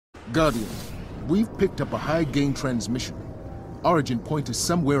Guardian, we've picked up a high-gain transmission. Origin point is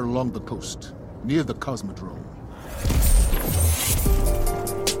somewhere along the coast, near the Cosmodrome.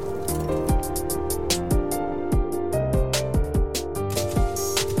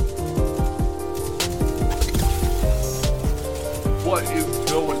 What is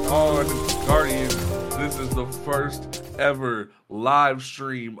going on, Guardians? This is the first ever live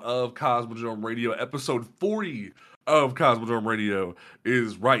stream of Cosmodrome Radio. Episode 40 of Cosmodrome Radio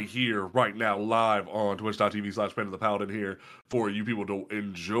is right here, right now, live on twitch.tv/PandaThePaladin here for you people to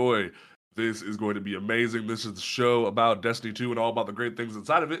enjoy. This is going to be amazing. This is the show about Destiny 2 and all about the great things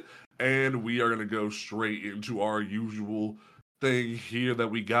inside of it. And we are going to go straight into our usual thing here that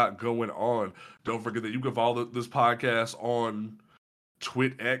we got going on. Don't forget that you can follow this podcast on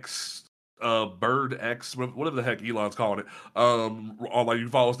TwitX, BirdX, whatever the heck Elon's calling it. Like you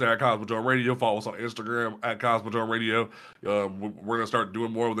follow us there at Cosmodrome Radio. Follow us on Instagram at Cosmodrome Radio. We're gonna start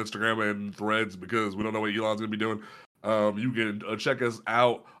doing more with Instagram and Threads because we don't know what Elon's gonna be doing. You can check us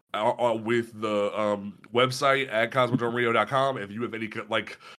out with the website at cosmodromeradio.com. If you have any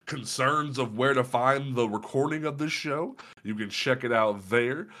concerns of where to find the recording of this show, you can check it out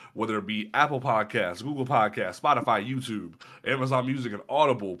there, whether it be Apple Podcasts, Google Podcasts, Spotify, YouTube, Amazon Music, and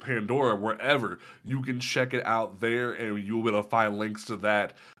Audible, Pandora, wherever. You can check it out there, and you'll be able to find links to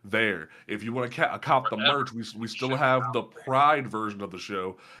that there. If you want to cop the merch, we still have the Pride version of the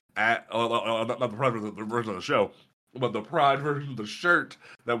show at not the Pride version of the show, but the Pride version of the shirt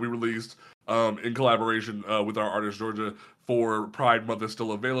that we released in collaboration with our artist Georgia for Pride Month is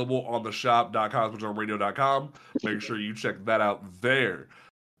still available on the shop.cosmodromeradio.com. Make sure you check that out there.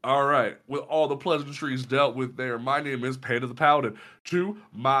 All right, with all the pleasantries dealt with there, my name is Panda the Paladin. To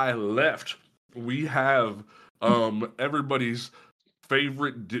my left, we have everybody's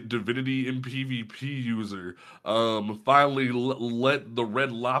favorite Divinity in PvP user. Finally let the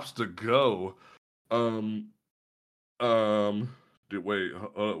Red Lobster go.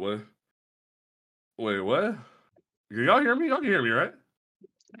 Wait, what? Can y'all hear me? Y'all can hear me, right?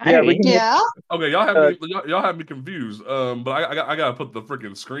 Yeah. Okay, y'all have me confused. But I gotta put the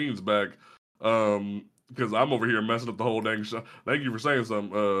freaking screens back. Because I'm over here messing up the whole dang show. Thank you for saying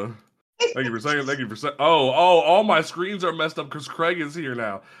something. Thank you for saying. All my screens are messed up because Craig is here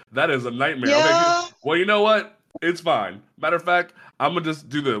now. That is a nightmare. Yeah. Okay, well, you know what? It's fine. Matter of fact, I'm gonna just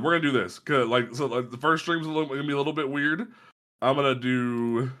do this. We're gonna do this because the first stream's gonna be a little bit weird. I'm gonna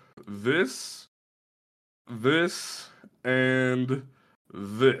do this, and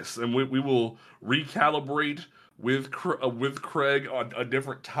this, and we will recalibrate with Craig on a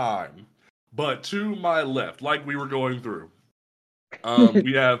different time. But to my left, like we were going through,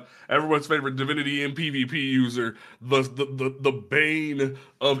 we have everyone's favorite Divinity in PvP user, the bane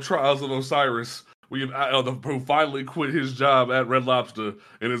of Trials of Osiris. We have who finally quit his job at Red Lobster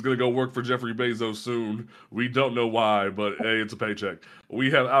and is going to go work for Jeffrey Bezos soon. We don't know why, but hey, it's a paycheck. We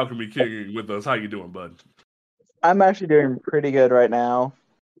have Alchemy King with us. How you doing, bud? I'm actually doing pretty good right now.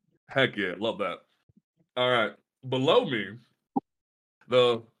 Heck yeah, love that. All right, below me,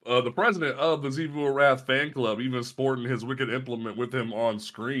 the president of the Zevul Wrath fan club, even sporting his wicked implement with him on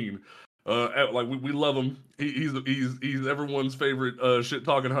screen. We love him. He's everyone's favorite shit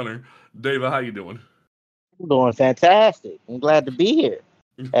talking hunter. David, how you doing? I'm doing fantastic. I'm glad to be here,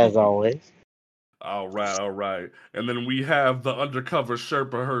 as always. All right. And then we have the undercover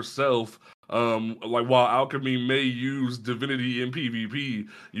Sherpa herself. While Alchemy may use Divinity in PvP,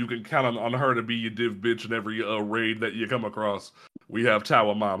 you can count on her to be your div bitch in every raid that you come across. We have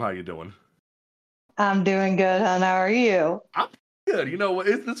Tower Mom. How you doing? I'm doing good, hon. How are you? I'm good. You know what?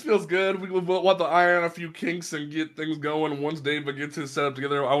 This feels good. We want to iron a few kinks and get things going. Once David gets his setup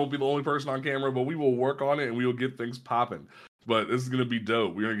together, I won't be the only person on camera, but we will work on it and we will get things popping. But this is gonna be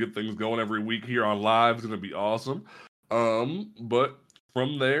dope. We're gonna get things going every week here on live. It's gonna be awesome. But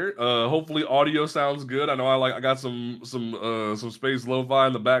from there, hopefully audio sounds good. I know I got some space lo-fi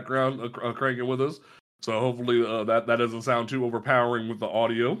in the background cranking with us. So hopefully that doesn't sound too overpowering with the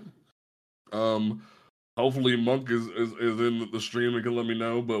audio. Hopefully Monk is in the stream and can let me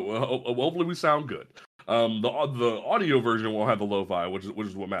know. But hopefully we sound good. The audio version won't have the lo-fi, which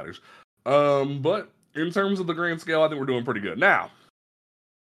is what matters. But in terms of the grand scale, I think we're doing pretty good. Now,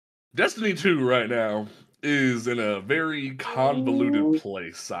 Destiny 2 right now is in a very convoluted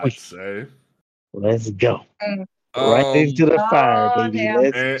place, I'd say. Let's go. Right into the fire, baby. Yeah.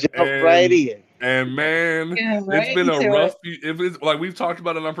 Let's jump right in. And man, it's been a rough few, if it's like we've talked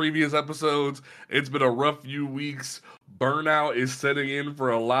about it on previous episodes, it's been a rough few weeks. Burnout is setting in for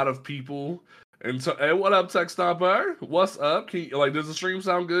a lot of people. And so, hey, what up, Tech Stomper? What's up? Does the stream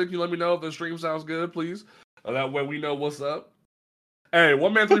sound good? Can you let me know if the stream sounds good, please? That way we know what's up. Hey,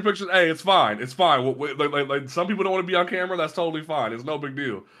 1 man 3 pictures. Hey, it's fine. It's fine. Like some people don't want to be on camera. That's totally fine. It's no big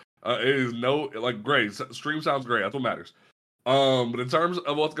deal. It is great. Stream sounds great. That's what matters. But in terms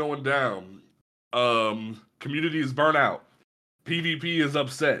of what's going down, community is burnt out. PvP is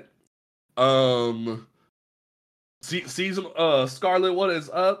upset. Season Scarlet, what is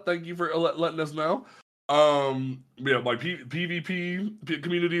up? Thank you for letting us know. PvP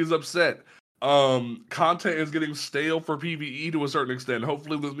community is upset. Content is getting stale for PvE to a certain extent.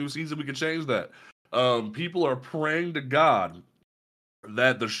 Hopefully with this new season we can change that. People are praying to God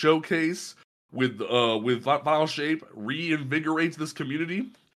that the showcase with Final Shape reinvigorates this community.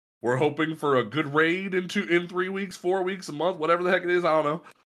 We're hoping for a good raid in 3 weeks, 4 weeks, a month, whatever the heck it is, I don't know.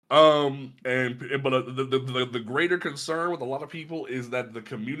 The greater concern with a lot of people is that the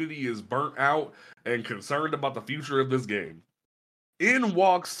community is burnt out and concerned about the future of this game. In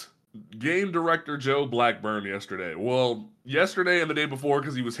walks game director Joe Blackburn yesterday. Well, yesterday and the day before,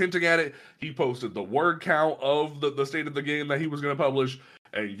 because he was hinting at it, he posted the word count of the state of the game that he was going to publish.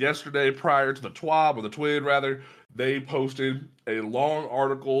 And yesterday, prior to the TWAB, or the TWID rather, they posted a long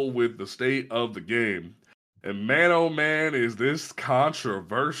article with the state of the game. And man, oh man, is this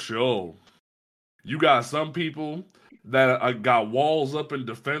controversial. You got some people that got walls up in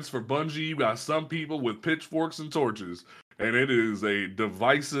defense for Bungie. You got some people with pitchforks and torches. And it is a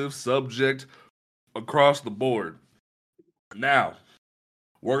divisive subject across the board. Now,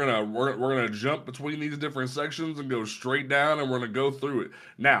 we're gonna jump between these different sections and go straight down, and we're gonna go through it.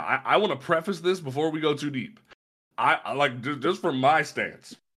 Now, I want to preface this before we go too deep. I like just from my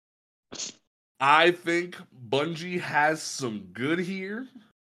stance. I think Bungie has some good here,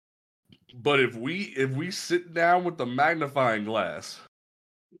 but if we sit down with the magnifying glass,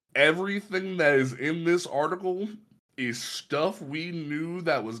 everything that is in this article is stuff we knew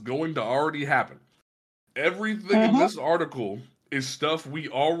that was going to already happen. Everything in this article is stuff we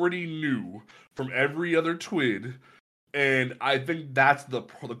already knew from every other TWID, and I think that's the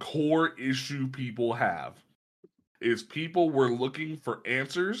core issue people have. Is people were looking for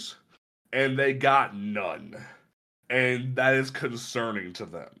answers, and they got none. And that is concerning to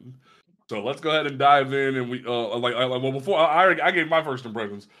them. So let's go ahead and dive in. And before I gave my first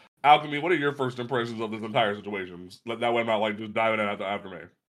impressions. Alchemy, what are your first impressions of this entire situation? That way I'm not just diving in after me.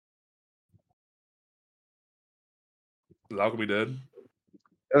 Is Alchemy dead?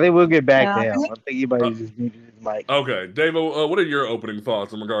 I think we'll get back to him. I think he might just muted his mic. Okay, Davo, what are your opening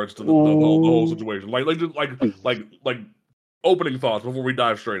thoughts in regards to the whole situation? Like opening thoughts before we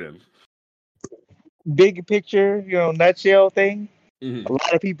dive straight in. Big picture, nutshell thing. Mm-hmm. A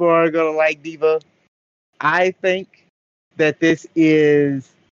lot of people are gonna like D.Va. I think that this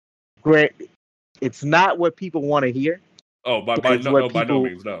is great. It's not what people want to hear. Oh, by no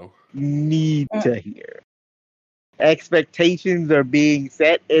means, no. Need to hear. Expectations are being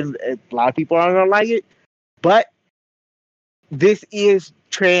set, and a lot of people aren't gonna like it. But this is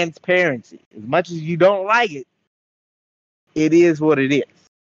transparency. As much as you don't like it, it is what it is.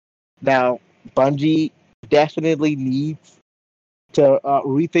 Now, Bungie definitely needs to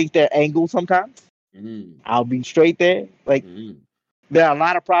rethink their angle sometimes. I'll be straight there. There are a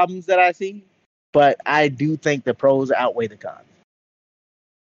lot of problems that I see, but I do think the pros outweigh the cons.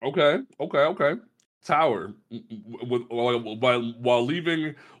 Okay. Tower, while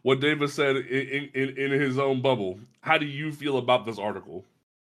leaving what David said in his own bubble, how do you feel about this article?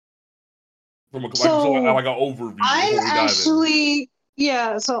 From an overview.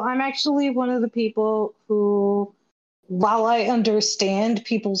 So I'm actually one of the people who, while I understand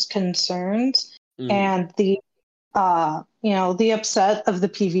people's concerns and the upset of the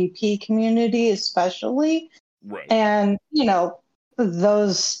PvP community, especially, right, and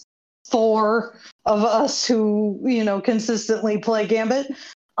those 4 of us who consistently play Gambit,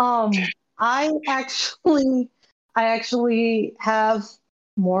 I actually have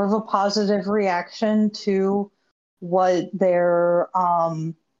more of a positive reaction to what they're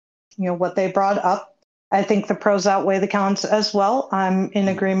what they brought up. I think the pros outweigh the cons as well. I'm in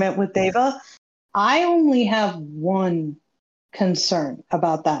agreement with Dava. I only have one concern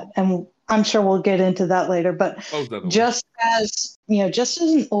about that, and I'm sure we'll get into that later, but just as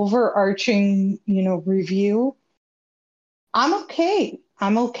an overarching, review, I'm okay.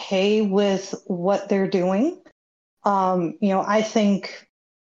 I'm okay with what they're doing. I think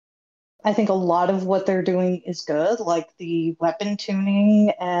a lot of what they're doing is good, like the weapon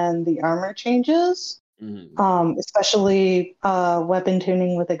tuning and the armor changes, especially weapon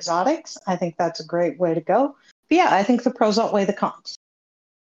tuning with exotics. I think that's a great way to go. But yeah, I think the pros outweigh the cons.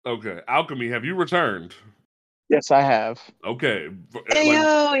 Okay, Alchemy, have you returned? Yes, I have. Okay.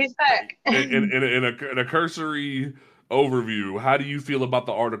 Heyo, he's back. in a cursory overview, how do you feel about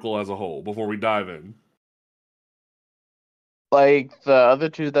the article as a whole before we dive in? Like the other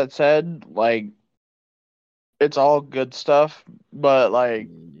two that said, like it's all good stuff, but like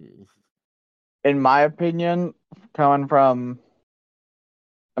in my opinion, coming from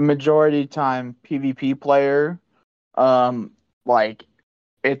a majority time PvP player, like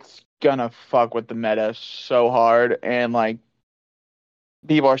it's gonna fuck with the meta so hard, and like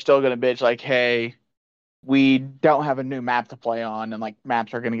people are still gonna bitch like, hey, we don't have a new map to play on, and like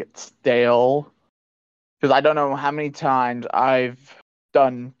maps are gonna get stale. Because I don't know how many times I've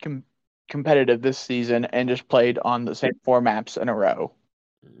done competitive this season and just played on the same 4 maps in a row.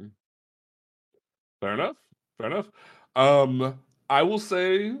 Fair enough. Fair enough. I will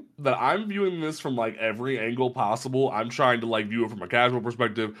say that I'm viewing this from like every angle possible. I'm trying to like view it from a casual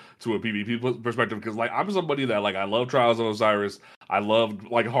perspective to a PvP perspective because like I'm somebody that like I love Trials of Osiris. I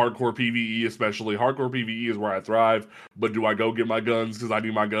love like hardcore PvE, especially hardcore PvE is where I thrive. But do I go get my guns because I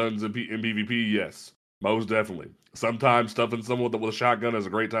need my guns in PvP? Yes, most definitely. Sometimes stuffing someone with a shotgun is a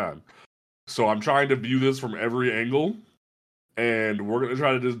great time. So I'm trying to view this from every angle and we're gonna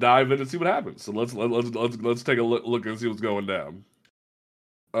try to just dive in and see what happens. So let's take a look and see what's going down.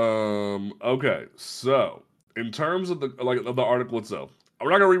 Okay. So in terms of the article itself,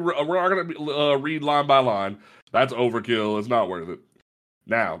 we're not gonna read line by line. That's overkill. It's not worth it.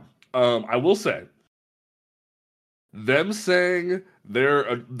 Now, I will say, them saying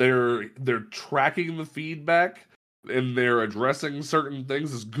they're tracking the feedback and they're addressing certain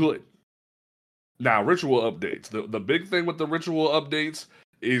things is good. Now, ritual updates. The big thing with the ritual updates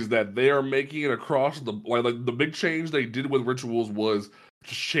is that they are making it across the like the big change they did with rituals was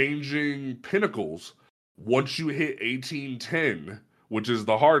changing pinnacles once you hit 1810, which is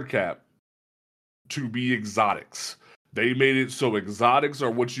the hard cap, to be exotics. They made it so exotics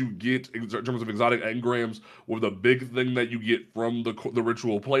are what you get in terms of exotic engrams, or the big thing that you get from the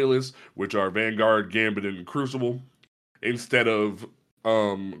ritual playlist, which are Vanguard, Gambit, and Crucible, instead of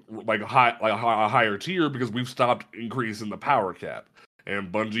like a higher tier because we've stopped increasing the power cap.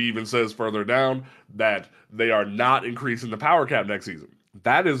 And Bungie even says further down that they are not increasing the power cap next season.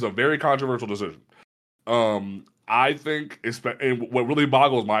 That is a very controversial decision. I think, and what really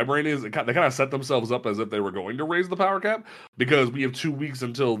boggles my brain is they kind of set themselves up as if they were going to raise the power cap because we have 2 weeks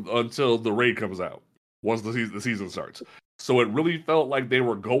until the raid comes out once the season starts. So it really felt like they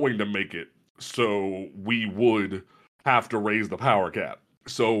were going to make it so we would have to raise the power cap.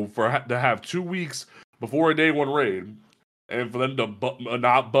 So to have 2 weeks before a day 1 raid, and for them to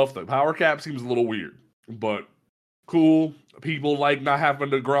not buff the power cap seems a little weird. But cool. People like not having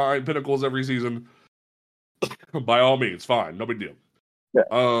to grind pinnacles every season. By all means, fine. No big deal.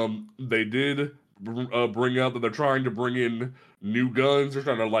 Yeah. They did bring up that they're trying to bring in new guns. They're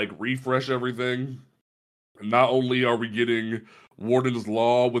trying to like refresh everything. Not only are we getting Warden's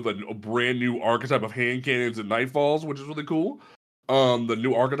Law with a brand new archetype of hand cannons and nightfalls, which is really cool. The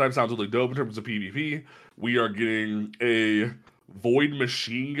new archetype sounds really dope in terms of PvP. We are getting a Void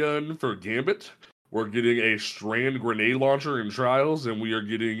machine gun for Gambit. We're getting a Strand grenade launcher in Trials, and we are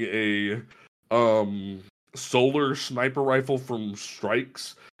getting a solar sniper rifle from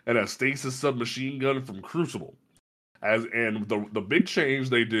Strikes and a stasis submachine gun from Crucible. And the big change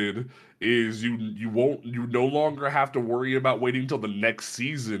they did is you no longer have to worry about waiting till the next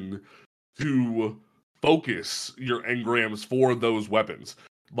season to focus your engrams for those weapons.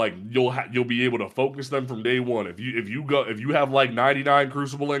 Like you'll be able to focus them from day 1. If you have like 99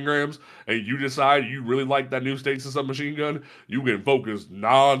 Crucible engrams and you decide you really like that new stasis submachine gun, you can focus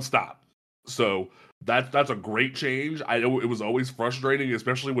nonstop. So that's a great change. I know it was always frustrating,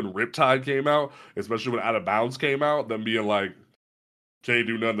 especially when Riptide came out, especially when Out of Bounds came out, them being like, can't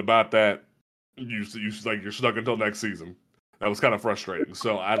do nothing about that. You like you're stuck until next season. That was kind of frustrating.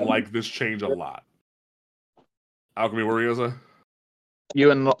 So I like this change a lot. Alchemy, what were you gonna say?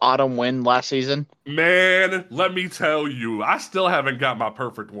 You and the Autumn Wind last season? Man, let me tell you, I still haven't got my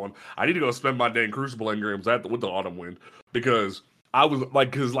perfect one. I need to go spend my dang Crucible engrams with the Autumn Wind because I was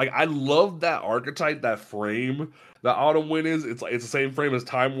like, I love that archetype, that frame that Autumn Wind is. It's the same frame as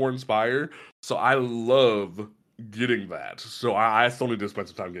Time Worn Spire, so I love getting that. So I still need to spend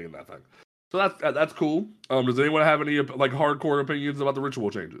some time getting that thing. So that's cool. Does anyone have any like hardcore opinions about the ritual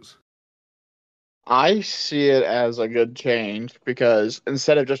changes? I see it as a good change because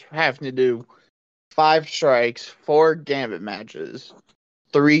instead of just having to do 5 strikes, 4 Gambit matches,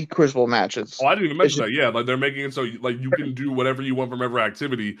 3 Crucible matches. Oh, I didn't even mention that. Yeah, like they're making it so like you can do whatever you want from every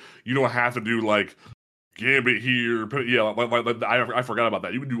activity. You don't have to do like Gambit here. Yeah, like I forgot about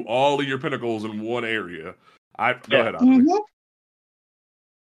that. You can do all of your pinnacles in one area. Go ahead, Anthony.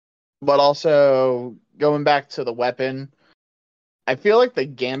 but also going back to the weapon, I feel like the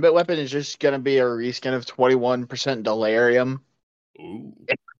Gambit weapon is just gonna be a reskin of 21% Delirium Ooh.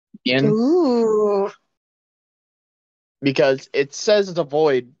 Ooh. because it says it's a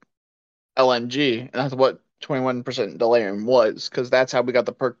void LMG, and that's what 21% Delirium was, because that's how we got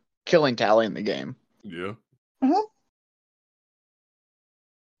the perk killing tally in the game. Yeah. Mhm.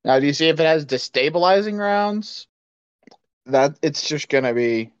 Now, do you see if it has destabilizing rounds? That it's just gonna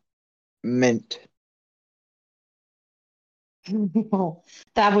be mint. Oh,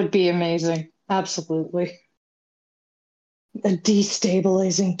 that would be amazing. Absolutely. A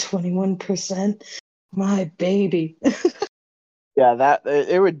destabilizing 21%. My baby. Yeah,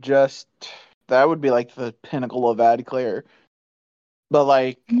 it would just that would be like the pinnacle of ad clear. But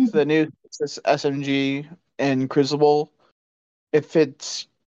like the new SMG and Crucible, if it's,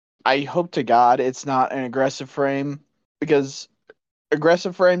 I hope to God it's not an aggressive frame, because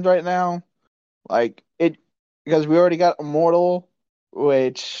aggressive frames right now, like it, because we already got Immortal,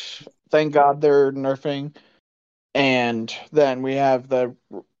 which thank God they're nerfing, and then we have the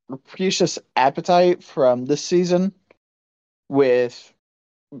Rapacious Appetite from this season, with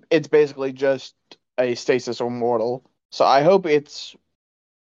it's basically just a Stasis Immortal. So I hope it's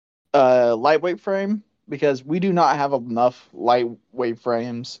a lightweight frame, because we do not have enough lightweight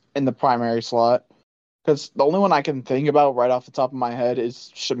frames in the primary slot. Because the only one I can think about right off the top of my head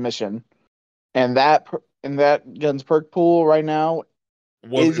is Submission, and that gun's perk pool right now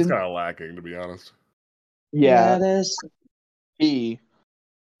Well, it's isn't. kind of lacking, to be honest. Yeah, it is. P,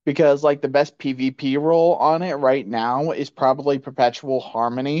 because like the best PvP role on it right now is probably Perpetual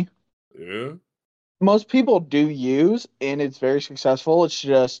Harmony. Yeah. Most people do use, and it's very successful. It's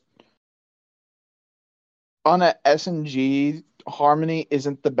just on a SMG, Harmony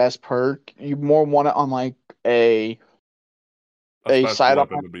isn't the best perk. You more want it on like a A special sidearm.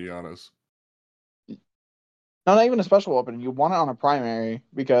 weapon, to be honest. No, not even a special weapon. You want it on a primary,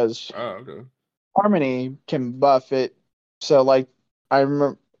 because Oh, okay. Harmony can buff it. So like I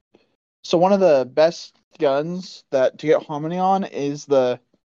remember, so one of the best guns that to get Harmony on is the,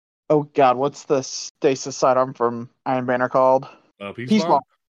 oh god, what's the stasis sidearm from Iron Banner called? Peace Bond?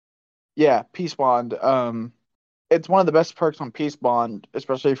 Yeah, Peace Bond. It's one of the best perks on Peace Bond,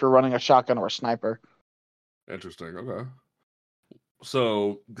 especially if you're running a shotgun or a sniper. Interesting. Okay.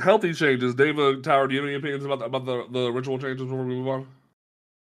 So healthy changes. Dava Tower, do you have any opinions about the ritual changes before we move on?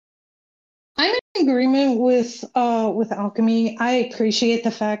 I'm in agreement with Alchemy. I appreciate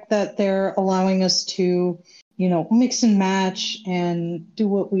the fact that they're allowing us to, mix and match and do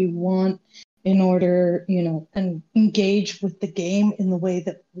what we want in order, and engage with the game in the way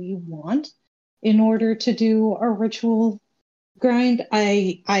that we want in order to do our ritual grind.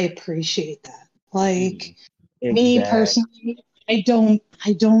 I appreciate that. Like me Exactly. personally,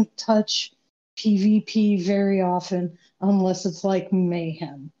 I don't touch PvP very often unless it's like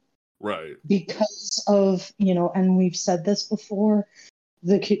mayhem, Right. because of, and we've said this before,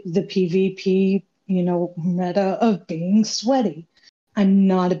 the PvP, meta of being sweaty. I'm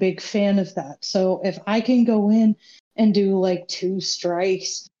not a big fan of that. So if I can go in and do like 2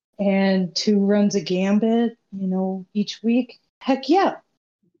 strikes and 2 runs of Gambit, each week, heck yeah.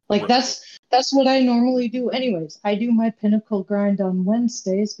 Like Right. that's what I normally do anyways. I do my pinnacle grind on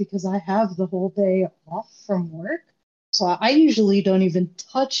Wednesdays because I have the whole day off from work. So I usually don't even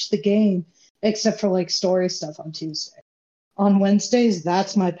touch the game except for like story stuff on Tuesday. On Wednesdays,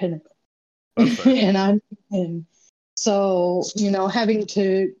 that's my pinnacle. That's fair. And I'm in. So, having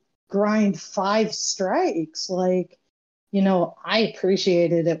to grind 5 strikes, like, I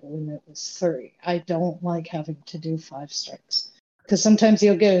appreciated it when it was 3. I don't like having to do 5 strikes. Because sometimes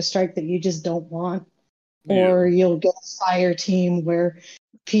you'll get a strike that you just don't want, or you'll get a fire team where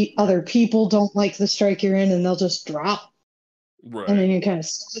other people don't like the strike you're in and they'll just drop. Right. And then you're kind of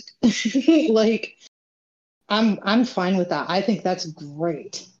stuck. Like, I'm fine with that. I think that's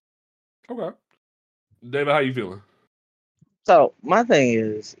great. Okay. David, how you feeling? So my thing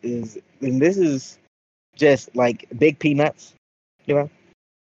is, and this is just like big peanuts,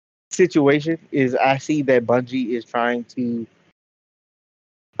 situation is I see that Bungie is trying to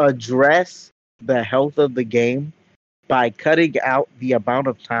address the health of the game by cutting out the amount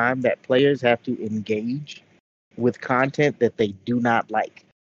of time that players have to engage with content that they do not like.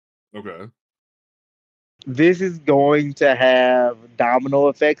 Okay. This is going to have domino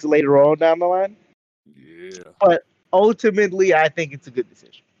effects later on down the line. Yeah. But ultimately, I think it's a good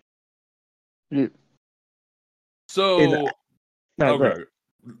decision. So No, go okay.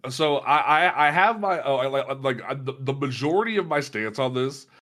 ahead. So I have my the majority of my stance on this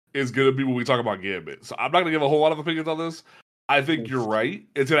is gonna be when we talk about Gambit. So I'm not gonna give a whole lot of opinions on this. I think you're right.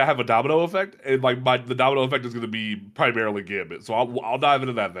 It's gonna have a domino effect, and like the domino effect is gonna be primarily Gambit. So I'll dive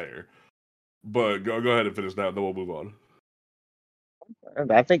into that there. But go ahead and finish that, then we'll move on.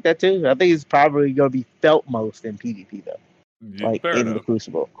 I think that too. I think it's probably going to be felt most in PvP though, Yeah, like fair in the enough.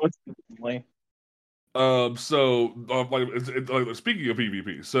 Crucible. So like like speaking of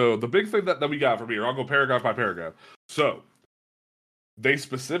PvP, so the big thing that we got from here, I'll go paragraph by paragraph. So they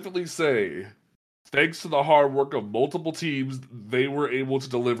specifically say, thanks to the hard work of multiple teams, they were able to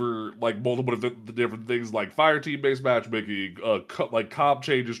deliver like multiple different things like fire team based matchmaking, like comp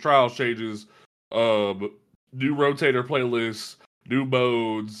changes, trials changes, new rotator playlists, new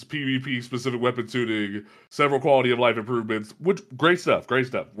modes, PvP specific weapon tuning, several quality of life improvements. Which great stuff, great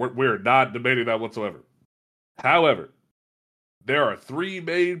stuff. We're not debating that whatsoever. However, there are 3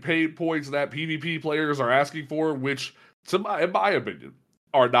 main pain points that PvP players are asking for, which, in my opinion,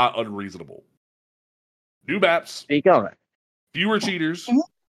 are not unreasonable. New maps, Speak on it. fewer cheaters,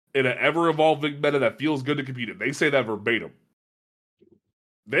 in an ever-evolving meta that feels good to compete in. They say that verbatim.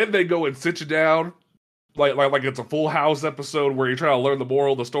 Then they go and sit you down, like it's a Full House episode where you're trying to learn the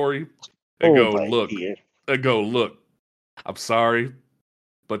moral of the story, and go, look, I'm sorry,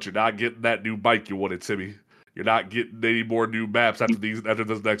 but you're not getting that new bike you wanted, Timmy. You're not getting any more new maps after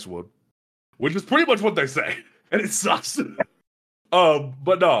this next one. Which is pretty much what they say. And it sucks.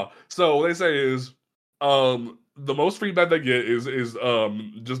 But no. So what they say is the most feedback they get is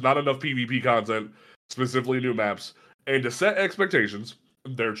just not enough PvP content, specifically new maps. And to set expectations,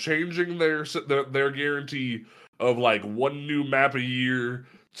 they're changing their guarantee of like 1 new map a year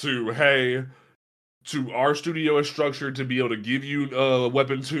to our studio is structured to be able to give you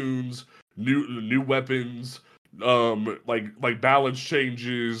weapon tunes, new weapons, like balance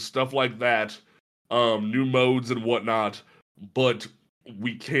changes, stuff like that, new modes and whatnot. But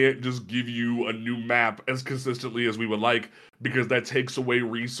we can't just give you a new map as consistently as we would like, because that takes away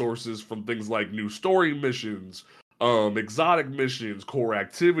resources from things like new story missions, exotic missions, core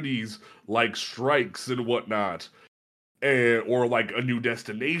activities like strikes and whatnot, or like a new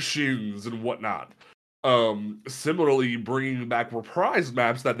destinations and whatnot. Similarly, bringing back reprised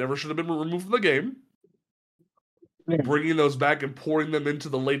maps that never should have been removed from the game, bringing those back and pouring them into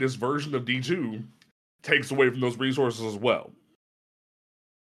the latest version of D2 takes away from those resources as well.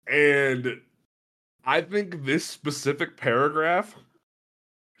 And I think this specific paragraph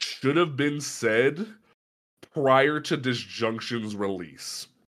should have been said prior to Disjunction's release.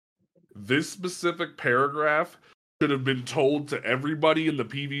 This specific paragraph should have been told to everybody in the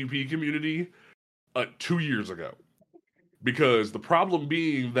PvP community 2 years ago. Because the problem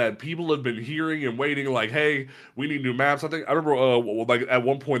being that people have been hearing and waiting, like, hey, we need new maps. I remember, like at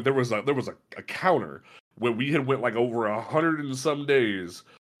one point there was a counter when we had went like over 100 and some days,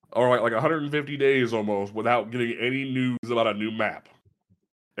 or like 150 days almost, without getting any news about a new map,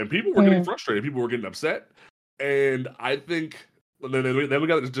 and people were getting frustrated. People were getting upset, and I think then we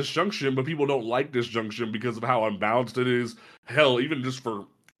got this Disjunction, but people don't like Disjunction because of how unbalanced it is. Hell, even just for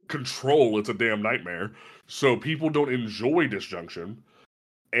control, it's a damn nightmare. So people don't enjoy Disjunction.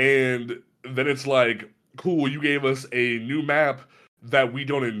 And then it's like, cool, you gave us a new map that we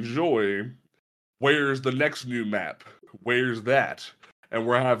don't enjoy. Where's the next new map? Where's that? And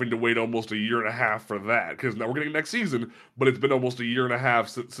we're having to wait almost 1.5 years for that. Because now we're getting next season, but it's been almost 1.5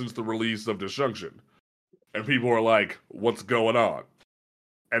 years since the release of Disjunction. And people are like, what's going on?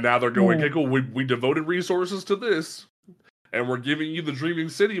 And now they're going, okay, cool, we devoted resources to this, and we're giving you the Dreaming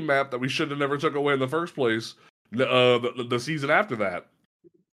City map that we should have never took away in the first place, the season after that.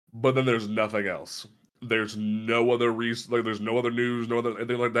 But then there's nothing else. There's no other there's no other news, no other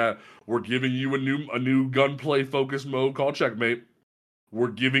anything like that. We're giving you a new gunplay focused mode called Checkmate. We're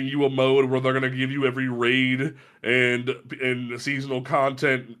giving you a mode where they're gonna give you every raid and seasonal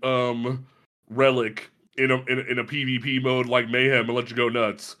content relic in a PvP mode like Mayhem and let you go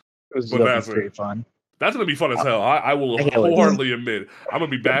nuts. But that's great fun. That's gonna be fun as hell. I will wholeheartedly admit I'm gonna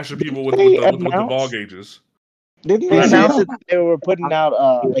be bashing people with the ball gauges. Didn't they announce that they were putting out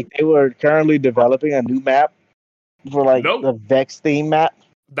like they were currently developing a new map for like the Vex theme map?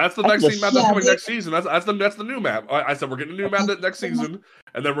 That's the next theme map that's coming next season. That's the new map. I said we're getting a new map next season,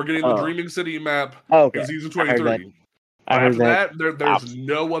 and then we're getting the Dreaming City map in season 23. After that, there's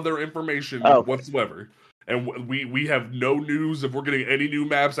no other information whatsoever, and we have no news if we're getting any new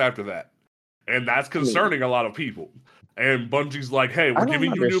maps after that. And that's concerning a lot of people. And Bungie's like, hey, we're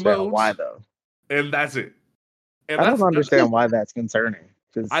giving you new modes. Why though? And that's it. And I don't understand why that's concerning.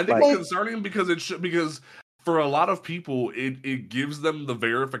 I think it's concerning because for a lot of people, it gives them the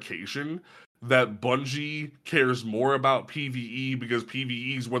verification that Bungie cares more about PvE because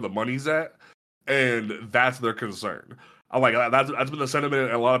PvE is where the money's at. And that's their concern. I like that's been the sentiment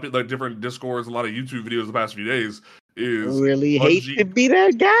in a lot of people, like different Discords, a lot of YouTube videos the past few days. Is really hate Bungie- to be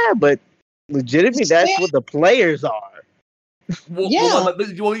that guy, but legitimately, that's what the players are. Well, Yeah.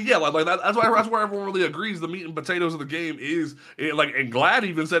 that's why everyone really agrees the meat and potatoes of the game is and Glad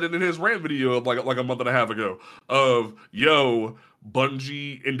even said it in his rant video of like a month and a half ago of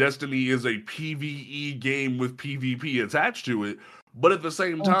Bungie and Destiny is a PvE game with PvP attached to it. But at the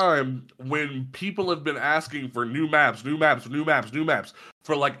same time, when people have been asking for new maps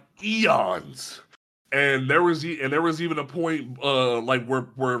for like eons, and there was even a point like where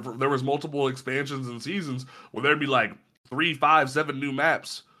there was multiple expansions and seasons where there'd be like 3, 5, 7 new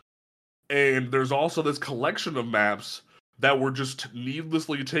maps, and there's also this collection of maps that were just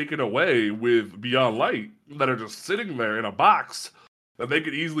needlessly taken away with Beyond Light that are just sitting there in a box that they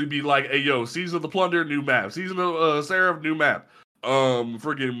could easily be like, hey yo, Season of the Plunder, new map, Season of Seraph, new map,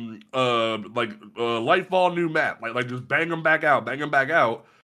 Lightfall, new map, like just bang them back out,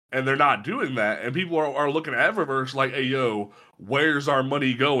 and they're not doing that, and people are looking at Eververse like, hey yo, where's our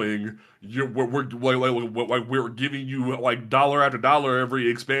money going? We're giving you like dollar after dollar every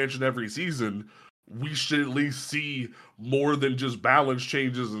expansion, every season. We should at least see more than just balance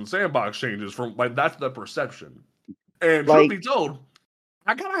changes and sandbox changes. From like that's the perception. And truth be told,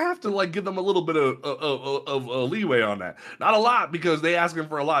 I kind of have to like give them a little bit of leeway on that. Not a lot because they asking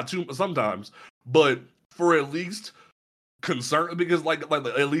for a lot too sometimes, but for at least concern, because like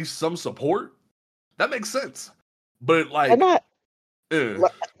at least some support, that makes sense. But like,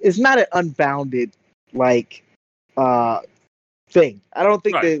 it's not an unbounded like thing. I don't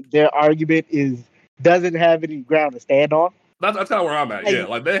think that their argument doesn't have any ground to stand on. That's kind of where I'm at. Yeah,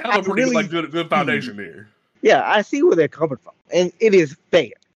 like they have a pretty good foundation here. Yeah, I see where they're coming from, and it is fair,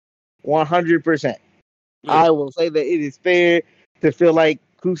 100%. I will say that it is fair to feel like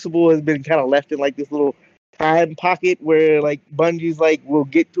Crucible has been kind of left in like this little time pocket where like Bungie's like we'll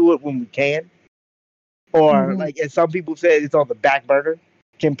get to it when we can, or like as some people said, it's on the back burner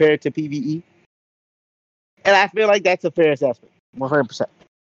compared to PvE, and I feel like that's a fair assessment, 100%.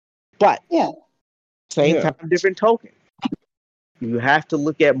 But same time, different token. You have to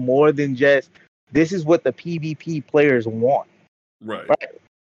look at more than just this is what the PvP players want. Right.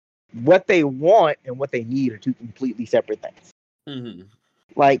 What they want and what they need are two completely separate things. Mm-hmm.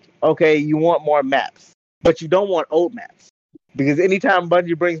 Like, okay, you want more maps, but you don't want old maps. Because anytime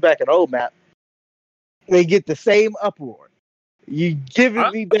Bungie brings back an old map, they get the same uproar. You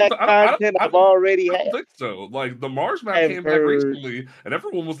giving me back content I've already had. I don't think so. Like, the Mars map came back recently, and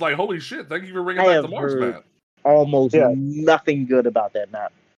everyone was like, holy shit, thank you for bringing back the Mars map. Almost nothing good about that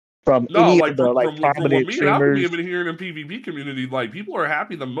map. From any of the prominent streamers. I've been hearing in PvP community, like people are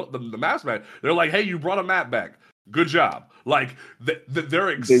happy the maps map. They're like, "Hey, you brought a map back. Good job!" Like they're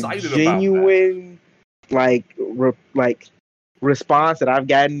excited about that. Genuine, response that I've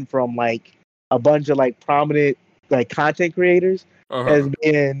gotten from like a bunch of like prominent like content creators has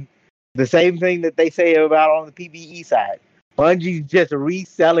been the same thing that they say about on the PvE side. Bungie's just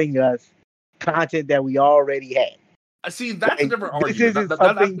reselling us content that we already had. I see that's a different argument. This isn't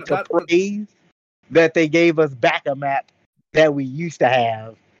something to praise that they gave us back a map that we used to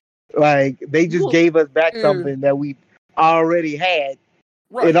have. Like they just gave us back something that we already had.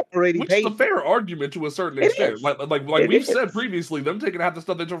 Right. It already Which paid. is a fair argument to a certain extent. Like we've said previously, them taking half the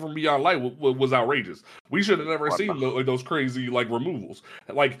stuff they took from Beyond Light was outrageous. We should have never seen those crazy like removals.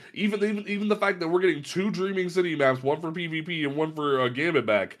 Like even the fact that we're getting 2 Dreaming City maps, one for PvP and one for Gambit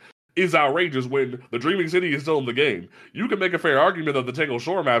back, is outrageous when the Dreaming City is still in the game. You can make a fair argument that the Tangled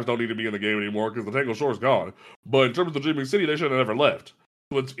Shore maps don't need to be in the game anymore because the Tangled Shore is gone. But in terms of the Dreaming City, they should have never left.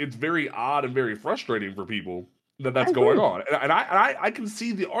 So it's very odd and very frustrating for people that's going on. And I can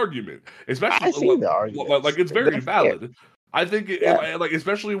see the argument, especially like it's very valid. I think like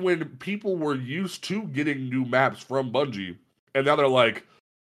especially when people were used to getting new maps from Bungie, and now they're like,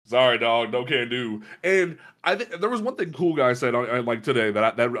 sorry, dog, no can do. And I think there was one thing Cool Guy said on like today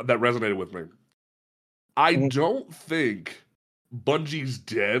that resonated with me. I don't think Bungie's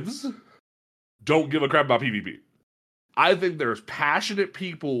devs don't give a crap about PvP. I think there's passionate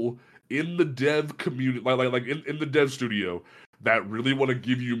people in the dev community, like in the dev studio, that really want to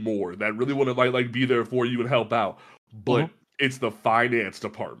give you more, that really want to like be there for you and help out. But it's the finance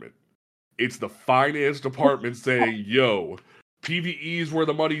department. It's the finance department saying, "Yo, PvE is where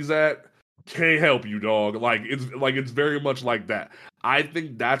the money's at. Can't help you, dog." Like it's very much like that. I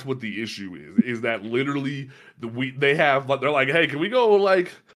think that's what the issue is that literally they're like, "Hey, can we go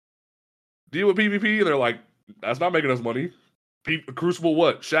like deal with PvP?" And they're like, "That's not making us money." Crucible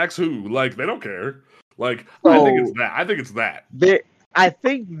what? Shaxx who? Like they don't care. Like I think it's that. I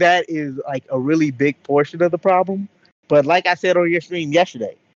think that is like a really big portion of the problem. But like I said on your stream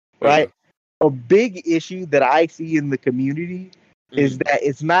yesterday, right? A big issue that I see in the community is that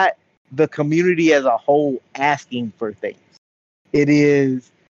it's not the community as a whole asking for things. It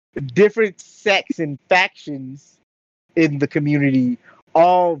is different sects and factions in the community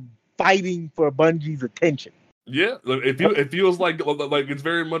all fighting for Bungie's attention. Yeah, it feels like it's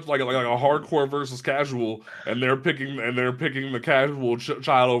very much like a hardcore versus casual, and they're picking the casual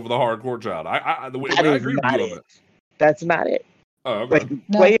child over the hardcore child. I agree with you on that. That's not it. Oh, okay.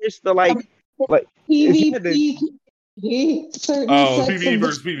 Like players feel like PvP. PvE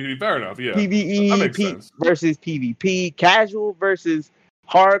versus PvP. Fair enough. Yeah, that makes sense. Versus PvP, casual versus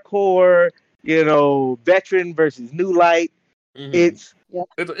hardcore. Veteran versus new light. It's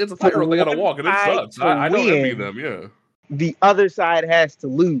a tightrope they gotta walk, and it sucks. I don't envy them. Yeah, the other side has to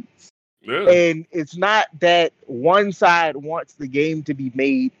lose. Yeah, and it's not that one side wants the game to be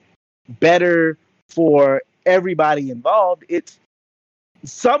made better for everybody involved. It's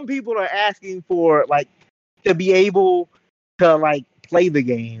some people are asking for to be able to play the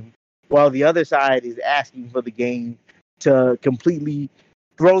game, while the other side is asking for the game to completely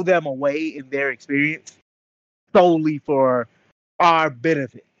throw them away in their experience solely for our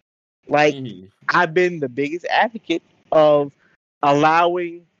benefit. I've been the biggest advocate of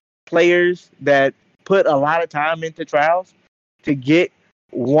allowing players that put a lot of time into trials to get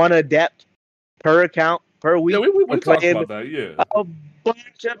one adept per account per week. Yeah, we talked about that. Yeah, a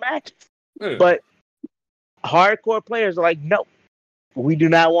bunch of matches. Yeah. But hardcore players are like, no, we do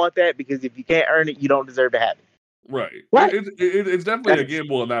not want that, because if you can't earn it, you don't deserve to have it. Right. Right. It's definitely a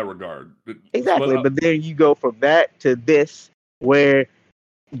gamble in that regard. Exactly. But then you go from that to this, where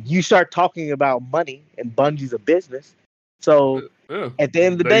you start talking about money, and Bungie's a business. So at the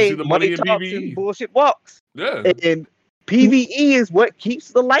end of the day, money talks and bullshit walks. Yeah. And PvE is what keeps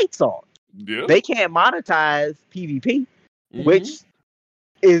the lights on. Yeah. They can't monetize PvP, which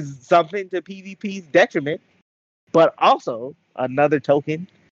is something to PvP's detriment. But also, another token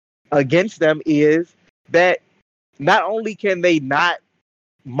against them is that not only can they not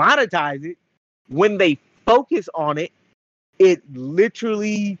monetize it, when they focus on it, it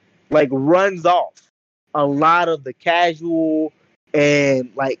literally runs off a lot of the casual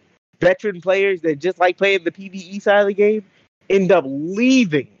and veteran players that just like playing the PvE side of the game end up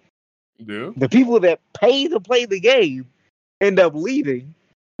leaving. Yeah. The people that pay to play the game end up leaving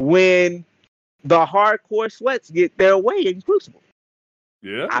when the hardcore sweats get their way in Crucible.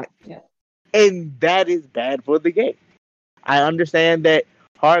 Yeah. And that is bad for the game. I understand that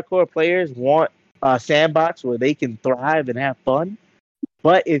hardcore players want a sandbox where they can thrive and have fun.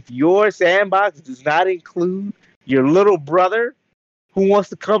 But if your sandbox does not include your little brother who wants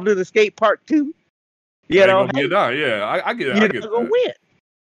to come to the skate park too, I get it. You're not gonna win.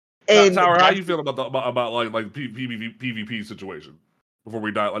 And Tower, how you feel about PvP situation? Before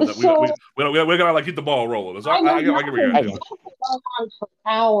we die, we gotta keep the ball rolling. So I get what you're doing. For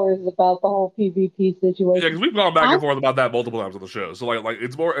hours about the whole PvP situation. Yeah, because we've gone back and forth about that multiple times on the show. So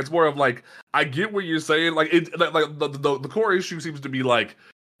it's more of I get what you're saying. The core issue seems to be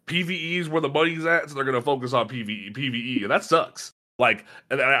PvE is where the money's at, so they're gonna focus on PvE, and that sucks.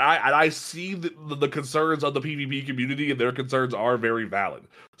 And I see the concerns of the PvP community, and their concerns are very valid.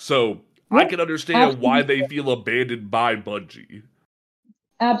 So I can understand why they feel abandoned by Bungie.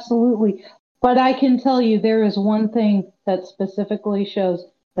 Absolutely. But I can tell you there is one thing that specifically shows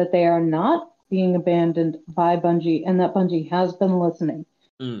that they are not being abandoned by Bungie, and that Bungie has been listening.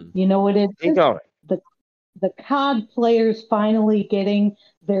 You know what it is? The COD players finally getting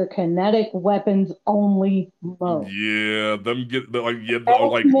their kinetic weapons only mode. Yeah, them get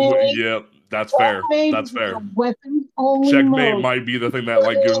that's fair. That's fair. Weapons only Checkmate mode. might be the thing that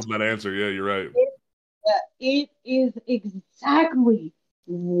gives them that answer. Yeah, you're right. It is exactly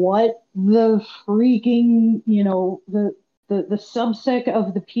what the freaking, the subsect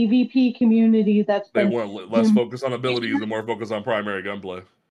of the PvP community they want less focus on abilities and more focus on primary gunplay.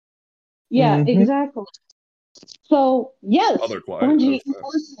 Yeah, exactly. So yes, Bungie is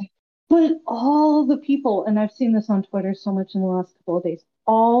listening. But all the people, and I've seen this on Twitter so much in the last couple of days,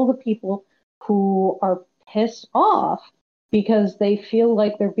 all the people who are pissed off because they feel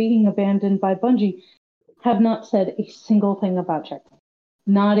like they're being abandoned by Bungie have not said a single thing about Checkmate.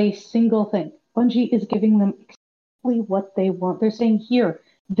 Not a single thing. Bungie is giving them exactly what they want. They're saying, here,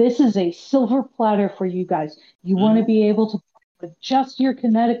 this is a silver platter for you guys. You want to be able to play with just your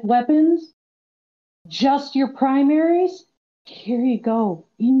kinetic weapons, just your primaries? Here you go.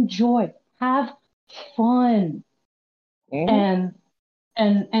 Enjoy. Have fun. And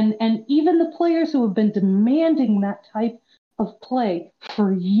even the players who have been demanding that type of play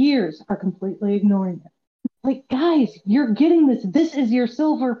for years are completely ignoring it. Like, guys, you're getting this. This is your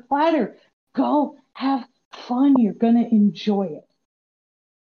silver platter. Go have fun. You're gonna enjoy it.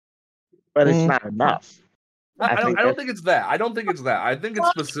 But it's not enough. I don't that's- think it's that. I don't think it's that. I think it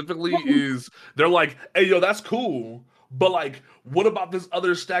specifically is they're like, hey yo, that's cool, but like, what about this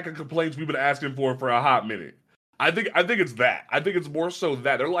other stack of complaints we've been asking for a hot minute? I think it's that. I think it's more so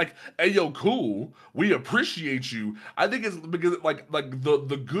that they're like, hey yo, cool, we appreciate you. I think it's because like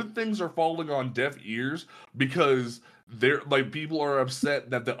the good things are falling on deaf ears because they're like people are upset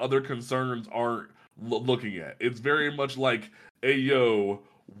that the other concerns aren't looking at. It's very much like, hey yo,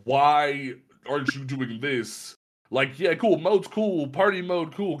 why aren't you doing this? Like, yeah, cool, mode's cool, party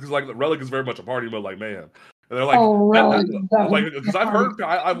mode cool, because like the Relic is very much a party mode, like man. And they're like, Oh, Relic, like, because I've heard,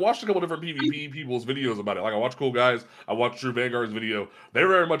 I've watched a couple different PvP people's videos about it. Like, I watched Cool Guys, I watched True Vanguard's video. They're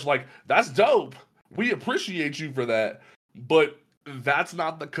very much like, that's dope. We appreciate you for that, but that's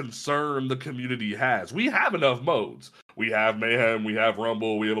not the concern the community has. We have enough modes. We have Mayhem, we have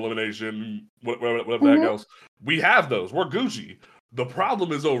Rumble, we have Elimination, whatever the heck else. We have those. We're Gucci. The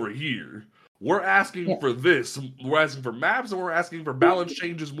problem is over here. We're asking for this. We're asking for maps, and we're asking for balance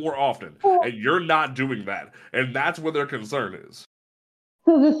changes more often. And you're not doing that. And that's where their concern is.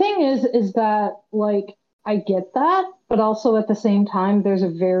 So the thing is that, like, I get that, but also at the same time, there's a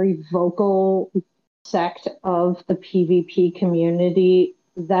very vocal sect of the PvP community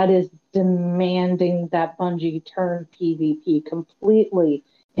that is demanding that Bungie turn PvP completely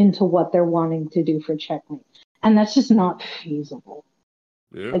into what they're wanting to do for Checkmate. And that's just not feasible.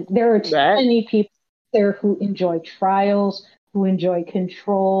 Yeah. Like, there are too many people there who enjoy trials, who enjoy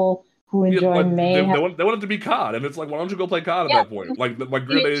control, who enjoy mayhem. They want it to be COD, and it's like, why don't you go play COD at that point? Like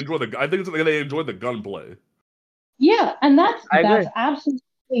they enjoy I think it's like they enjoy the gunplay. Yeah, and that's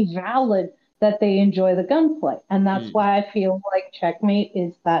absolutely valid that they enjoy the gunplay, and that's why I feel like Checkmate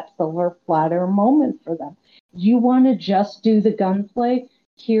is that silver platter moment for them. You want to just do the gunplay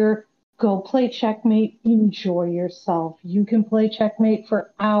here? Go play Checkmate, enjoy yourself. You can play Checkmate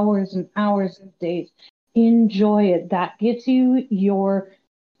for hours and hours and days. Enjoy it. That gets you your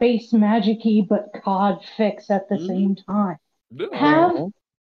space magic-y but COD fix at the same time. Yeah. Have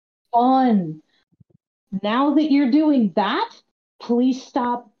fun. Now that you're doing that, please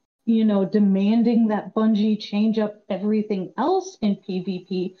stop, demanding that Bungie change up everything else in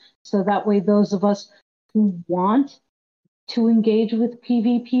PvP so that way those of us who want to engage with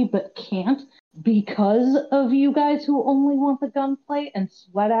PvP but can't because of you guys who only want the gunplay and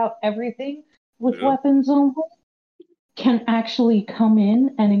sweat out everything with weapons only can actually come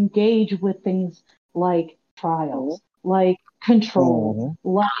in and engage with things like trials, like control,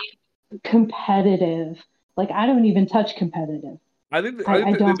 like competitive. Like, I don't even touch competitive. I think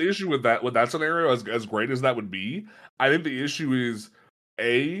the issue with that scenario, as great as that would be, I think the issue is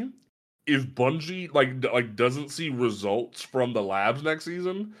if Bungie like doesn't see results from the labs next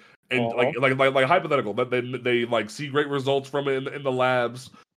season, and like hypothetical that they like see great results from it in the labs,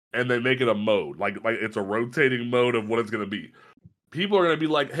 and they make it a mode like it's a rotating mode of what it's gonna be. People are gonna be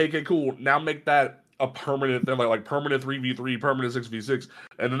like, hey, okay, cool. Now make that a permanent thing, like permanent 3v3, permanent 6v6,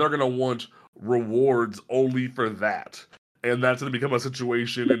 and then they're gonna want rewards only for that. And that's going to become a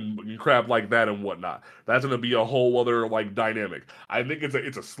situation and crap like that and whatnot. That's going to be a whole other like dynamic. I think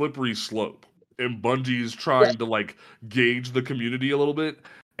it's a slippery slope, and Bungie's trying to like gauge the community a little bit.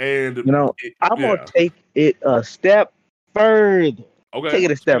 And I'm gonna take it a step further. Okay, take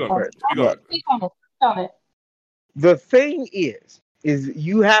it a step further. Speak on it. The thing is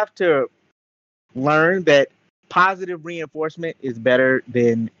you have to learn that positive reinforcement is better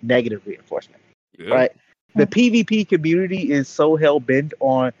than negative reinforcement, right? The PvP community is so hell-bent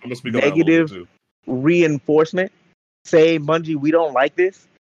on negative reinforcement, saying, Bungie, we don't like this.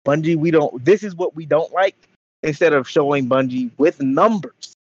 Bungie, this is what we don't like, instead of showing Bungie with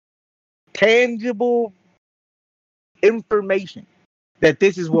numbers, tangible information that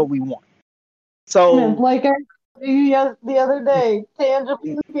this is what we want. So, like I said the other day, tangible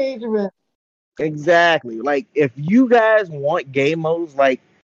engagement. Exactly. Like, if you guys want game modes like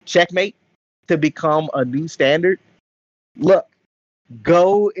Checkmate to become a new standard, look,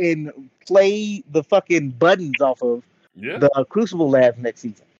 go and play the fucking buttons off of the Crucible Labs next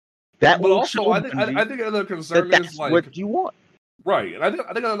season. That will also, I think another concern is like what you want, right? And I think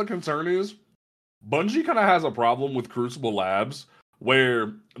another concern is Bungie kind of has a problem with Crucible Labs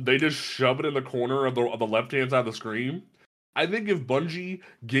where they just shove it in the corner of the left hand side of the screen. I think if Bungie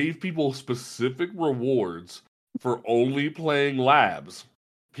gave people specific rewards for only playing labs,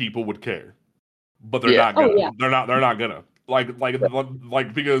 people would care. But they're not gonna. They're not gonna.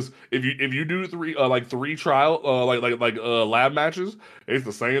 because if you do three trial lab matches, it's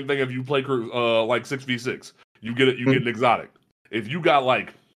the same thing if you play 6v6. You get an exotic. If you got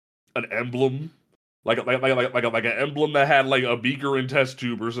like an emblem, like an emblem that had like a beaker and test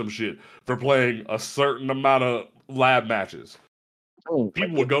tube or some shit for playing a certain amount of lab matches,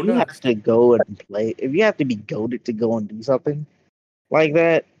 people would go nuts. Have to go and play. If you have to be goated to go and do something like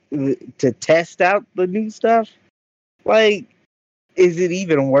that to test out the new stuff, like, is it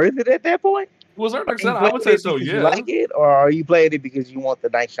even worth it at that point? To a certain extent, I would say so. Yeah. You like it, or are you playing it because you want the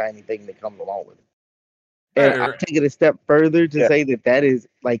nice shiny thing that comes along with it? And I take it a step further to say that is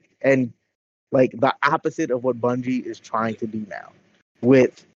like the opposite of what Bungie is trying to do now,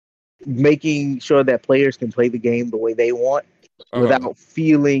 with making sure that players can play the game the way they want without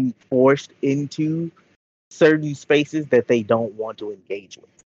feeling forced into certain spaces that they don't want to engage with.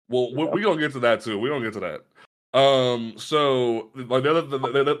 Well, we're gonna get to that too. We're gonna get to that. So like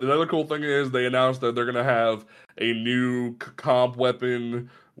the other cool thing is they announced that they're gonna have a new comp weapon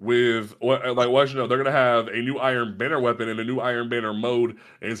with they're gonna have a new Iron Banner weapon and a new Iron Banner mode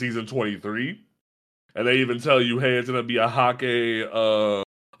in season 23, and they even tell you, hey, it's gonna be a Hake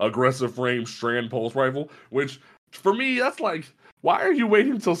aggressive frame strand pulse rifle, which for me that's like, why are you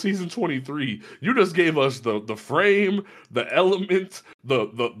waiting until season 23? You just gave us the frame, the element,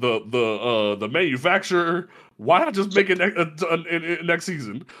 the manufacturer. Why not just make it next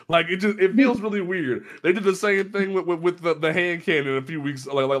season? Like it feels really weird. They did the same thing with the hand cannon a few weeks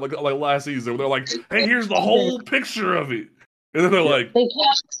like last season. Where they're like, hey, here's the whole picture of it, and then they're like, they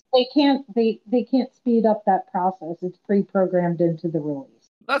can't speed up that process. It's pre-programmed into the release.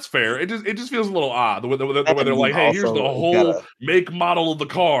 That's fair. It just feels a little odd the way they're like, hey, here's the whole make model of the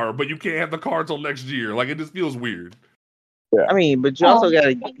car, but you can't have the car till next year. Like, it just feels weird. Yeah. I mean, but you also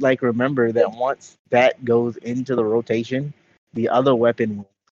gotta like remember that once that goes into the rotation, the other weapon.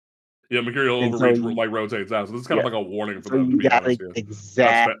 Yeah, Mercurial Overreach rotates out, so this is kind of like a warning for them. To be honest,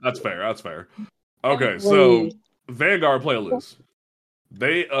 exactly. That's fair. Okay, so Vanguard playlist.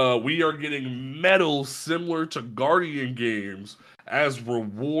 We are getting medals similar to Guardian games as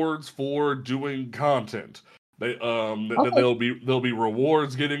rewards for doing content. There'll be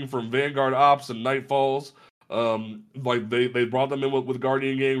rewards getting from Vanguard Ops and Nightfalls. Like they brought them in with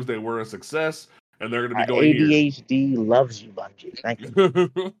Guardian games. They were a success, and they're going to be going ADHD here. loves you, Bungie. Thank you.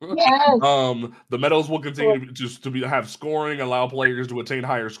 Yes. The medals will continue to have scoring, allow players to attain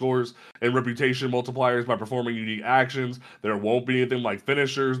higher scores and reputation multipliers by performing unique actions. There won't be anything like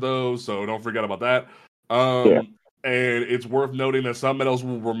finishers though, so don't forget about that. And it's worth noting that some medals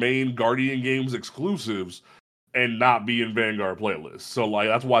will remain Guardian Games exclusives and not be in Vanguard playlists. So like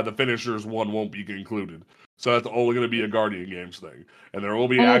that's why the finishers one won't be included. So that's only going to be a Guardian Games thing, and there will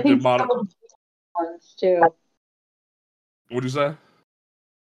be active ones too. What'd you say?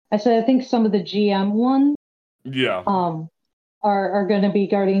 I said I think some of the GM ones, are going to be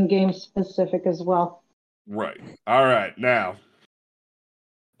Guardian Games specific as well. Right. All right. Now,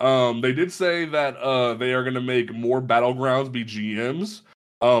 they did say that they are going to make more Battlegrounds be GMs.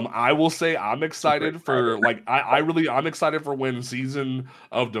 I will say I'm excited for I'm excited for when Season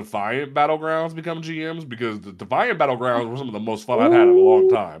of Defiant Battlegrounds become GMs, because the Defiant Battlegrounds were some of the most fun I've had in a long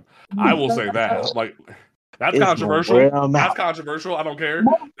time. I will say that. Like, that's controversial. That's controversial. I don't care.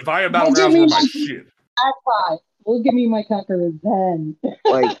 Defiant Battlegrounds were my shit. We'll give me my Conquerors then.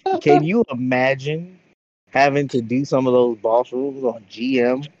 Like, can you imagine having to do some of those boss rules on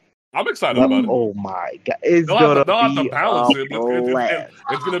GM? I'm excited about it. Oh my god, it's they'll have to balance it.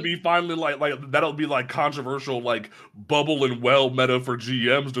 It's gonna be finally like that'll be like controversial, like bubble and well meta for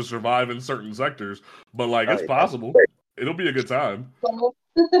GMs to survive in certain sectors. But like it's possible. It'll be a good time.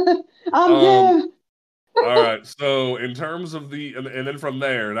 All right. So in terms of and then from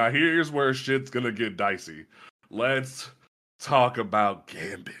there, now here's where shit's gonna get dicey. Let's talk about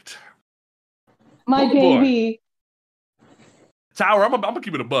Gambit. My baby. Boy. Tower, I'm gonna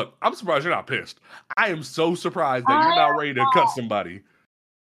keep it a buck. I'm surprised you're not pissed. I am so surprised that you're not ready to cut somebody.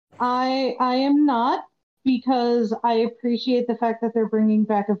 I am not, because I appreciate the fact that they're bringing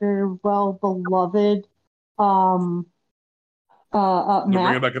back a very well beloved They're map.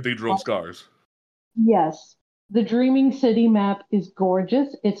 bringing back Cathedral of Scars. Yes, the Dreaming City map is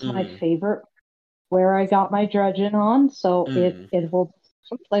gorgeous. It's my favorite, where I got my dredging on, so it holds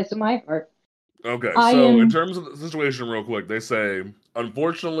some place in my heart. Okay, so in terms of the situation, real quick, they say,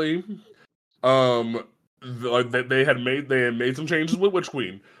 unfortunately, they had made some changes with Witch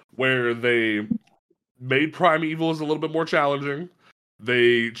Queen, where they made Primevals a little bit more challenging.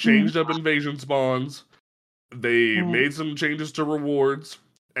 They changed up invasion spawns. They made some changes to rewards,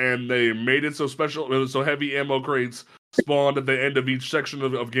 and they made it so heavy ammo crates spawned at the end of each section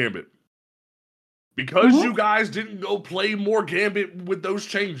of Gambit. Because you guys didn't go play more Gambit with those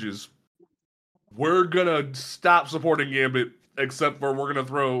changes, we're gonna stop supporting Gambit, except for we're gonna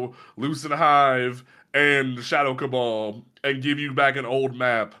throw Lucid Hive and Shadow Cabal and give you back an old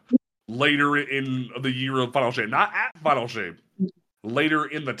map later in the year of Final Shape. Not at Final Shape. Later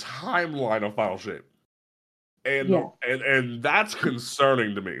in the timeline of Final Shape. And that's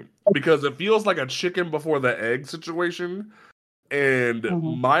concerning to me. Because it feels like a chicken before the egg situation. And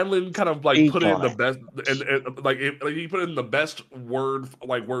Mylan kind of like put it in the best he put in the best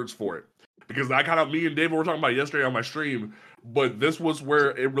words for it. Because me and David were talking about it yesterday on my stream, but this was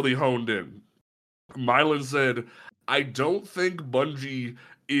where it really honed in. Mylan said, I don't think Bungie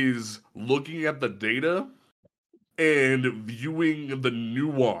is looking at the data and viewing the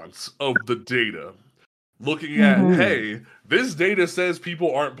nuance of the data. Looking at, hey, this data says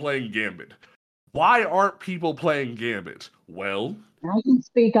people aren't playing Gambit. Why aren't people playing Gambit? Well, I can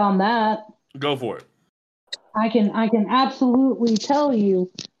speak on that. Go for it. I can absolutely tell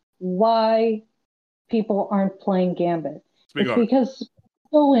you why people aren't playing Gambit. It's because people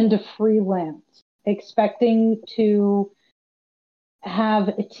go into freelance expecting to have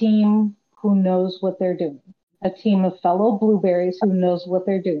a team who knows what they're doing, a team of fellow blueberries who knows what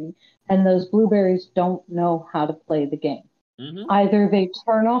they're doing, and those blueberries don't know how to play the game. Either they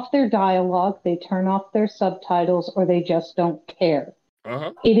turn off their dialogue, they turn off their subtitles, or they just don't care.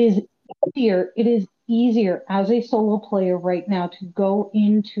 It is easier as a solo player right now to go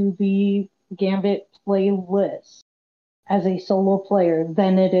into the Gambit playlist as a solo player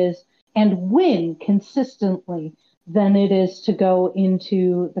than it is, and win consistently, than it is to go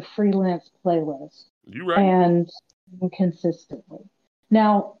into the freelance playlist. You're right. And consistently.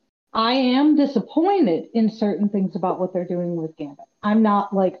 Now, I am disappointed in certain things about what they're doing with Gambit. I'm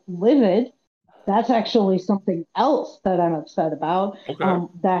not like livid. That's actually something else that I'm upset about. Okay.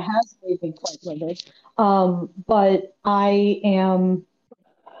 That has made me quite livid. But I am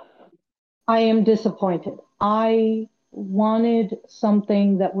disappointed. I wanted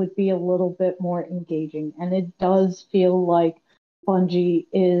something that would be a little bit more engaging, and it does feel like Bungie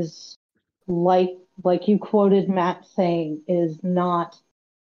is like you quoted Matt saying, is not,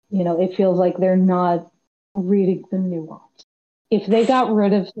 it feels like they're not reading the nuance. If they got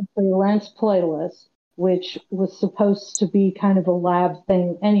rid of the freelance playlist, which was supposed to be kind of a lab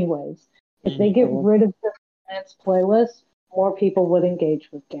thing anyways, if they get rid of the freelance playlist, more people would engage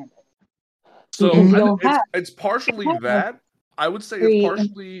with Gambit. So it's partially that. I would say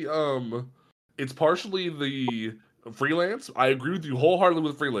it's partially the freelance. I agree with you wholeheartedly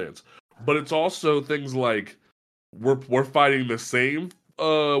with freelance, but it's also things like we're fighting the same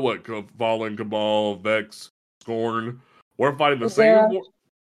Fallen, Cabal, Vex, Scorn. We're fighting the same.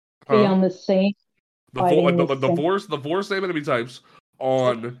 On the same. The four same enemy types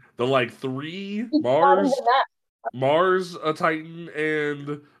on the 3 Mars, Titan,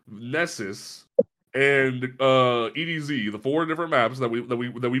 and Nessus, and EDZ, the 4 different maps that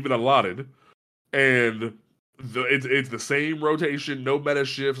we've been allotted, and it's the same rotation, no meta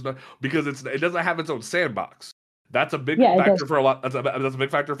shifts, because it doesn't have its own sandbox. That's a big factor for a lot. That's a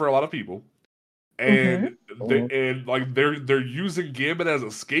big factor for a lot of people, and they're using Gambit as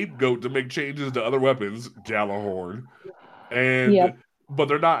a scapegoat to make changes to other weapons, Gjallarhorn, and. But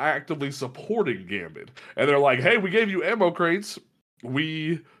they're not actively supporting Gambit. And they're like, hey, we gave you ammo crates.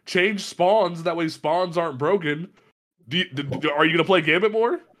 We changed spawns. That way spawns aren't broken. Are you going to play Gambit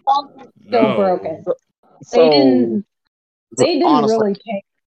more? Still broken. They didn't really change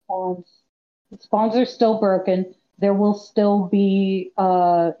spawns. The spawns are still broken. There will still be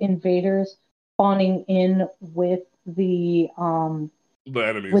invaders spawning in with the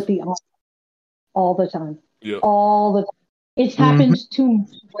enemies. With the all the time. Yep. All the time. It's happened to me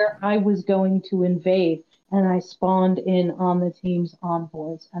where I was going to invade and I spawned in on the team's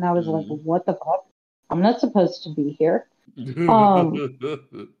envoys and I was like, what the fuck? I'm not supposed to be here.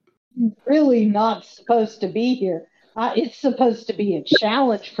 Really not supposed to be here. It's supposed to be a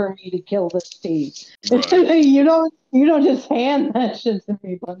challenge for me to kill this team. Right. You don't just hand that shit to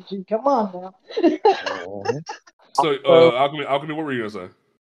me, Bungie. Come on now. So, Alchemy, what were you gonna say?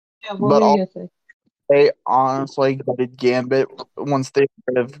 Yeah, what were you gonna say? They honestly did Gambit once they got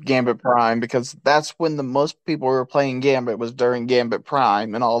rid of Gambit Prime, because that's when the most people were playing Gambit, was during Gambit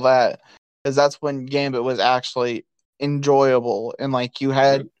Prime and all that, because that's when Gambit was actually enjoyable and you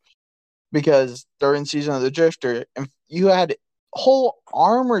had, because during Season of the Drifter, you had whole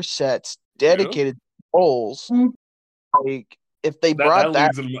armor sets dedicated to roles. If they brought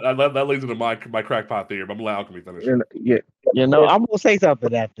that leads into my crackpot theory, but I'm gonna let Alchemy finish. I'm gonna say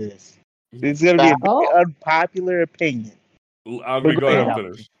something after this. This is gonna be a Oh. very unpopular opinion. I'll go ahead and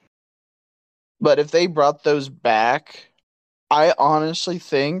finish. But if they brought those back, I honestly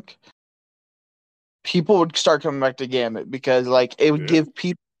think people would start coming back to Gambit because, like, it would give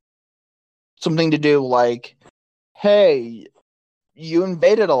people something to do. Like, hey, you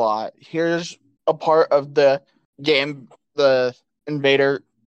invaded a lot. Here's a part of the invader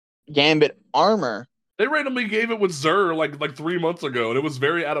Gambit armor. They randomly gave it with Xur like 3 months ago, and it was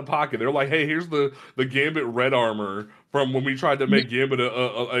very out of pocket. They're like, "Hey, here's the Gambit red armor from when we tried to make Gambit a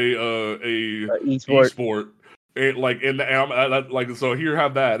esport." And like so here,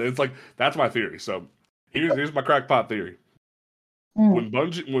 have that. And it's like, that's my theory. So here's my crackpot theory.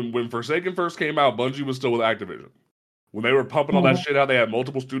 When Forsaken first came out, Bungie was still with Activision. When they were pumping all that shit out, they had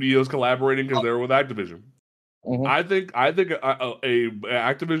multiple studios collaborating because they were with Activision. I think a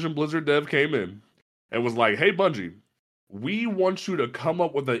Activision Blizzard dev came in and was like, "Hey, Bungie, we want you to come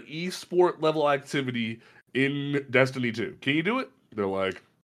up with an esport level activity in Destiny 2. Can you do it?" They're like,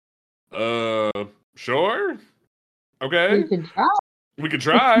 sure. Okay. We could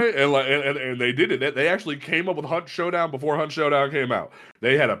try. And they did it. They actually came up with Hunt Showdown before Hunt Showdown came out.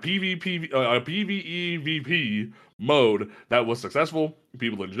 They had a PvEVP mode that was successful.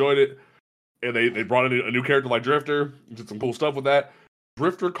 People enjoyed it. And they brought in a new character like Drifter, did some cool stuff with that.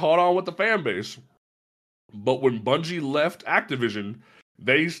 Drifter caught on with the fan base. But when Bungie left Activision,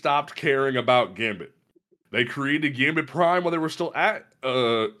 they stopped caring about Gambit. They created Gambit Prime while they were still at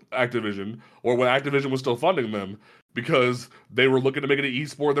Activision, or when Activision was still funding them, because they were looking to make it an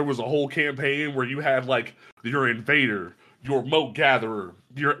esport. There was a whole campaign where you had like your invader, your moat gatherer,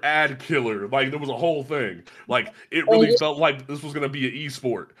 your ad killer. Like there was a whole thing. Like it really felt like this was going to be an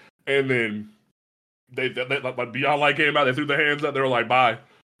esport. And then they like Beyond Light came out. They threw their hands up. They were like, "Bye,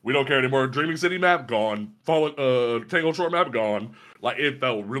 we don't care anymore." Dreaming City map gone. Tangled Shore map gone. Like it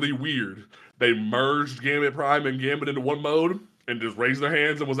felt really weird. They merged Gambit Prime and Gambit into one mode and just raised their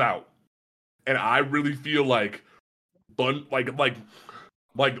hands and was out. And I really feel like Gambit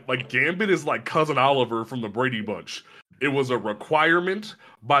is like Cousin Oliver from the Brady Bunch. It was a requirement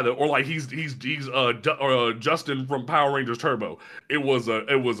by he's Justin from Power Rangers Turbo. It was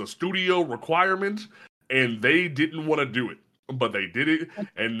a studio requirement, and they didn't want to do it, but they did it,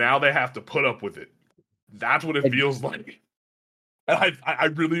 and now they have to put up with it. That's what it feels like. And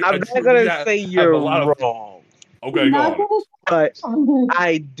I'm not gonna say you're wrong. Okay, go on. But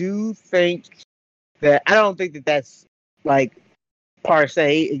I do think that I don't think that that's like per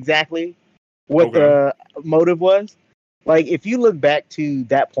se exactly what the motive was. Like if you look back to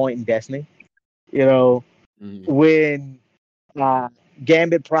that point in Destiny, you know, when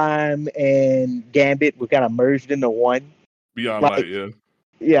Gambit Prime and Gambit were kind of merged into one. Beyond Light, yeah.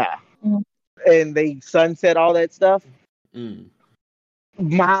 Yeah. And they sunset all that stuff.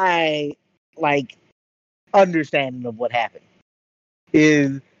 My understanding of what happened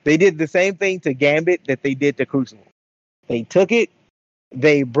is they did the same thing to Gambit that they did to Crucible. They took it,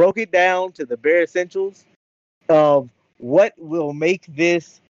 they broke it down to the bare essentials of what will make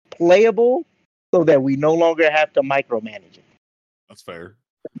this playable so that we no longer have to micromanage it. That's fair.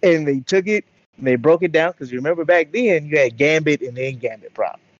 And they took it and they broke it down because you remember back then you had Gambit and then Gambit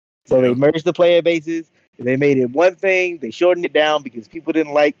Prime. So they merged the player bases. They made it one thing. They shortened it down because people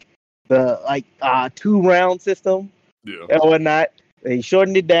didn't like the 2-round system and whatnot. They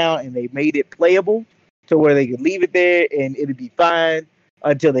shortened it down and they made it playable to where they could leave it there and it'd be fine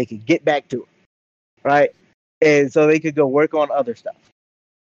until they could get back to it, right? And so they could go work on other stuff.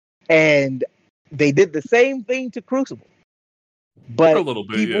 And they did the same thing to Crucible, but a little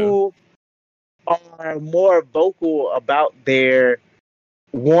bit, people are more vocal about their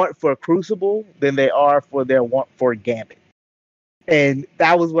want for Crucible than they are for their want for Gambit. And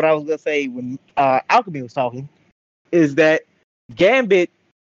that was what I was going to say when Alchemy was talking, is that Gambit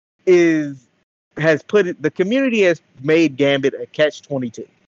the community has made Gambit a catch-22.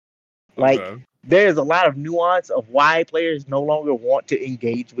 There's a lot of nuance of why players no longer want to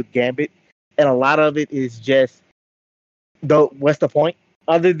engage with Gambit. And a lot of it is just, what's the point?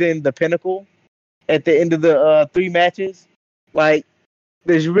 Other than the pinnacle at the end of the 3 matches,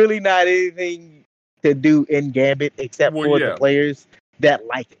 there's really not anything to do in Gambit except for the players that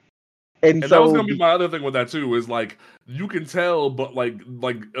like it. And so that was gonna be my other thing with that too, is you can tell, but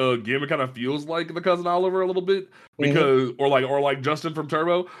Gambit kind of feels like the Cousin Oliver a little bit because, or Justin from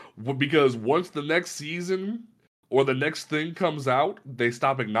Turbo, because once the next season or the next thing comes out, they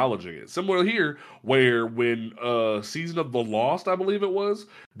stop acknowledging it. Similar here, where when Season of the Lost, I believe it was,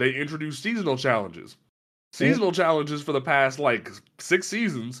 they introduced seasonal challenges. Seasonal challenges for the past 6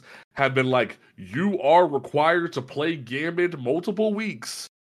 seasons have been you are required to play Gambit multiple weeks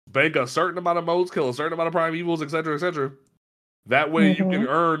bank a certain amount of motes, kill a certain amount of prime evils, etc., etc. That way you can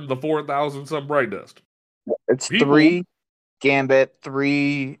earn the 4,000 some bright dust. It's 3 Gambit,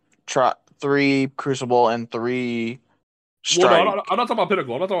 3 Crucible, and 3 Strike. Well, no, I'm not talking about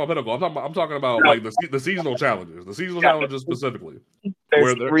Pinnacle. I'm talking about like the seasonal challenges. The seasonal challenges specifically.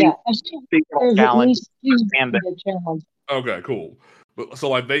 There's 3 seasonal challenges. Okay, cool. So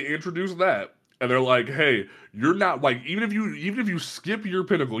like they introduced that, and they're like, hey, you're not like even if you skip your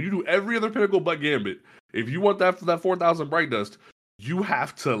Pinnacle, you do every other Pinnacle but Gambit. If you want that 4,000 bright dust, you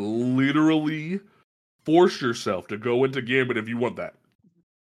have to literally force yourself to go into Gambit if you want that.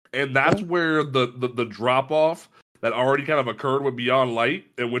 And that's where the drop off that already kind of occurred with Beyond Light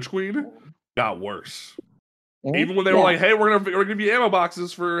and Witch Queen got worse. Even when they were like, "Hey, we're gonna give you ammo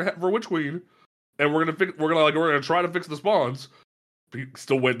boxes for Witch Queen, and we're gonna try to fix the spawns," it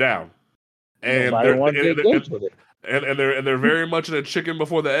still went down. And they're very much in a chicken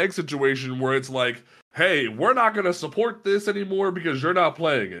before the egg situation where it's like, "Hey, we're not gonna support this anymore because you're not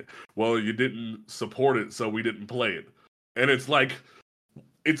playing it." Well, you didn't support it, so we didn't play it. And it's like,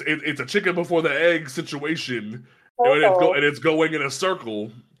 it's a chicken before the egg situation. And it's going in a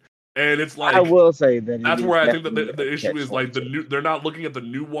circle, and it's like, I will say that that's where I think that the issue is like they're not looking at the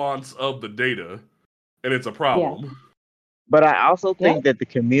nuance of the data, and it's a problem. Yeah. But I also think that the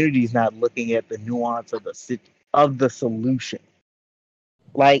community is not looking at the nuance of the solution.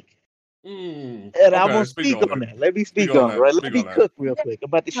 Like, and I will speak on that. Let me speak on it. Right? Let me cook real quick. I'm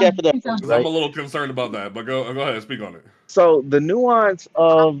about to chef it up. Right? I'm a little concerned about that, but go ahead, speak on it. So the nuance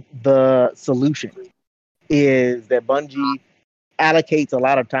of the solution is that Bungie allocates a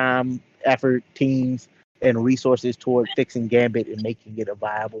lot of time, effort, teams, and resources toward fixing Gambit and making it a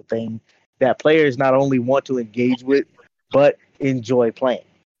viable thing that players not only want to engage with, but enjoy playing,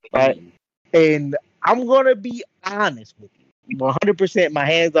 right? And I'm going to be honest with you. 100% my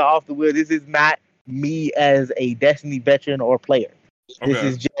hands are off the wheel. This is not me as a Destiny veteran or player. Okay. This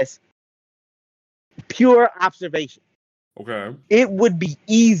is just pure observation. Okay. It would be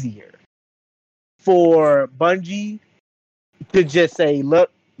easier for Bungie to just say,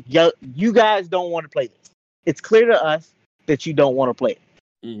 look, you guys don't want to play this. It's clear to us that you don't want to play it.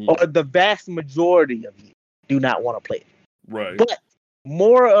 Or the vast majority of you do not want to play it. Right. But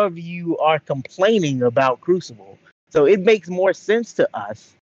more of you are complaining about Crucible. So it makes more sense to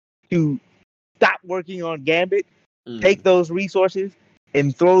us to stop working on Gambit, take those resources,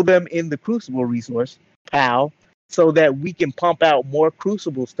 and throw them in the Crucible resource pile so that we can pump out more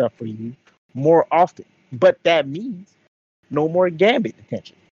Crucible stuff for you more often. But that means no more Gambit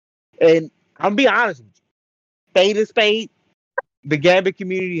attention. And I'm be honest with you. Spade is spade. The Gambit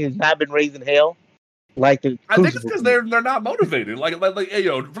community has not been raising hell like the Crucible. I think it's because they're not motivated. Like hey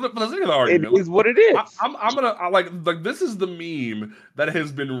yo, for the sake of the argument, it is what it is. I'm gonna this is the meme that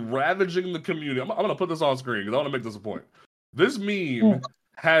has been ravaging the community. I'm gonna put this on screen because I want to make this a point. This meme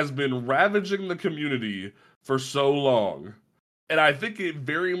has been ravaging the community for so long. And I think it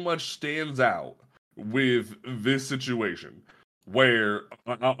very much stands out with this situation where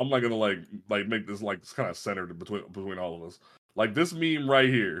I'm not gonna like make this like kind of centered between all of us. Like this meme right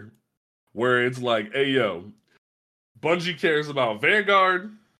here, where it's like, hey yo, Bungie cares about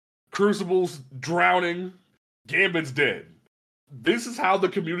Vanguard, Crucible's drowning, Gambit's dead. This is how the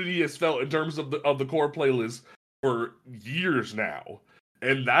community has felt in terms of the core playlist for years now.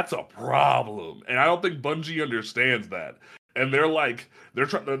 And that's a problem. And I don't think Bungie understands that. And they're like, they're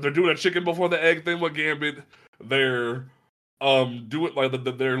doing a chicken before the egg thing with Gambit. They're doing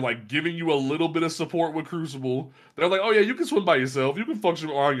like they're like giving you a little bit of support with Crucible. They're like, oh yeah, you can swim by yourself, you can function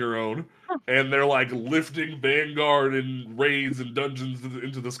on your own. And they're like lifting Vanguard and raids and dungeons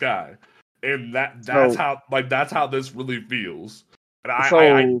into the sky. And that's how this really feels.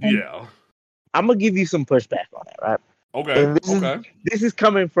 And yeah. I'm gonna give you some pushback on that, right? Okay. This is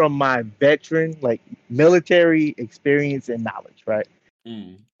coming from my veteran, like military experience and knowledge, right?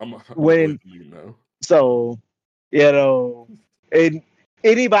 So, you know, and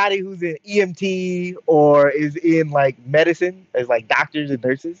anybody who's in EMT or is in like medicine, as like doctors and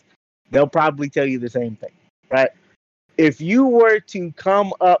nurses, they'll probably tell you the same thing, right? If you were to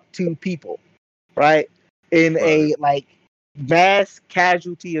come up to people, right, in a like mass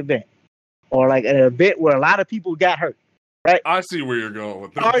casualty event or like an event where a lot of people got hurt, right? I see where you're going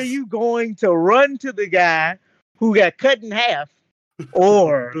with this. Are you going to run to the guy who got cut in half,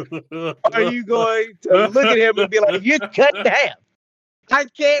 or are you going to look at him and be like, "You're cut in half. I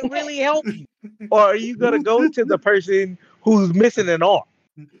can't really help you," or are you going to go to the person who's missing an arm?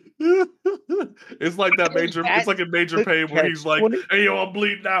 It's like that major. It's like a major the pain where he's like, catch-22. "Hey, yo, I'm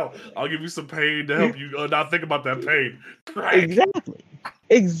bleeding out. I'll give you some pain to help you not think about that pain." Crack.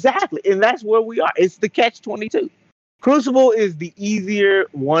 Exactly, and that's where we are. It's the catch-22. Crucible is the easier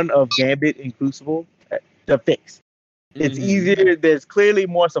one of Gambit and Crucible to fix. It's Mhm. easier. There's clearly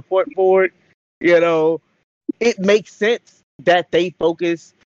more support for it. You know, it makes sense that they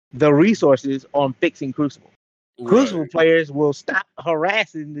focus the resources on fixing Crucible. Crucible Right. players will stop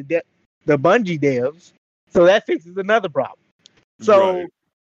harassing the Bungie devs, so that fixes another problem. So Right.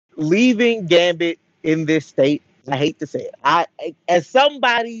 leaving Gambit in this state, I hate to say it. As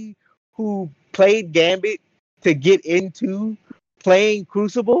somebody who played Gambit to get into playing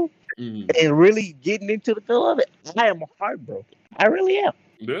Crucible Mhm. and really getting into the feel of it, I am heartbroken. I really am.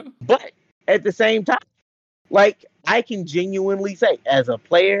 Yeah. But at the same time, like, I can genuinely say, as a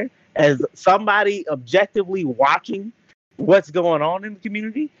player, as somebody objectively watching what's going on in the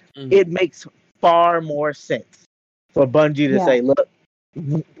community, Mhm. it makes far more sense for Bungie to Yeah. say, look,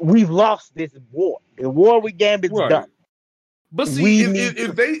 we've lost this war. The war with Gambit's Right. done. But see, We if, need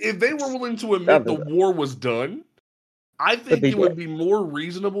if, to if they were willing to admit the other way. war was done, I think they it would did. be more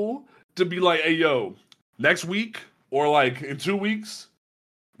reasonable to be like, "Hey, yo, next week or like in 2 weeks,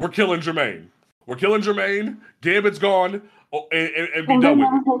 we're killing Jermaine. We're killing Jermaine. Gambit's gone, and be done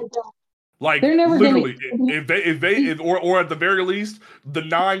with it." Like They're never literally, gonna- or at the very least, the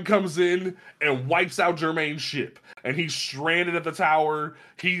 9 comes in and wipes out Jermaine's ship, and he's stranded at the tower.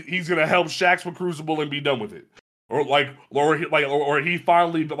 He's gonna help Shaxx with Crucible and be done with it, or he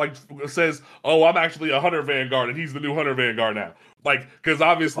finally like says, "Oh, I'm actually a Hunter Vanguard, and he's the new Hunter Vanguard now." Like, because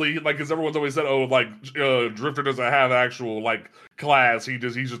obviously, like, because everyone's always said, "Oh, like Drifter doesn't have actual like class.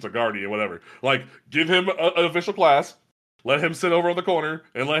 He's just a guardian, whatever." Like, give him an official class. Let him sit over in the corner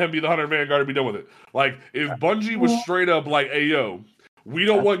and let him be the Hunter Vanguard and be done with it. Like, if Bungie was straight up like, "Hey, yo, we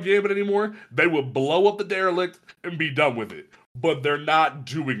don't want Gambit anymore," they would blow up the derelict and be done with it. But they're not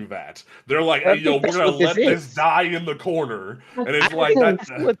doing that. They're like, "Hey, yo, we're That's gonna what this let this is. die in the corner," and it's I like think that.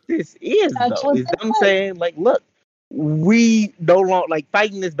 that's what this is, That's though. what Is this I'm is. saying, like, look, we no longer like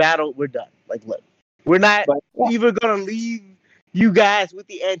fighting this battle. We're done. Like, look, we're not But- even gonna leave you guys with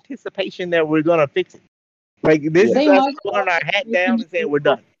the anticipation that we're gonna fix it. Like, this They is us might putting our hat down and saying we're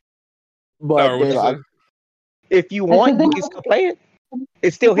done. But Sorry, what Dave, you say? If you I want, said they you can still play it.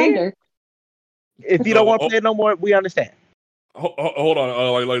 It's still here. Defender. If you don't want to play it no more, we understand. Hold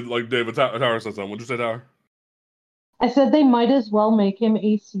on, like David Tower said something. What'd you say, Tower? I said they might as well make him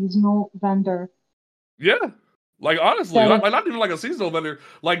a seasonal vendor. Yeah. Like, honestly, That is- not even like a seasonal vendor.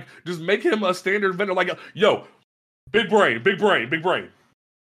 Like, just make him a standard vendor. Like, yo, big brain.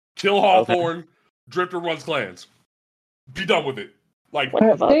 Kill Hawthorne. Drifter runs clans. Be done with it. Like,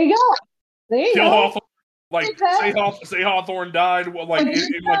 Whatever. There you go. There you kill go. Hawthorne. Like, Exactly. say Hawthorne died, well, like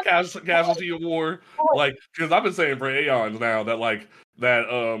in like casualty of war. Like, because I've been saying for aeons now that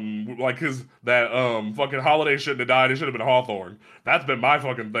fucking Holiday shouldn't have died. It should have been Hawthorne. That's been my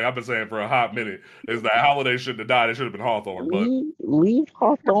fucking thing. I've been saying for a hot minute is that Holiday shouldn't have died. It should have been Hawthorne. But Leave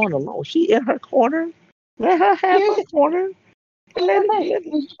Hawthorne alone. She in her corner. Let her have her corner. Here's the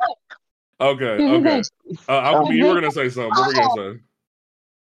thing. okay. Here's the thing. You were gonna say something. What were you gonna say?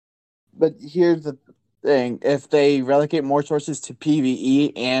 But here's the thing: if they relegate more sources to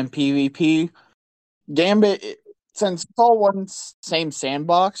PvE and PvP, Gambit, since it's all one same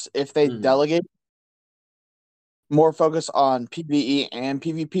sandbox, if they Mhm. delegate more focus on PvE and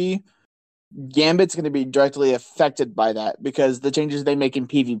PvP, Gambit's going to be directly affected by that because the changes they make in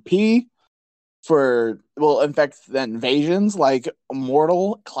PvP will affect the invasions like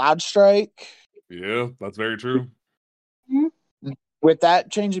Immortal, Cloud Strike. Yeah, that's very true. With that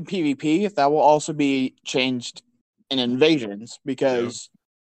change in PvP, that will also be changed in invasions because,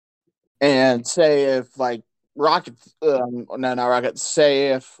 and say if like Rockets, not Rockets,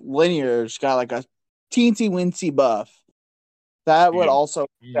 say if Linear's got like a teensy wincy buff, that would Yeah. also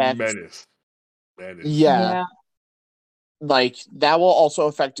affect, Menace. yeah, like that will also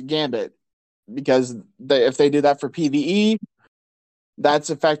affect Gambit because if they do that for PvE,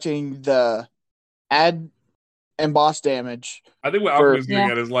 that's affecting the ad and boss damage. I think what Alchemy's getting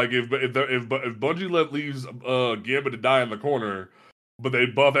at is like if Bungie leaves Gambit to die in the corner, but they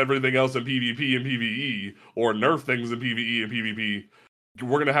buff everything else in PvP and PvE, or nerf things in PvE and PvP,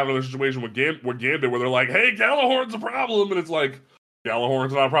 we're gonna have another situation with Gambit where they're like, "Hey, Gjallarhorn's a problem," and it's like,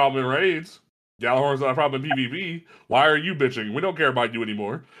 Gjallarhorn's not a problem in raids. Gjallarhorn's not a problem in PvP. Why are you bitching? We don't care about you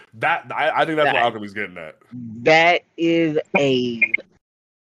anymore. I think that's what Alchemy's getting at. That is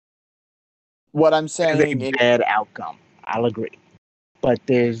what I'm saying. A bad outcome. I'll agree, but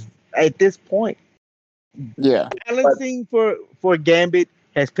there's at this point, balancing for Gambit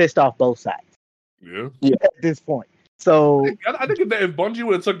has pissed off both sides Yeah. at this point. So I think if Bungie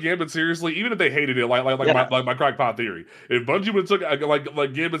would have took Gambit seriously, even if they hated it, like my crackpot theory, if Bungie would have took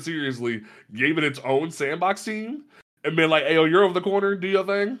like Gambit seriously, gave it its own sandbox team, and been like, "Hey, yo, you're over the corner, do your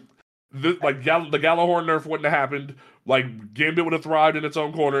thing," the Gjallarhorn nerf wouldn't have happened. Like Gambit would have thrived in its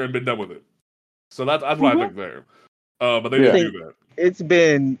own corner and been done with it. So that's what I think there. But they didn't do that. It's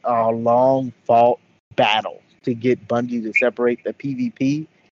been a long fought battle to get Bungie to separate the PvP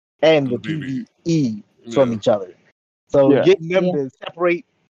and the PvE from each other. So getting them to separate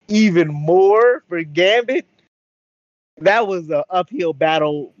even more for Gambit, that was an uphill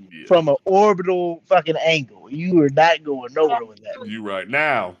battle from an orbital fucking angle. You are not going nowhere with that. You right.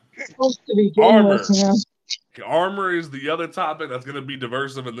 Now, Armor. Armor is the other topic that's going to be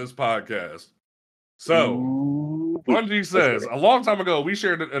divisive in this podcast. So, Bungie says, a long time ago, we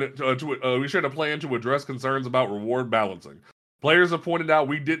shared a plan to address concerns about reward balancing. Players have pointed out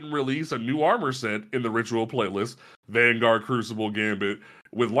we didn't release a new armor set in the Ritual playlist, Vanguard, Crucible, Gambit,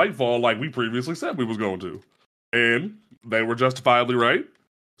 with Lightfall like we previously said we was going to. And they were justifiably right.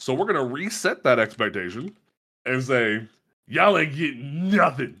 So we're going to reset that expectation and say, y'all ain't getting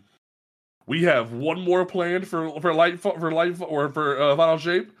nothing. We have one more planned for Final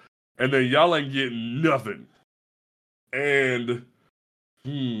Shape, and then y'all ain't getting nothing. And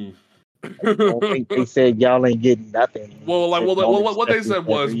I don't think they said y'all ain't getting nothing. What they said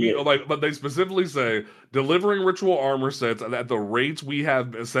was, but they specifically say delivering ritual armor sets at the rates we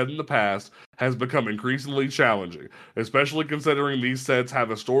have said in the past has become increasingly challenging, especially considering these sets have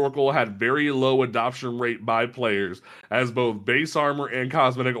had very low adoption rate by players as both base armor and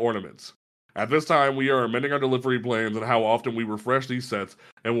cosmetic ornaments. At this time, we are amending our delivery plans and how often we refresh these sets,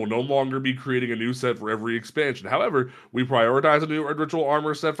 and will no longer be creating a new set for every expansion. However, we prioritize a new ritual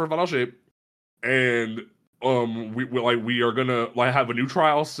armor set for Final Shape, and we are gonna have a new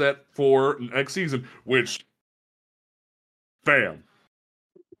trial set for next season. Which, fam,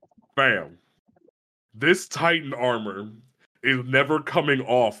 this Titan armor is never coming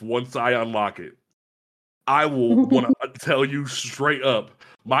off once I unlock it. I will want to tell you straight up.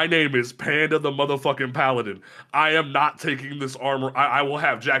 My name is Panda the motherfucking Paladin. I am not taking this armor. I will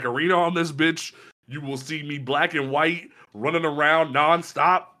have Jackarina on this bitch. You will see me black and white running around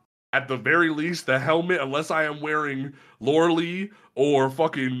nonstop. At the very least, the helmet, unless I am wearing Lorelei or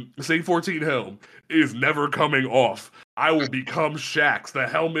fucking Saint 14 helm, is never coming off. I will become Shax. The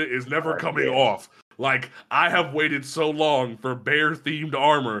helmet is never coming off. Like, I have waited so long for bear-themed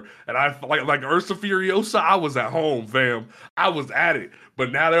armor, and I like Ursa Furiosa, I was at home, fam. I was at it.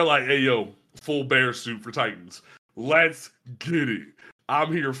 But now they're like, hey, yo, full bear suit for Titans. Let's get it.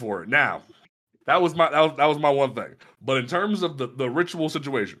 I'm here for it. Now, that was my one thing. But in terms of the ritual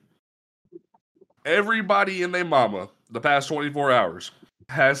situation, everybody and their mama the past 24 hours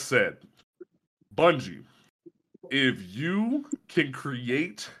has said, Bungie, if you can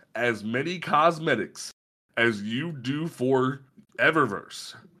create as many cosmetics as you do for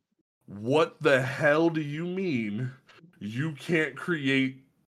Eververse, what the hell do you mean you can't create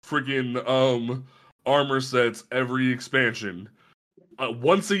freaking armor sets every expansion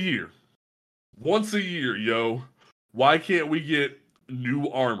once a year? Once a year, yo. Why can't we get new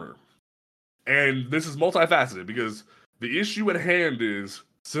armor? And this is multifaceted because the issue at hand is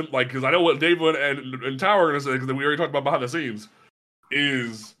because I know what David and Tower are going to say, because we already talked about behind the scenes,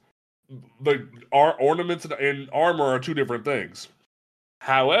 is our ornaments and armor are two different things.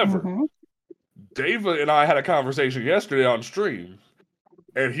 However, David and I had a conversation yesterday on stream,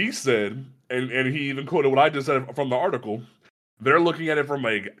 and he said, and he even quoted what I just said from the article, they're looking at it from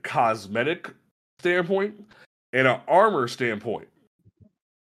a cosmetic standpoint and an armor standpoint.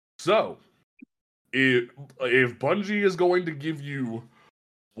 So, if Bungie is going to give you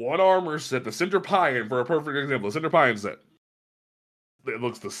one armor set, the Cinder Pine, for a perfect example, the Cinder Pine set, it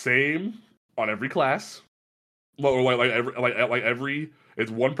looks the same on every class. Well, every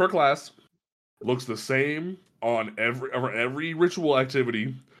it's one per class. Looks the same on every ritual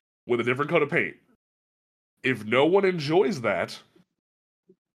activity with a different coat of paint. If no one enjoys that,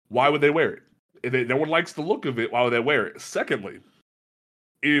 why would they wear it? If no one likes the look of it, why would they wear it? Secondly,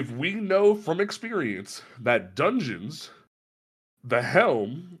 if we know from experience that dungeons, the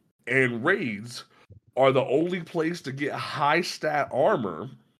helm, and raids are the only place to get high stat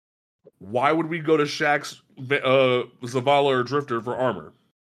armor, why would we go to Shaxx, Zavala, or Drifter for armor?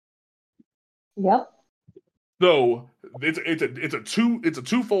 Yep. So it's a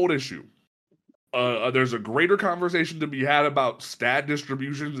twofold issue. There's a greater conversation to be had about stat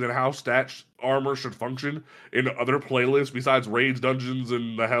distributions and how stat armor should function in other playlists besides raids, dungeons,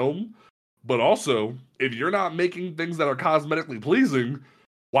 and the helm. But also, if you're not making things that are cosmetically pleasing,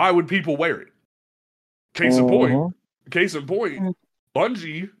 Why would people wear it? Case in point, Mhm.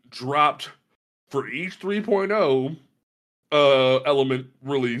 Bungie dropped for each 3.0 element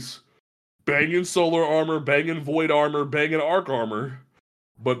release, banging solar armor, banging void armor, banging arc armor,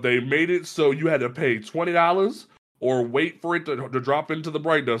 but they made it so you had to pay $20 or wait for it to drop into the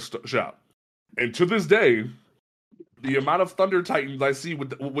Bright Dust shop. And to this day, the amount of Thunder Titans I see with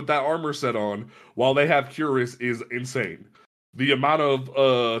that armor set on while they have Curus is insane. The amount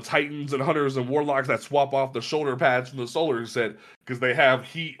of Titans and Hunters and Warlocks that swap off the shoulder pads from the Solar set because they have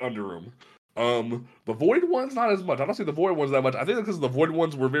heat under them. The Void ones not as much. I don't see the Void ones that much. I think because the Void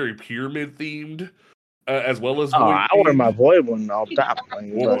ones were very pyramid themed, as well as Void. I wear my Void one all the time.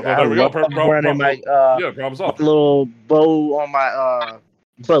 Well, there we go. Running my problem solved. little bow on my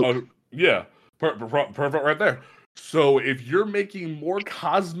boat. Yeah, perfect right there. So if you're making more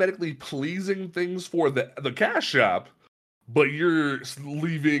cosmetically pleasing things for the cash shop, but you're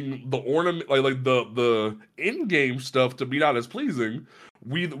leaving the ornament like the in-game stuff to be not as pleasing,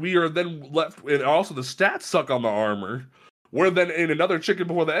 we are then left, and also the stats suck on the armor. We're then in another chicken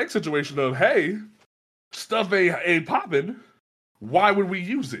before the egg situation of, hey, stuff ain't popping. Why would we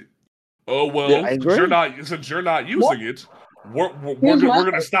use it? Oh well, since you're not using it, we're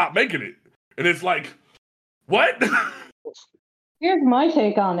gonna stop making it. And it's like, what? Here's my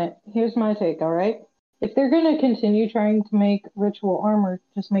take on it. All right. If they're going to continue trying to make ritual armor,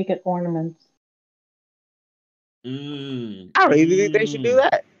 just make it ornaments. I don't even think they should do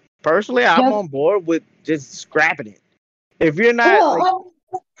that. Personally, I'm on board with just scrapping it. If you're not,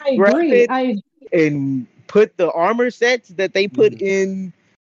 I agree. And put the armor sets that they put in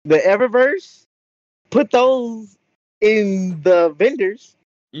the Eververse, put those in the vendors,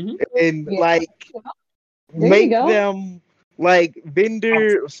 and make them like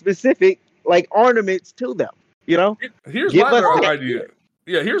vendor specific, like ornaments to them. You know. Here's my other idea.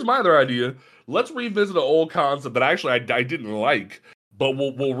 Yeah, here's my other idea. Let's revisit an old concept that actually I didn't like, but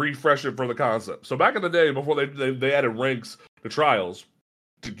we'll refresh it for the concept. So back in the day, before they added ranks to trials,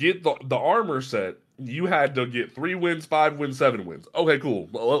 to get the armor set, you had to get 3 wins, 5 wins, 7 wins. Okay, cool.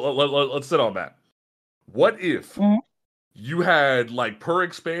 Let's sit on that. What if you had, like, per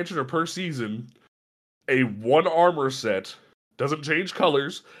expansion or per season, a 1 armor set, doesn't change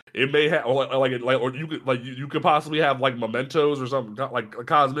colors. It may have or you could possibly have like mementos or something like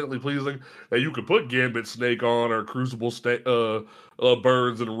cosmetically pleasing that you could put Gambit Snake on or Crucible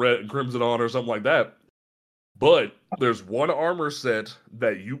Birds and Red and Crimson on or something like that. But there's 1 armor set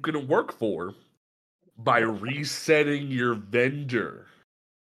that you can work for by resetting your vendor.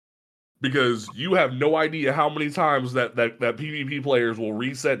 Because you have no idea how many times that PvP players will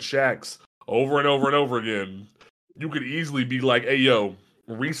reset shacks over and over and over again. You could easily be like, hey, yo,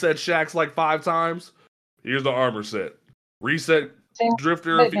 reset shacks like 5 times. Here's the armor set. Reset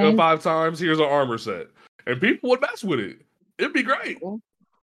Drifter 5 times. Here's the armor set. And people would mess with it. It'd be great.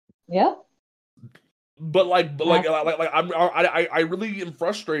 Yeah. But I really am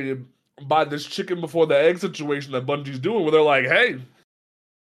frustrated by this chicken before the egg situation that Bungie's doing, where they're like, hey,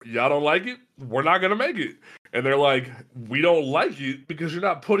 y'all don't like it? We're not gonna make it. And they're like, we don't like it because you're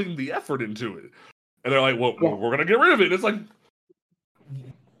not putting the effort into it. And they're like, well, we're going to get rid of it. It's like,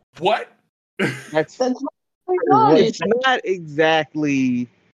 what? That's it's not exactly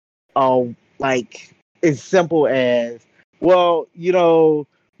like as simple as, well, you know,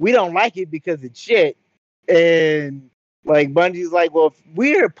 we don't like it because it's shit. And like Bungie's like, well, if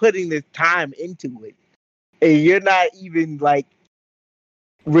we're putting this time into it and you're not even like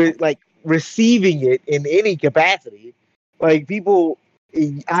receiving it in any capacity, like people,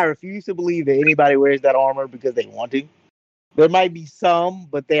 I refuse to believe that anybody wears that armor because they want to. There might be some,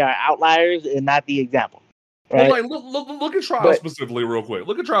 but they are outliers and not the example. Right? Well, like, look at Trial specifically, real quick.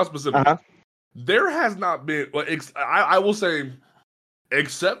 Look at Trial specifically. There has not been. I will say,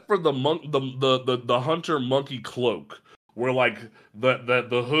 except for the Hunter monkey cloak, where like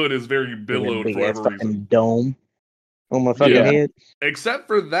the hood is very billowed for whatever reason. Dome on my fucking head. Except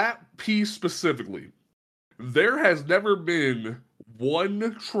for that piece specifically, there has never been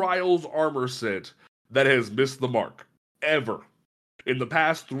 1 Trials armor set that has missed the mark. Ever. In the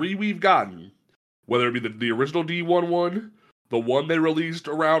past 3 we've gotten, whether it be the original D11, the one they released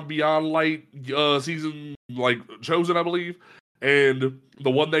around Beyond Light season, like, Chosen, I believe, and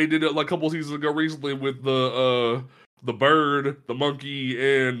the one they did like a couple seasons ago recently with the bird, the monkey,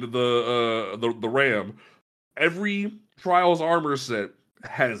 and the ram. Every Trials armor set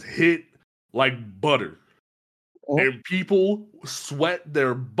has hit like butter. And people sweat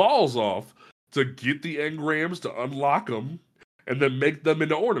their balls off to get the engrams to unlock them and then make them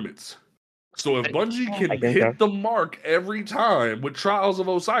into ornaments. So if Bungie I can think hit the mark every time with Trials of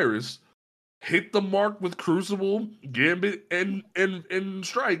Osiris, hit the mark with Crucible, Gambit, and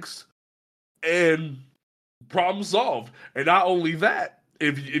Strikes, and problem solved. And not only that,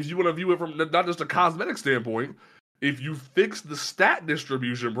 if you want to view it from not just a cosmetic standpoint, if you fix the stat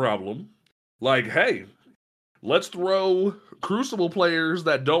distribution problem, like, hey, let's throw Crucible players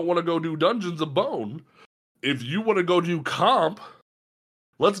that don't want to go do dungeons a bone. If you want to go do comp,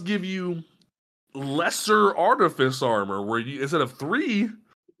 let's give you lesser artifice armor, where you instead of 3,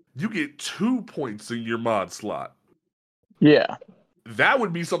 you get 2 points in your mod slot. Yeah. That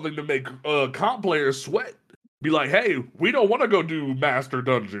would be something to make comp players sweat. Be like, hey, we don't want to go do master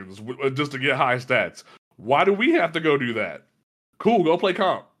dungeons just to get high stats. Why do we have to go do that? Cool, go play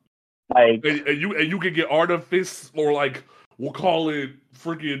comp. Like, And you can get artifice, or like, we'll call it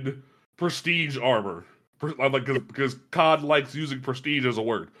freaking prestige armor. Like, because COD likes using prestige as a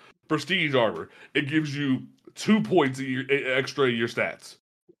word. Prestige armor. It gives you 2 points extra in your stats.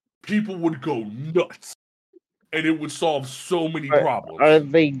 People would go nuts. And it would solve so many problems. are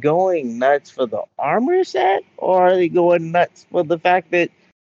they going nuts for the armor set, or are they going nuts for the fact that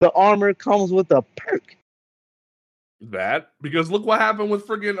the armor comes with a perk? That, because look what happened with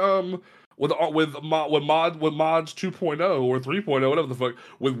friggin' with mods 2.0 or 3.0, whatever the fuck,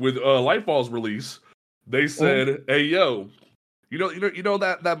 with Lightfall's release. They said, hey yo, you know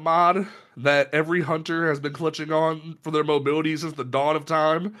that mod that every hunter has been clutching on for their mobility since the dawn of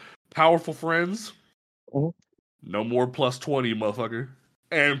time? Powerful Friends? Mhm. No more plus 20, motherfucker.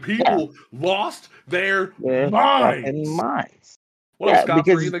 And people lost their And minds. What up, Scott?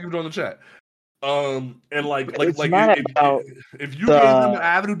 because Thank you for joining the chat. And it's not about if you gave them an the-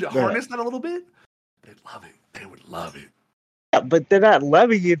 avenue to harness that a little bit, they'd love it. They would love it. yeah, but they're not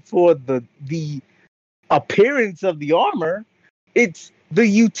loving it for the appearance of the armor. It's the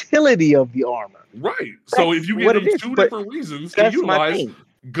utility of the armor. Right. So That's if you what give them it is, 2 but different reasons to That's my utilize thing.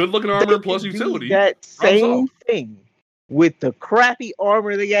 good-looking armor They plus can do utility, that problem same solved. thing with the crappy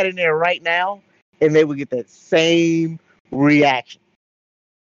armor they got in there right now, and they would get that same reaction.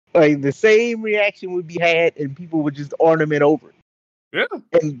 Like the same reaction would be had, and people would just ornament over it.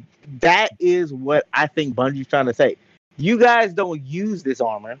 Yeah. And that is what I think Bungie's trying to say. You guys don't use this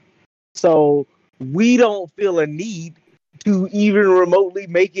armor, so we don't feel a need to even remotely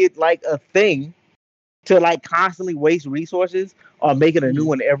make it like a thing to like constantly waste resources or making a new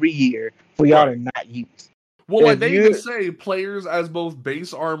one every year for y'all to not use. Well, like If they you- even say players as both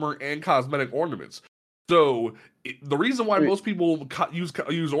base armor and cosmetic ornaments. So the reason why most people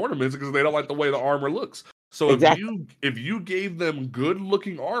use ornaments is because they don't like the way the armor looks. So Exactly. if you gave them good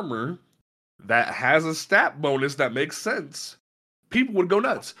looking armor that has a stat bonus that makes sense, people would go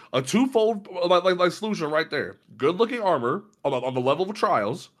nuts. A twofold like solution right there. Good looking armor on the level of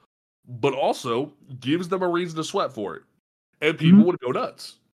trials, but also gives them a reason to sweat for it, and people would go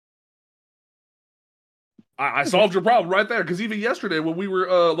nuts. I solved your problem right there, because even yesterday when we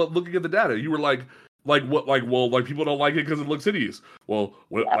were looking at the data, you were like what, like, well, like people don't like it because it looks hideous. Well,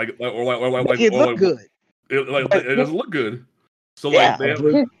 Make it look good. It doesn't look good. So Yeah, like they have,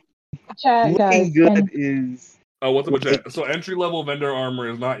 but Chat, guys. looking good And is what's up with chat? So entry level vendor armor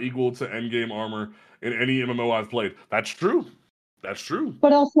is not equal to end game armor in any MMO I've played. That's true. That's true.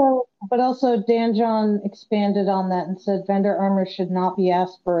 But also, Dan John expanded on that and said vendor armor should not be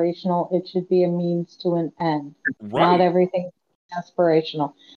aspirational. It should be a means to an end. Right. Not everything is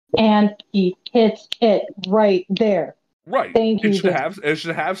aspirational. And he hits it right there. Right. Thank you. It should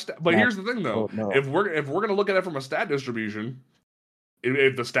have but here's the thing though. no. If we're gonna look at it from a stat distribution,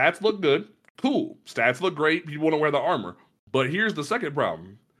 if the stats look good, cool. Stats look great, people want to wear the armor. But here's the second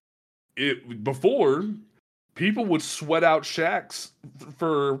problem. Before, people would sweat out shacks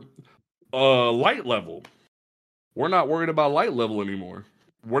for light level. We're not worried about light level anymore.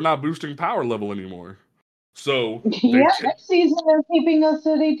 We're not boosting power level anymore. So Next season they're keeping us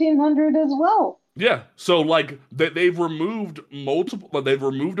at 1800 as well. yeah, so like they've removed they've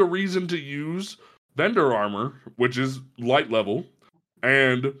removed a reason to use vendor armor, which is light level,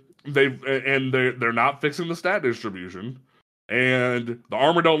 and they're not fixing the stat distribution, and the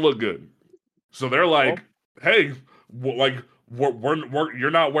armor don't look good. So they're like, hey, we're you're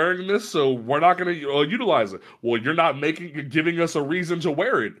not wearing this, so we're not gonna utilize it. Well, you're not giving us a reason to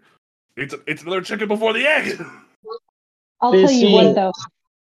wear it. It's another chicken before the egg. I'll tell you what though.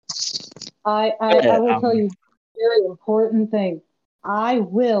 I will tell you a very important thing. I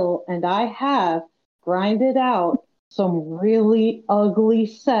will and I have grinded out some really ugly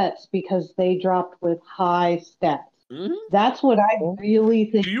sets because they dropped with high stats. Mm-hmm. That's what I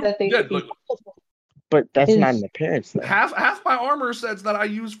really think that they should be. But that's is- not an appearance thing. Half my armor sets that I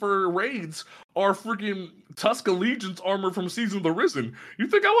use for raids are freaking Tusk Allegiance armor from Season of the Risen. You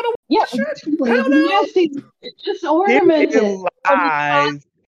think I want to? Yeah, Shit. Hell no. nasty. It's just ornamented. Herein lies-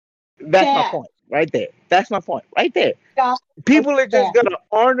 That's my that. point right there. That's my point right there. Got People are just that. gonna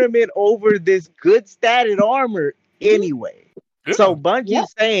ornament over this good statted armor anyway. Yeah. So Bungie's Yep.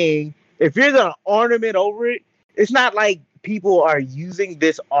 saying if you're gonna ornament over it, it's not like people are using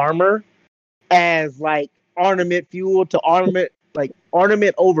this armor as like ornament fuel to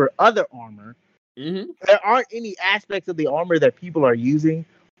ornament over other armor. Mm-hmm. There aren't any aspects of the armor that people are using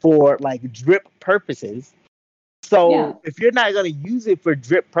for like drip purposes. So Yeah. if you're not gonna use it for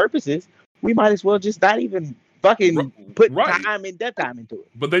drip purposes, we might as well just not even fucking put Right. time and death time into it.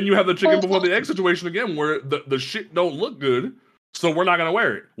 But then you have the chicken before the egg situation again, where the shit don't look good, so we're not gonna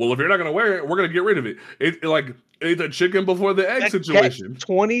wear it. Well, if you're not gonna wear it, we're gonna get rid of it. It's a chicken before the egg That's situation.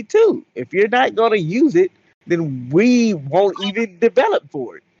 22. If you're not gonna use it, then we won't even develop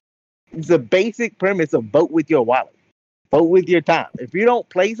for it. It's a basic premise of vote with your wallet, vote with your time. If you don't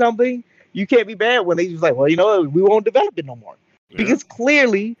play something, you can't be bad when they just like, well, you know, we won't develop it no more. Yeah, Because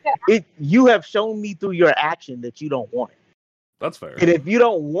clearly, you have shown me through your action that you don't want it. that's fair. And if you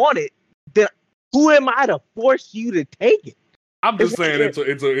don't want it, then who am I to force you to take it? I'm just saying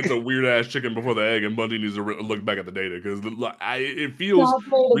it's a weird ass chicken before the egg, and Bungie needs to look back at the data because it feels. Scott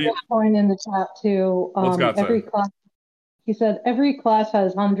made a good point in the chat too. What's Scott say? Every class, he said, every class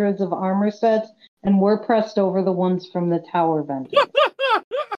has hundreds of armor sets, and we're pressed over the ones from the tower vendor.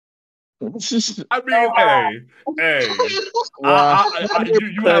 I mean, hey,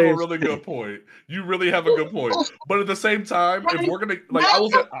 you have a really good point. You really have a good point. But at the same time, if we're gonna like, I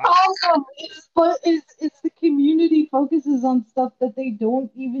was problem is the community focuses on stuff that they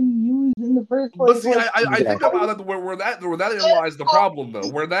don't even use in the first place. But see, I think about it where that lies the problem though.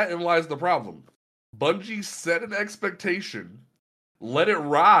 Where that lies the problem. Bungie set an expectation, let it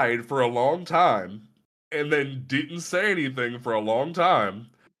ride for a long time, and then didn't say anything for a long time.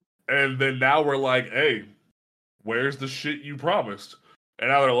 And then now we're like, hey, where's the shit you promised? And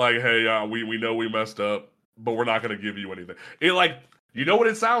now they're like, hey, we know we messed up, but we're not gonna give you anything. It like, you know what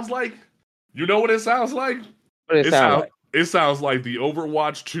it sounds like? You know what it sounds like? What it sound like? It sounds like the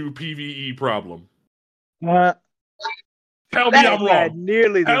Overwatch 2 PvE problem. Uh, Tell me that's I'm not wrong.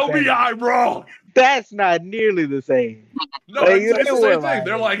 nearly the Tell same. me I'm wrong. That's not nearly the same. No, Like, it's the they were same thing. like-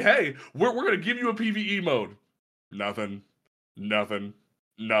 They're like, hey, we're gonna give you a PvE mode. Nothing.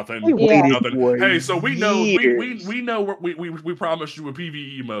 We waited Nothing. for Hey, so we know years. we know we promised you a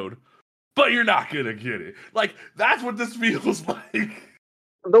PvE mode, but you're not gonna get it. Like that's what this feels like.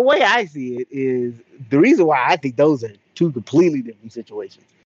 The way I see it is the reason why I think those are two completely different situations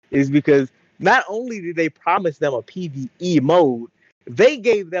is because not only did they promise them a PvE mode, they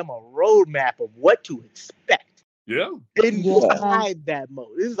gave them a roadmap of what to expect Yeah, inside that mode.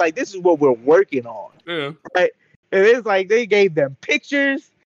 This is what we're working on. yeah, And it's like they gave them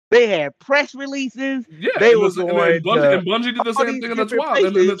pictures, they had press releases, yeah. They and were listen, going and Bungie did the all same these thing in the different TWABs.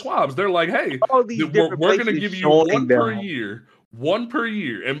 And the places. TWABs, they're like, hey, all these we're different going to places give you showing one per them. year. One per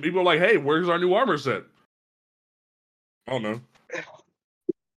year. And people are like, hey, where's our new armor set? I don't know.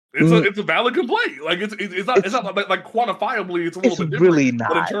 It's a valid complaint. Like it's not like quantifiably it's a little It's bit different. really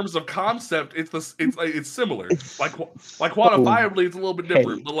But in not. terms of concept, it's similar. It's Like so quantifiably it's a little bit different.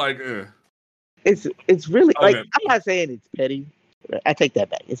 petty. But like It's really like Okay. I'm not saying it's petty. I take that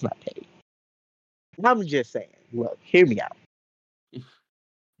back. It's not petty. I'm just saying, look, hear me out.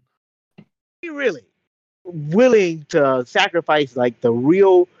 You really willing to sacrifice like the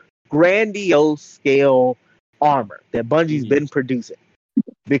real grandiose scale armor that Bungie's been producing?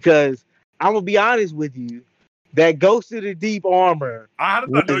 Because I'm gonna be honest with you, that Ghost of the Deep armor. I did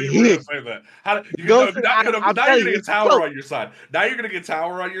not know you were going to say that. Now you're going to get Tower on your side. Now you're going to get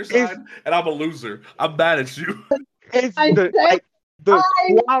Tower on your side, and I'm a loser. I'm mad at you. It's I the said the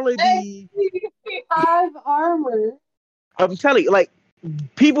quality. have armor. I'm telling you, like,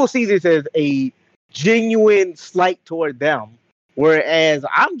 people see this as a genuine slight toward them, whereas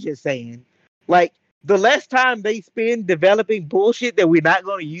I'm just saying, like, the less time they spend developing bullshit that we're not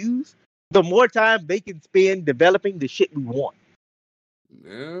going to use, the more time they can spend developing the shit we want.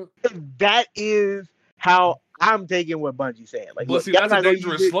 Yeah. That is how I'm taking what Bungie's saying. Like, But look, see, y'all that's a not gonna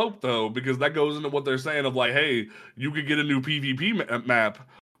dangerous use it. slope, though, because that goes into what they're saying of like, hey, you could get a new PvP map,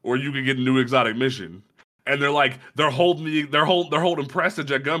 or you could get a new exotic mission. And they're like, they're holding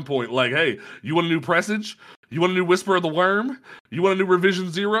Presage at gunpoint. Like, hey, you want a new Presage? You want a new Whisper of the Worm? You want a new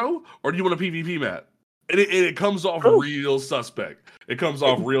Revision Zero? Or do you want a PvP map? And it comes off Oof. real suspect. It comes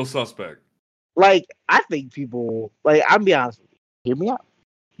off real suspect. Like, I think people, like, I'm be honest with you. Hear me out.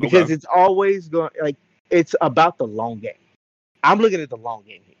 because Okay. it's always going like it's about the long game. I'm looking at the long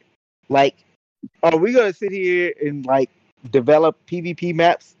game here. Like, are we gonna sit here and like develop PvP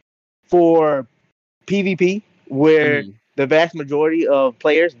maps for PvP where the vast majority of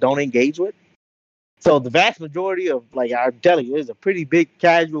players don't engage with? So the vast majority of like I'm telling you, there's a pretty big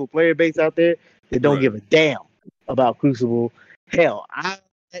casual player base out there that don't Right. give a damn about Crucible. Hell, I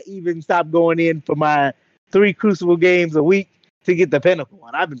even stopped going in for my 3 Crucible games a week to get the pinnacle,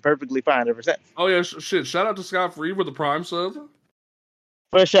 and I've been perfectly fine ever since. Oh yeah, shit! Shout out to Scott Free with the Prime sub.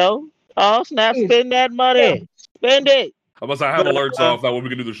 For sure. Oh snap! Jeez. Spend that money. Spend it. I must say I have But, alerts off that way we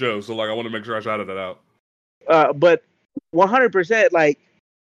can do the show. So like, I want to make sure I shouted that out. But 100%, like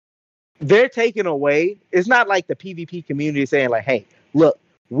they're taking away. It's not like the PvP community is saying like, "Hey, look,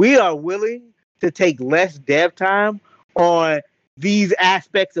 we are willing to take less dev time on these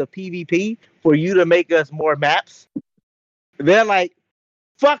aspects of PvP for you to make us more maps." They're like,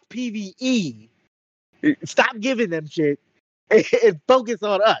 "Fuck PvE. Stop giving them shit and focus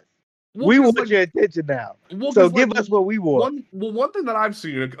on us. Well, We 'cause, want your attention now. well, So 'cause, give us what we want." One thing that I've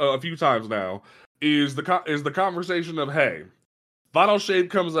seen a few times now is the conversation of, hey, Final Shape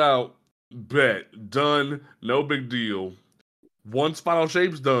comes out, bet, done, no big deal. Once Final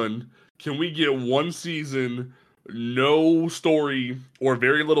Shape's done, can we get one season, no story or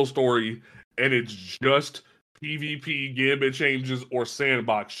very little story, and it's just PvP gambit changes or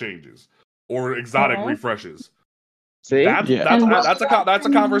sandbox changes or exotic refreshes? See? That's a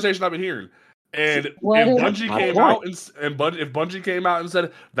conversation I've been hearing. And if Bungie came out if Bungie came out and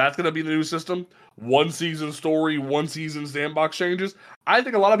said that's gonna be the new system, one season story, one season sandbox changes, I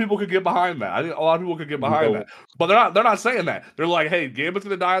think a lot of people could get behind that. I think a lot of people could get behind that. But they're not saying that. They're like, hey, Gambit's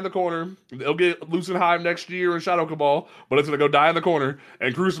gonna die in the corner. They'll get Lucent Hive next year in Shadow Cabal, but it's gonna go die in the corner.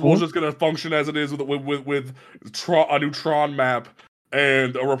 And Crucible's just gonna function as it is with a new Tron map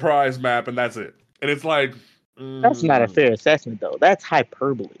and a Reprise map, and that's it. And it's like That's not a fair assessment, though. That's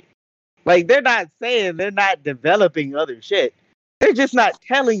hyperbole. Like, they're not saying they're not developing other shit. They're just not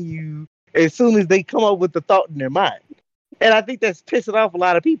telling you as soon as they come up with the thought in their mind. And I think that's pissing off a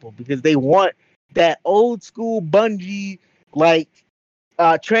lot of people because they want that old school Bungie, like,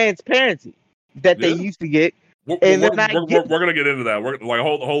 transparency that they used to get. We're gonna get into that. We're like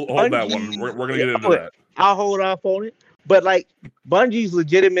hold that one. We're gonna get into that. I'll hold off on it. But like Bungie's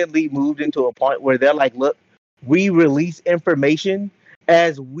legitimately moved into a point where they're like, look, we release information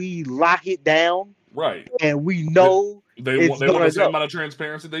as we lock it down, right? And we know they want the same amount of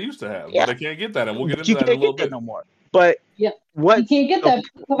transparency they used to have. Yeah. But they can't get that, and we'll get into that in a little bit. No more. But what you can't get that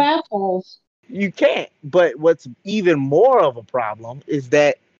of assholes. You can't. But what's even more of a problem is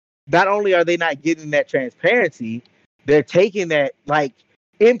that not only are they not getting that transparency, they're taking that like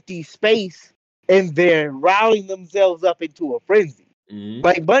empty space and they're routing themselves up into a frenzy. Mm-hmm.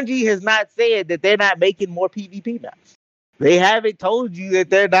 Like Bungie has not said that they're not making more PvP maps. They haven't told you that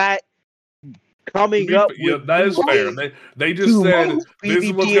they're not coming up. Yeah, that is fair. They just said this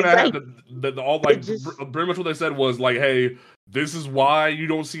is what's gonna happen. Pretty much what they said was like, hey, this is why you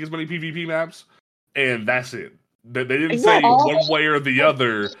don't see as many PvP maps, and that's it. They didn't say one way or the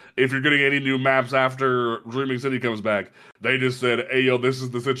other if you're getting any new maps after Dreaming City comes back. They just said, hey, yo, this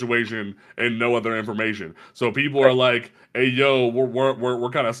is the situation and no other information. So people are like, hey, yo, we're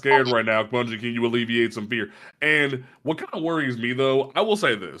kind of scared right now. Bungie, can you alleviate some fear? And what kind of worries me, though, I will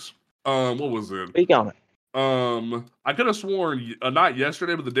say this. What was it? Speak on it. I could have sworn, not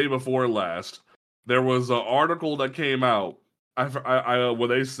yesterday, but the day before last, there was an article that came out where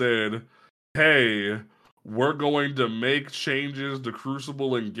they said, hey, we're going to make changes to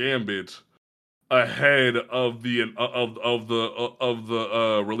Crucible and Gambit ahead of the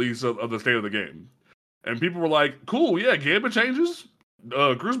release of the state of the game, and people were like, "Cool, yeah, Gambit changes,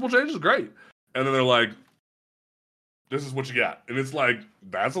 Crucible changes, great." And then they're like, "This is what you got," and it's like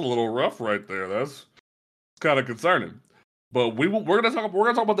that's a little rough right there. That's kind of concerning. But we're gonna talk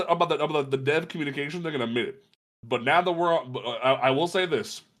about the dev communication thing in a minute. But now that I will say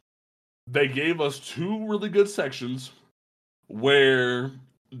this. They gave us 2 really good sections where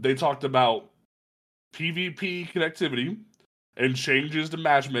they talked about PvP connectivity and changes to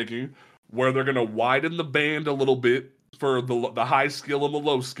matchmaking, where they're going to widen the band a little bit for the high skill and the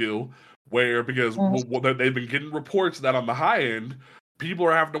low skill, because they've been getting reports that on the high end, people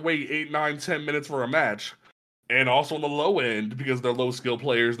are having to wait 8, 9, 10 minutes for a match, and also on the low end, because they're low skill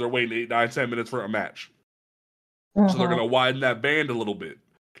players, they're waiting 8, 9, 10 minutes for a match. So they're going to widen that band a little bit.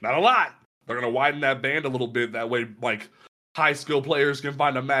 Not a lot. They're going to widen that band a little bit. That way, like, high skill players can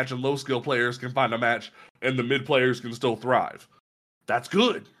find a match and low skill players can find a match and the mid players can still thrive. That's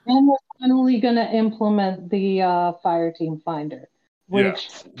good. And we're finally going to implement the Fire Team Finder. which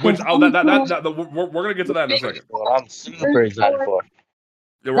Which is we're gonna get to that in a second. Well, I'm super excited for.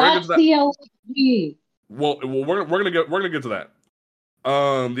 Yeah, we're gonna get that's to that. the LG. Well, we're gonna get to that.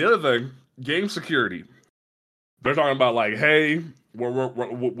 The other thing, game security. They're talking about like, hey,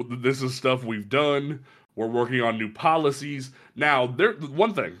 this is stuff we've done. We're working on new policies. Now,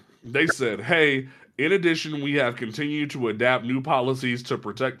 one thing they said, hey, in addition, we have continued to adapt new policies to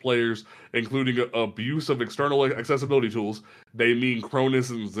protect players, including abuse of external accessibility tools. They mean Cronus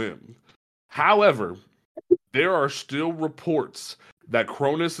and Zim. However, there are still reports that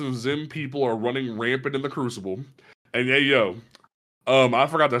Cronus and Zim people are running rampant in the Crucible. And I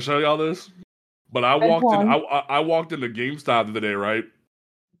forgot to show y'all this, but I walked into GameStop the other day, right?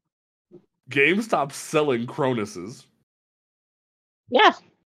 GameStop selling Cronuses. Yeah.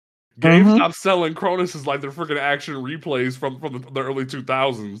 GameStop selling Cronuses like they're freaking action replays from the early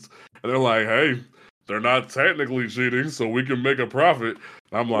 2000s. And they're like, hey, they're not technically cheating, so we can make a profit.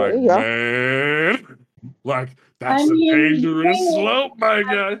 I'm like, man, like, that's a dangerous slope, my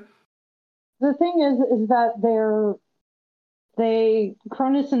guy. The thing is that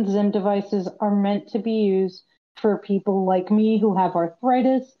Cronus and Zim devices are meant to be used for people like me who have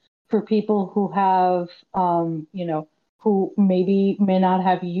arthritis, for people who have, who may not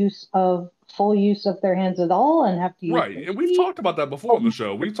have full use of their hands at all and have to use right. And we've talked about that before on the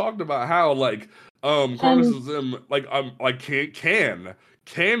show. We've talked about how Cronus and Zim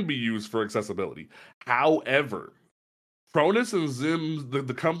can be used for accessibility. However, Cronus and Zim,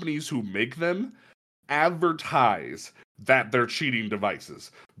 the companies who make them, advertise that they're cheating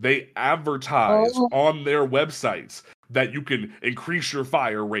devices. They advertise on their websites that you can increase your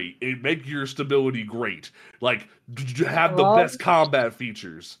fire rate and make your stability great, like have the best combat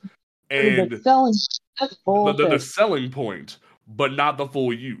features, and the selling point, but not the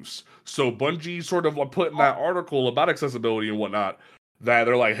full use. So Bungie sort of put in that article about accessibility and whatnot that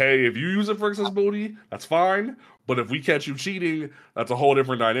they're like, hey, if you use it for accessibility, that's fine, but if we catch you cheating, that's a whole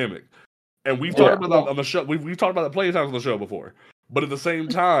different dynamic. And we've talked about that on the show. We've talked about that plenty of times on the show before. But at the same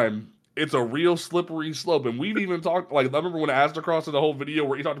time, it's a real slippery slope. And we've even talked, like, I remember when Aztecross did the whole video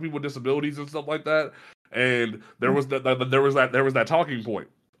where he talked to people with disabilities and stuff like that. And there was that talking point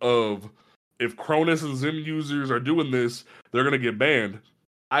of if Cronus and Zim users are doing this, they're gonna get banned.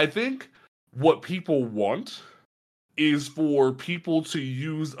 I think what people want is for people to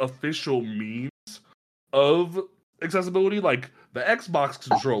use official means of accessibility, like the Xbox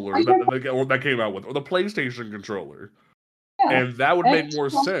controller that came out with, or the PlayStation controller. Yeah. And that would make more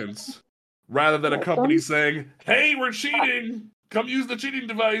sense rather than a company saying, hey, we're cheating, come use the cheating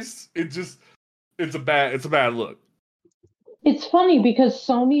device. It's a bad look. It's funny because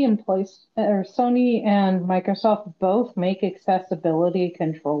Sony and Microsoft both make accessibility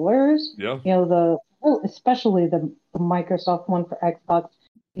controllers. Yeah. Especially the Microsoft one for Xbox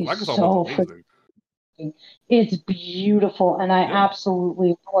is Microsoft so amazing. It's beautiful, and I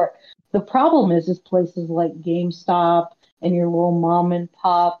absolutely adore it. The problem is places like GameStop and your little mom and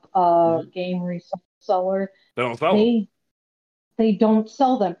pop game reseller. They don't sell them. They don't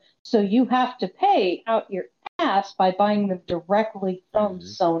sell them. So you have to pay out your ass by buying them directly from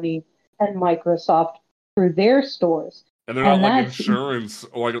Sony and Microsoft through their stores. And they're not like insurance,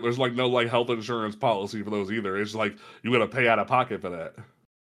 like there's like no like health insurance policy for those either. It's like you gotta pay out of pocket for that.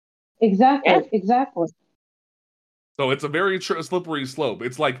 Exactly. So it's a very slippery slope.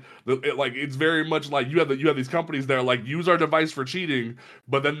 It's like it's very much like you have these companies that are like use our device for cheating,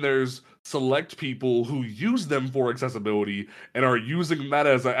 but then there's select people who use them for accessibility and are using that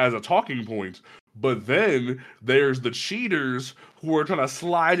as a talking point. But then there's the cheaters who are trying to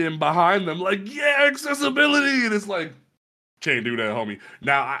slide in behind them, like accessibility, and it's like can't do that, homie.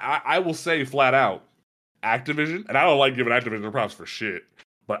 Now I will say flat out, Activision, and I don't like giving Activision their props for shit.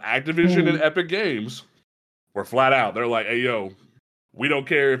 But Activision and Epic Games were flat out. They're like, hey, yo, we don't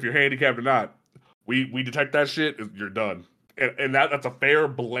care if you're handicapped or not. We detect that shit, you're done. And that's a fair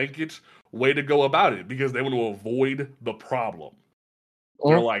blanket way to go about it because they want to avoid the problem.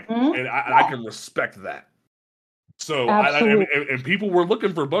 They're like, and I can respect that. So, and people were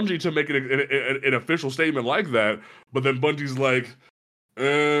looking for Bungie to make an official statement like that, but then Bungie's like,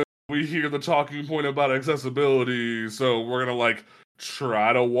 we hear the talking point about accessibility, so we're gonna like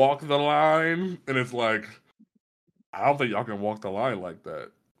try to walk the line, and it's like I don't think y'all can walk the line like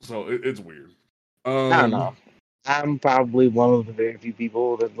that. So it's weird. I don't know. I'm probably one of the very few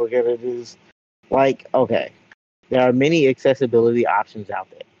people that look at it as like, okay, there are many accessibility options out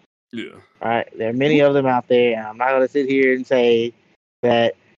there. Yeah. All right, there are many of them out there, and I'm not gonna sit here and say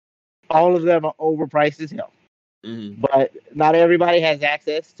that all of them are overpriced as hell. But not everybody has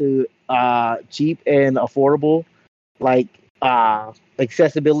access to cheap and affordable like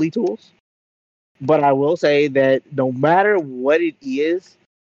accessibility tools. But I will say that no matter what it is,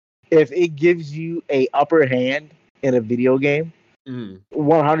 if it gives you a upper hand in a video game,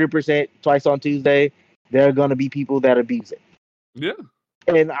 100% twice on Tuesday, there are going to be people that abuse it. Yeah.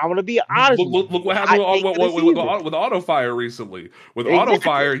 And I'm going to be honest. Look what happened with AutoFire recently. With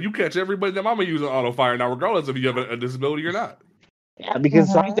AutoFire, you catch everybody that mama using AutoFire now, regardless if you have a disability or not. Yeah,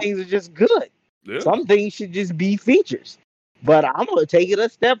 because some things are just good. Yeah. Some things should just be features. But I'm going to take it a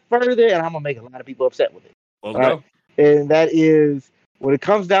step further, and I'm going to make a lot of people upset with it. Let's go. And that is, when it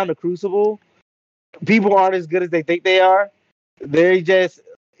comes down to Crucible, people aren't as good as they think they are. They just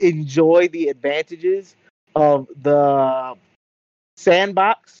enjoy the advantages of the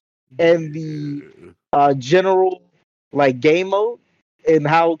sandbox and the general game mode and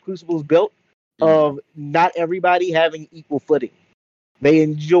how Crucible is built, of not everybody having equal footing. They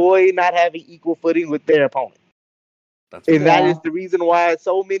enjoy not having equal footing with their opponent. That is the reason why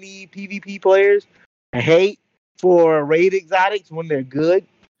so many PvP players hate for raid exotics when they're good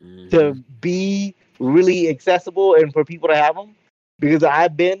to be really accessible and for people to have them. Because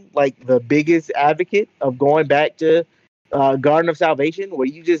I've been the biggest advocate of going back to Garden of Salvation, where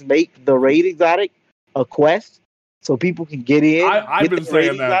you just make the raid exotic a quest so people can get in. I've been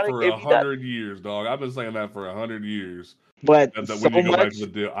saying that for 100 years, dog. I've been saying that for 100 years. But when you go back to the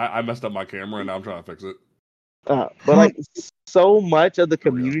deal, I messed up my camera and now I'm trying to fix it. But so much of the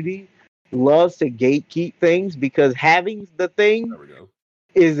community loves to gatekeep things because having the thing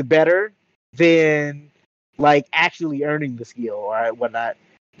is better than actually earning the skill or whatnot.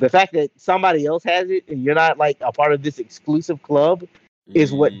 The fact that somebody else has it and you're not a part of this exclusive club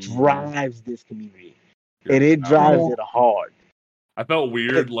is what drives this community, and it drives it hard. I felt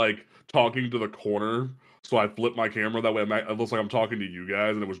weird talking to the corner, so I flipped my camera that way. It looks like I'm talking to you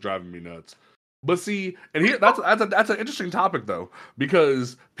guys, and it was driving me nuts. But see, and here that's an interesting topic though,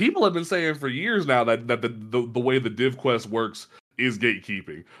 because people have been saying for years now that the way the div quest works is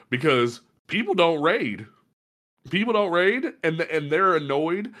gatekeeping, because people don't raid. People don't raid, and they're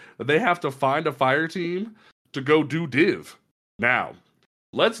annoyed that they have to find a fire team to go do div. Now,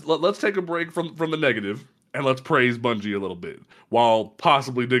 let's take a break from the negative and let's praise Bungie a little bit while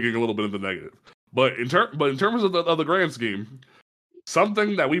possibly digging a little bit into the negative. But in terms of the grand scheme,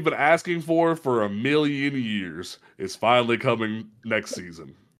 something that we've been asking for a million years is finally coming next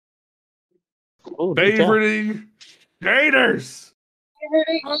season. Favoriting shaders.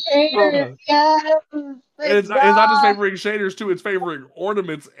 It's not just favoring shaders too, it's favoring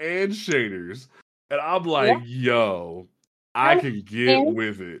ornaments and shaders. And I'm like, yo, I can get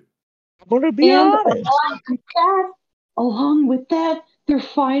with it. I'm gonna be honest. Along with that, they're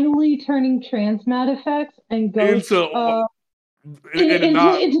finally turning transmat effects and ghosts into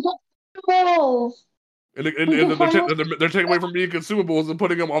consumables. And they're taking away from being consumables and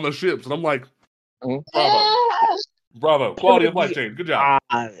putting them on the ships. And I'm like, bravo. Quality of life change. Good job.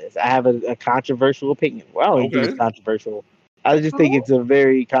 I have a controversial opinion. Well, I don't think it's controversial. I just think it's a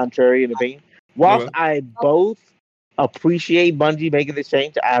very contrarian opinion. Whilst I both appreciate Bungie making this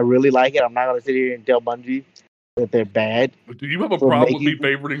change, I really like it. I'm not going to sit here and tell Bungie that they're bad. Do you have a problem with me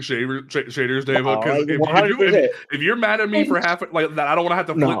favoriting shaders, Dava? Because if you're mad at me for half that, I don't want to have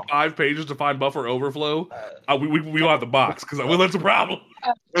to flip 5 pages to find buffer overflow. We don't have the box because that's a problem.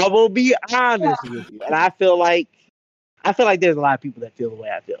 I will be honest with you, and I feel like there's a lot of people that feel the way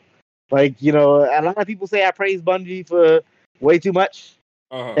I feel. A lot of people say I praise Bungie for way too much,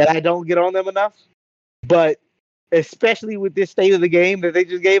 and I don't get on them enough. But especially with this state of the game that they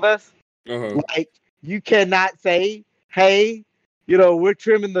just gave us, you cannot say, hey, we're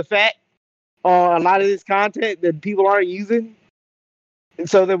trimming the fat on a lot of this content that people aren't using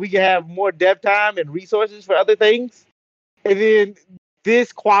so that we can have more dev time and resources for other things. And then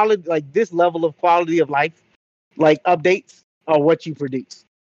this quality, this level of quality of life, updates are what you produce.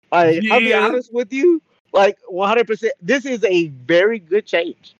 I'll be honest with you, 100%. This is a very good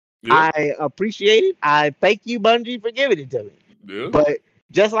change. Yeah. I appreciate it. I thank you, Bungie, for giving it to me. Yeah. But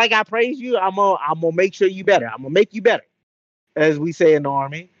just like I praise you, I'm gonna make sure you better. I'm gonna make you better, as we say in the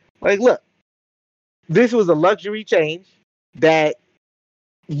Army. Look, this was a luxury change that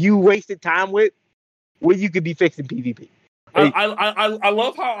you wasted time with when you could be fixing PvP. I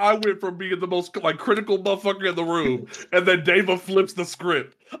love how I went from being the most critical motherfucker in the room, and then Dava flips the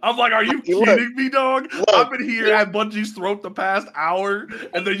script. I'm like, are you kidding me, dog? I've been here at Bungie's throat the past hour,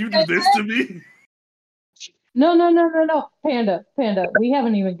 and then you do this to me? No, Panda. We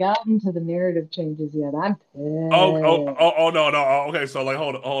haven't even gotten to the narrative changes yet. I'm pissed. Oh no. Okay, so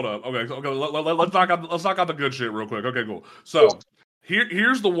hold up. Okay, so let's knock out the good shit real quick. Okay, cool. So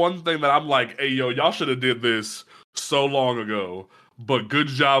here's the one thing that I'm like, hey yo, y'all should have did this so long ago, but good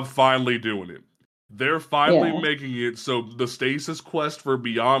job finally doing it. They're finally Yeah. making it so the stasis quest for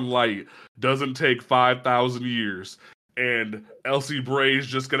Beyond Light doesn't take 5,000 years, and Elsie Bray's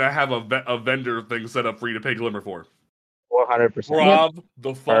just gonna have a vendor thing set up for you to pay Glimmer for. 400%. Brav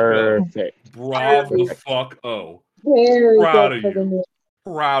the fuck Perfect. Brav the Perfect. fuck Very Proud good of for you. the new.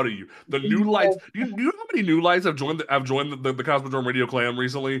 Proud of you. The new lights. You know how many new lights have joined the Cosmodrome Radio clan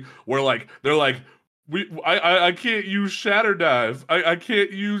recently? Where like they're like, I can't use Shatter Dive. I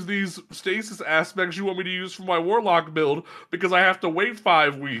can't use these stasis aspects you want me to use for my Warlock build because I have to wait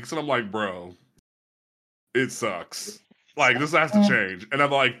 5 weeks. And I'm like, bro, it sucks. Like this has to change. And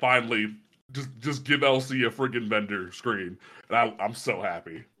I'm like, finally, just give LC a freaking vendor screen. And I'm so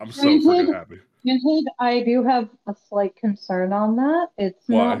happy. I'm so freaking happy. Granted, I do have a slight concern on that. It's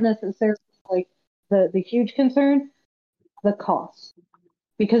Why? not necessarily like the huge concern, the cost.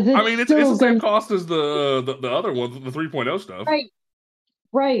 Because it's I mean, it's still the same gonna- cost as the other ones, the 3.0 stuff.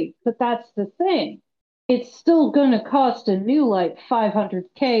 Right, but that's the thing. It's still going to cost a new light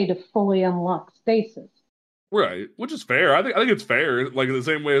 $500K to fully unlock stasis. Right, which is fair. I think it's fair. Like in the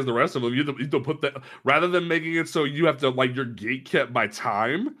same way as the rest of them, you have to put that rather than making it so you have to like your gate kept by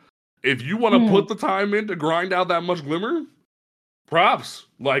time. If you want to put the time in to grind out that much Glimmer, props.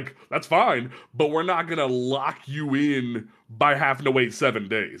 Like that's fine, but we're not gonna lock you in by having to wait 7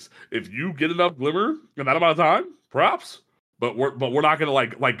 days. If you get enough Glimmer in that amount of time, props. But we're not gonna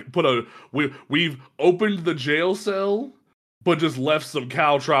like put a we've opened the jail cell, but just left some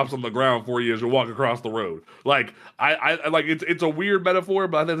caltrops on the ground for you as you walk across the road. Like I like it's a weird metaphor,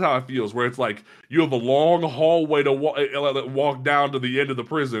 but that's how it feels. Where it's like you have a long hallway to walk down to the end of the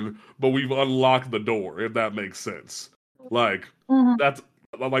prison, but we've unlocked the door. If that makes sense. Like that's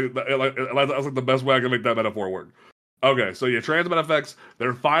like the best way I can make that metaphor work. Okay, so yeah, transmit effects.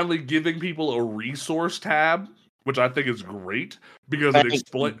 They're finally giving people a resource tab, which I think is great because it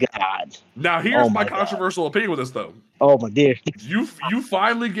explains. God. Now here's my my controversial opinion with this though. Oh my dear. You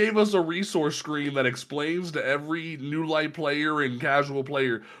finally gave us a resource screen that explains to every new light player and casual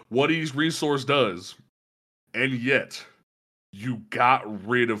player what each resource does, and yet you got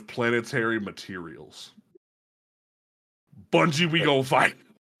rid of planetary materials. Bungie, we gonna fight.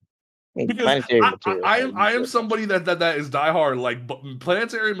 Because I am somebody that is diehard. Like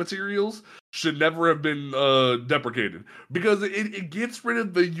planetary materials should never have been deprecated because it gets rid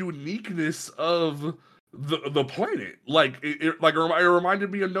of the uniqueness of the planet. Like it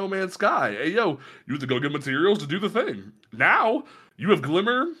reminded me of No Man's Sky. Hey yo, you have to go get materials to do the thing. Now you have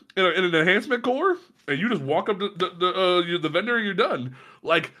Glimmer in an enhancement core, and you just walk up to the vendor and you're done.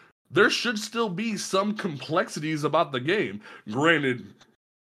 Like there should still be some complexities about the game. Granted,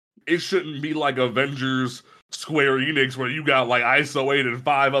 it shouldn't be like Avengers Square Enix where you got like ISO 8 and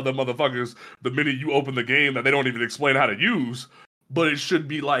 5 other motherfuckers the minute you open the game that they don't even explain how to use. But it should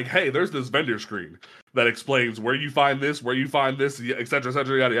be like, hey, there's this vendor screen that explains where you find this, etc.,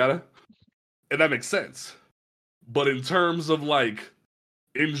 yada yada. And that makes sense. But in terms of like,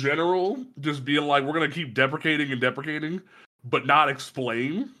 in general, just being like, we're gonna keep deprecating, but not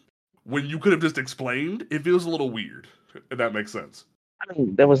explain when you could have just explained, it feels a little weird. If that makes sense. I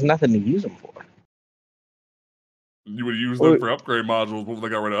mean, there was nothing to use them for. You would use them for upgrade modules before they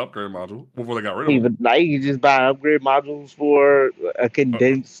got rid of upgrade modules. Before they got rid of them. Even now, you can just buy upgrade modules for a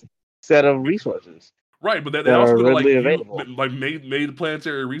condensed set of resources. Right, but they also are readily available. Made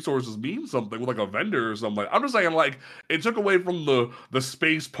planetary resources mean something with like a vendor or something. I'm just saying, like it took away from the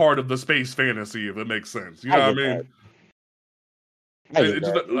space part of the space fantasy, if it makes sense. You know what I mean? That's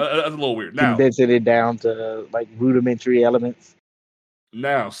a little weird. Now condensing it down to like rudimentary elements.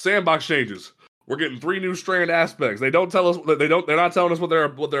 Now, sandbox changes. We're getting 3 new strand aspects. They don't tell us. They're not telling us what they're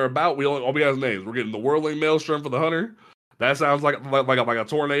about. All we have is names. We're getting the whirling maelstrom for the hunter. That sounds like a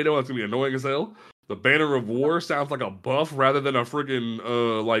tornado. That's gonna be annoying as hell. The banner of war sounds like a buff rather than a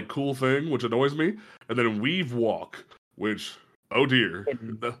freaking like cool thing, which annoys me. And then weave walk, which oh dear,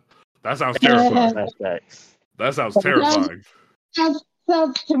 that sounds terrifying. That sounds terrifying.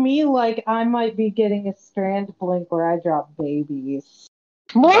 Sounds to me like I might be getting a strand blink where I drop babies.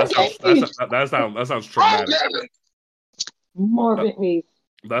 That sounds traumatic. More babies.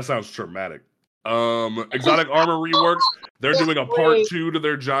 That sounds traumatic. Exotic armor reworks. They're doing a part 2 to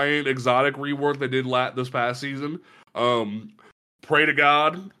their giant exotic rework they did this past season. Pray to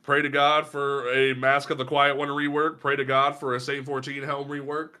God for a Mask of the Quiet One rework. Pray to God for a Saint 14 helm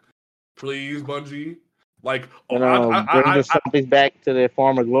rework. Please, Bungie. Like, bring the zombies back to their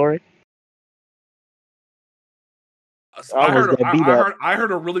former glory. I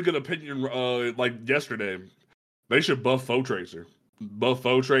heard a really good opinion like yesterday. They should buff Foe Tracer. Buff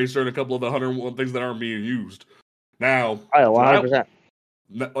Foe Tracer and a couple of the 101 things that aren't being used. Now, Oh, 100%.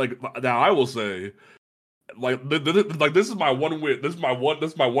 now I will say, like this is my one wish. This is my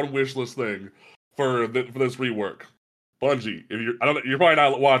one wish list thing for this rework. Bungie, if you're probably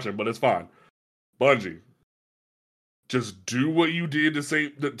not watching, but it's fine. Bungie, just do what you did to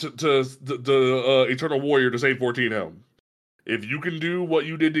Eternal Warrior to Saint 14 Helm. If you can do what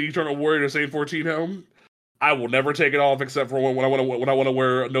you did to Eternal Warrior to Saint 14 Helm, I will never take it off except for when I want to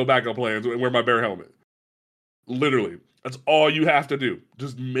wear no backup plans and wear my bear helmet. Literally, that's all you have to do.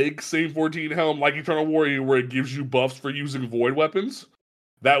 Just make Saint 14 Helm like Eternal Warrior, where it gives you buffs for using void weapons.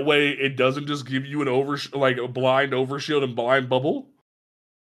 That way, it doesn't just give you a blind overshield and blind bubble.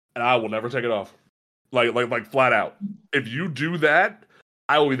 And I will never take it off. Like flat out. If you do that,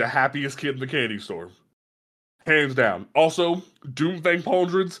 I will be the happiest kid in the candy store. Hands down. Also, Doomfang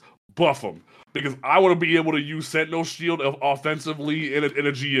Pauldrons, buff them. Because I want to be able to use Sentinel Shield offensively in a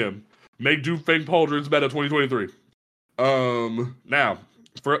GM. Make Doomfang Pauldrons better 2023. Now,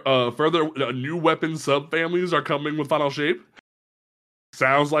 further new weapon subfamilies are coming with Final Shape.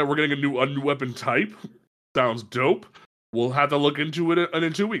 Sounds like we're getting a new weapon type. Sounds dope. We'll have to look into it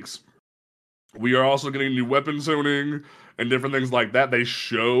in 2 weeks. We are also getting new weapon zoning and different things like that. They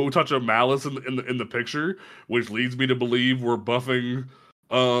show Touch of Malice in the picture, which leads me to believe we're buffing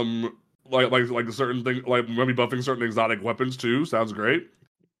like a certain thing, like maybe buffing certain exotic weapons too. Sounds great.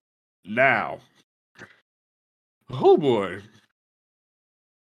 Now, oh boy,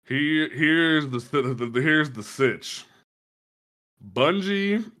 here's the sitch.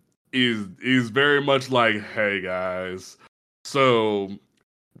 Bungie is very much like, hey guys, so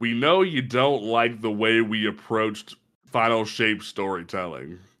we know you don't like the way we approached Final Shape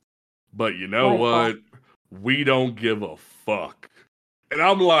storytelling, but you know what? We don't give a fuck. And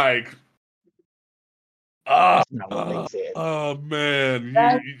I'm like, That's not what they said. oh man.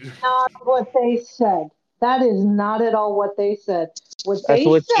 That's not what they said. That is not at all what they said. That's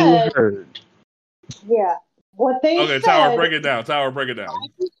what you heard. Yeah. What they Okay, said. Tower, break it down.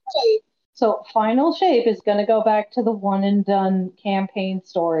 So Final Shape is going to go back to the one and done campaign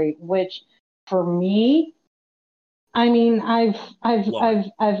story, which for me, I mean, I've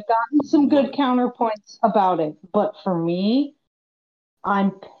gotten some good counterpoints about it, but for me,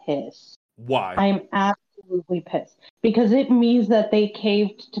 I'm pissed. Why? I'm absolutely pissed because it means that they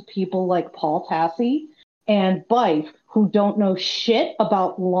caved to people like Paul Tassi and Bife who don't know shit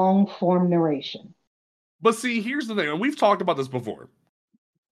about long form narration. But see, here's the thing, and we've talked about this before.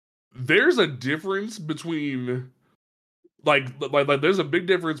 There's a difference between, like there's a big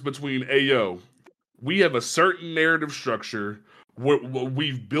difference between Ayo. We have a certain narrative structure.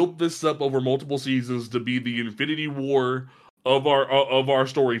 We've built this up over multiple seasons to be the Infinity War of our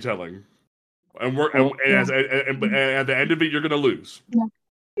storytelling, and at the end of it, you're gonna lose. Yeah.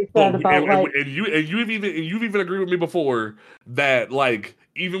 You've even agreed with me before that, like,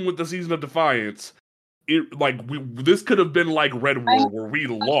 even with the season of Defiance, this could have been like Red War where we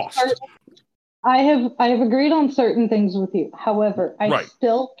lost. I have agreed on certain things with you. However, I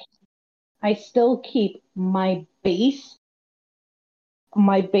still keep my base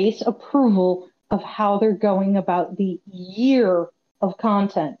approval of how they're going about the year of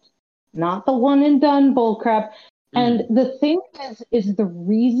content, not the one and done bullcrap. And the thing is the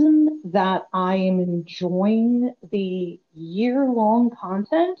reason that I am enjoying the year-long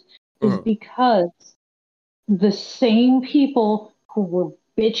content is because the same people who were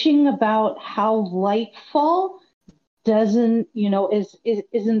bitching about how Lightfall isn't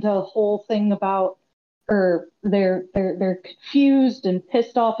a whole thing about, or they're confused and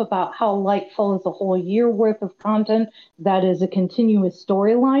pissed off about how Lightfall is a whole year worth of content that is a continuous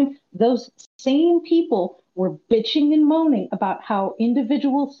storyline. Those same people were bitching and moaning about how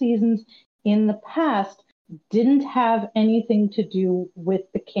individual seasons in the past didn't have anything to do with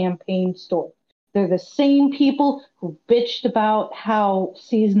the campaign story. They're the same people who bitched about how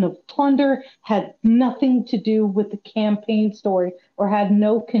Season of Plunder had nothing to do with the campaign story or had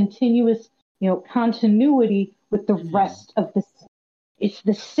no continuous, continuity with the rest of the season. It's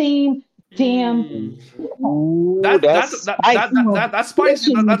the same damn. That's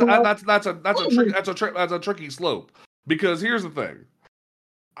spicy. That's a tricky slope. Because here's the thing.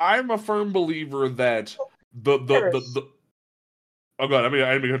 I'm a firm believer that the oh god, I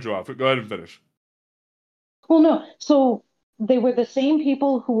didn't mean to cut you off. Go ahead and finish. Well, no. So they were the same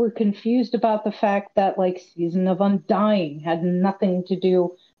people who were confused about the fact that, like, Season of Undying had nothing to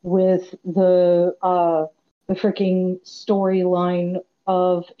do with the freaking storyline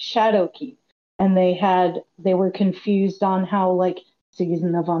of Shadowkeep, and they were confused on how, like,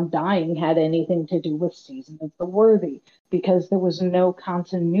 Season of Undying had anything to do with Season of the Worthy because there was no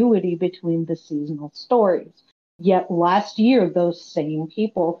continuity between the seasonal stories. Yet last year, those same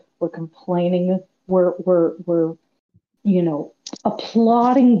people were complaining, were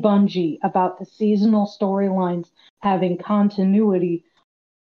applauding Bungie about the seasonal storylines having continuity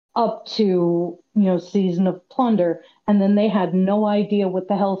up to Season of Plunder, and then they had no idea what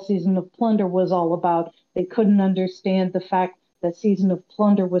the hell Season of Plunder was all about. They couldn't understand the fact that Season of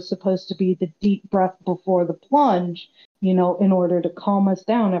Plunder was supposed to be the deep breath before the plunge, in order to calm us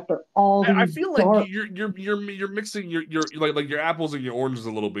down after all these. I feel like you're mixing your like your apples and your oranges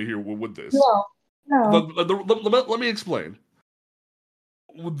a little bit here with this. No. Let me explain.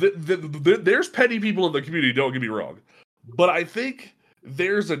 There's petty people in the community, don't get me wrong, but I think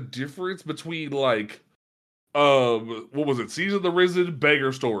there's a difference between what was it? Season of the Risen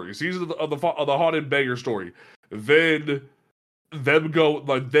beggar story, Season of the haunted beggar story. Then them go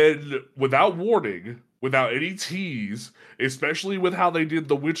then without warning, without any tease, especially with how they did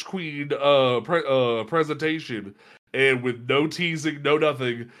the Witch Queen presentation, and with no teasing, no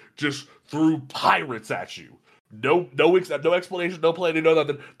nothing, just threw pirates at you. No explanation, no planning, no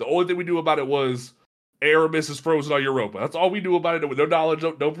nothing. The only thing we knew about it was Aramis is frozen on Europa. That's all we knew about it. With no knowledge,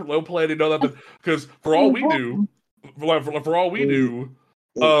 no planning, no nothing. Because for all we knew,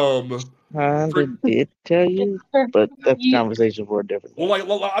 did tell you, but that's a conversation for a different day.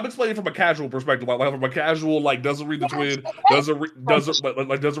 Well, I'm explaining from a casual perspective. From a casual, doesn't read the twin, doesn't read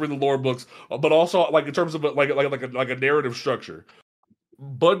the lore books, but also in terms of like a narrative structure.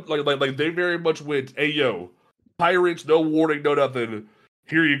 But they very much went, hey yo, pirates, no warning, no nothing.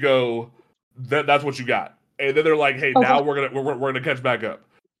 Here you go. That's what you got. And then they're like, hey, now we're gonna catch back up.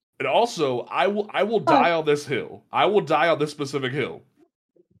 And also, I will die on this hill. I will die on this specific hill.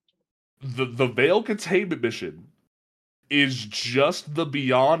 The Veil Containment mission is just the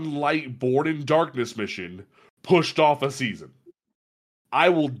Beyond Light Born in Darkness mission pushed off a season. I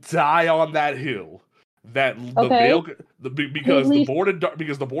will die on that hill. That the Veil because the Born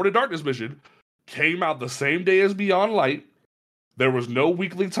in Darkness mission came out the same day as Beyond Light. There was no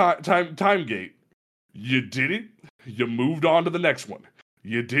weekly time gate. You did it. You moved on to the next one.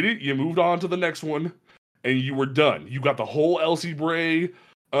 You did it. You moved on to the next one, and you were done. You got the whole Elsie Bray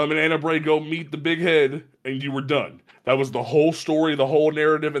and Anna Bray go meet the big head, and you were done. That was the whole story, the whole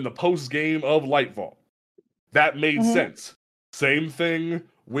narrative, and the post game of Lightfall. That made sense. Same thing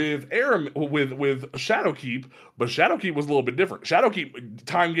with with Shadowkeep, but Shadowkeep was a little bit different. Shadowkeep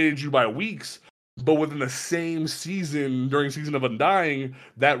time gated you by weeks. But within the same season, during Season of Undying,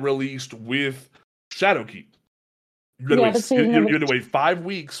 that released with Shadowkeep. You had to wait 5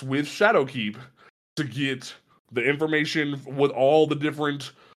 weeks with Shadowkeep to get the information with all the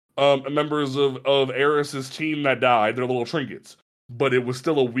different members of Eris's team that died, their little trinkets. But it was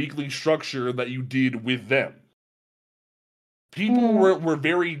still a weekly structure that you did with them. People were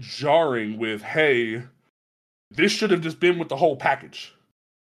very jarring with, hey, this should have just been with the whole package.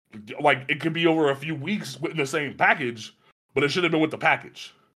 It could be over a few weeks within the same package, but it should have been with the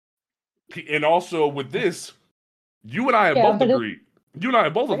package. And also with this, you and I have both agreed. You and I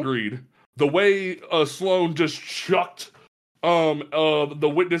have both agreed. The way Sloan just chucked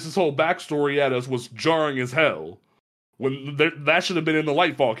the Witness's whole backstory at us was jarring as hell. When that should have been in the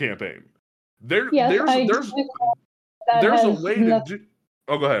Lightfall campaign. There's a way to do.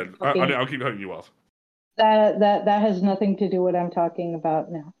 Oh, go ahead. I'll keep cutting you off. That has nothing to do with what I'm talking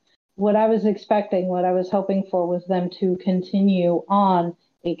about now. What I was expecting, what I was hoping for, was them to continue on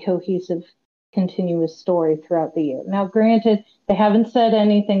a cohesive, continuous story throughout the year. Now, granted, they haven't said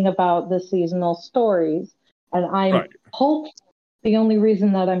anything about the seasonal stories, and I'm hopeful. The only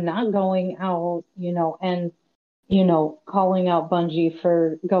reason that I'm not going out, and calling out Bungie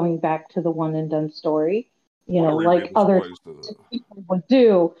for going back to the one and done story, like other people would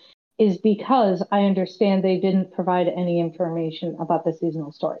do, is because I understand they didn't provide any information about the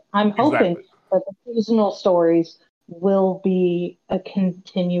seasonal story. I'm hoping that the seasonal stories will be a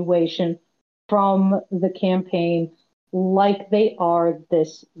continuation from the campaign like they are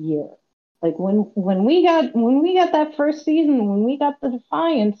this year. Like when we got that first season, when we got the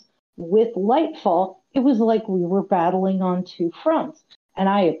Defiance with Lightfall, it was like we were battling on two fronts. And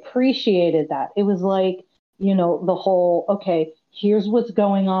I appreciated that. It was like, the whole, okay, here's what's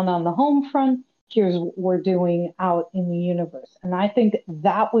going on the home front. Here's what we're doing out in the universe. And I think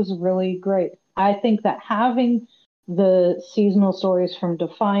that was really great. I think that having the seasonal stories from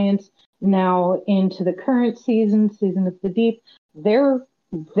Defiance now into the current Season of the Deep,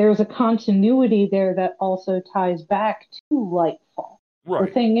 there's a continuity there that also ties back to Lightfall. Right.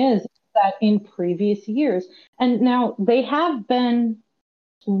 The thing is that in previous years, and now they have been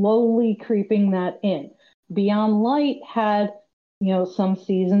slowly creeping that in. Beyond Light had, some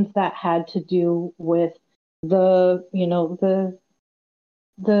seasons that had to do with, the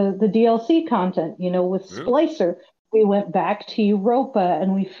the DLC content, with Yeah. Splicer. We went back to Europa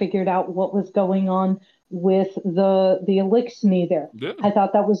and we figured out what was going on with the Elixir there. Yeah. I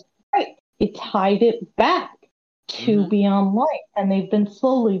thought that was great. It tied it back to Mhm. Beyond Light, and they've been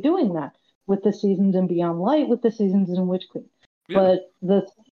slowly doing that with the seasons in Beyond Light, with the seasons in Witch Queen. Yeah. But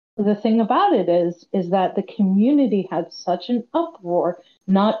the thing about it is that the community had such an uproar,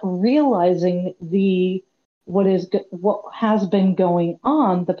 not realizing what has been going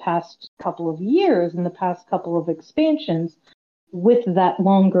on the past couple of years and the past couple of expansions with that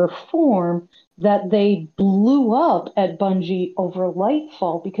longer form, that they blew up at Bungie over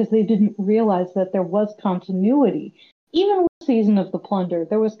Lightfall because they didn't realize that there was continuity. Even with Season of the Plunder,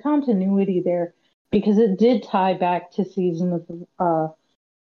 there was continuity there because it did tie back to Season of the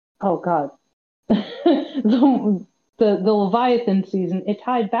the Leviathan season. It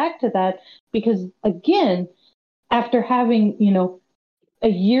tied back to that because, again, after having a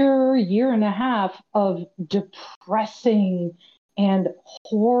year and a half of depressing and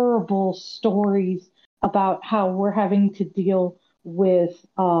horrible stories about how we're having to deal with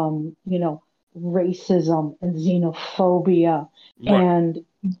racism and xenophobia, Right. and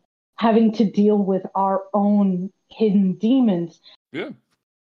having to deal with our own hidden demons. Yeah.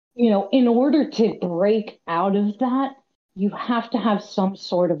 In order to break out of that, you have to have some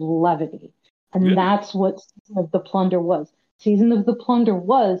sort of levity. And Yeah. that's what Season of the Plunder was. Season of the Plunder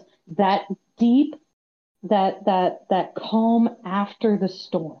was that deep, that calm after the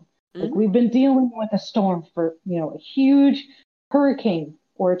storm. Like, Mhm. we've been dealing with a storm for, a huge hurricane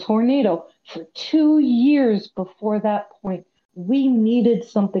or a tornado for 2 years before that point. We needed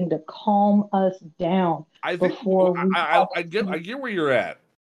something to calm us down. I think before we I get where you're at.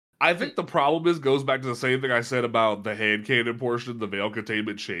 I think the problem goes back to the same thing I said about the hand cannon portion, the veil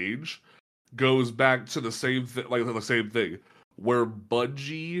containment change. Goes back to the same thing, where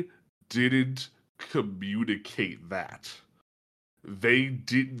Bungie didn't communicate that. They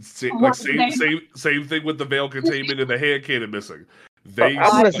didn't say same thing with the veil containment and the hand cannon missing. They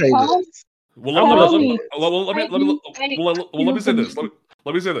I'm gonna say this. let me say this.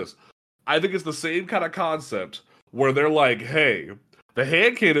 Let me say this. I think it's the same kind of concept where they're like, hey, the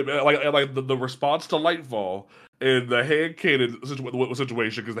hand cannon, like the response to Lightfall in the hand cannon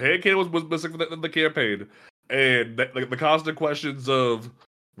situation, because the hand cannon was missing from the campaign, and the constant questions of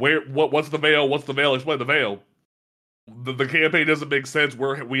what's the veil, explain the veil. The campaign doesn't make sense.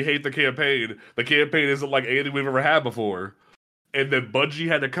 We hate the campaign. The campaign isn't like anything we've ever had before. And then Bungie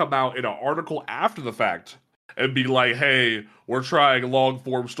had to come out in an article after the fact and be like, hey, we're trying long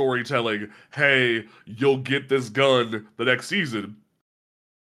form storytelling. Hey, you'll get this gun the next season.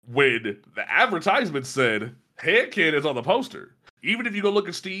 When the advertisement said hand cannon's on the poster. Even if you go look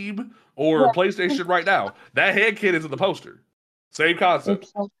at Steam or PlayStation right now, that hand cannon's in the poster. Same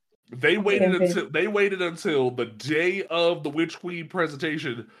concept. They waited until the day of the Witch Queen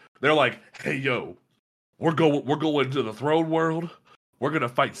presentation. They're like, hey yo, we're going to the throne world. We're gonna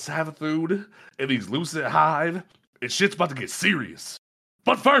fight Savathun and these Lucid Hive, and shit's about to get serious.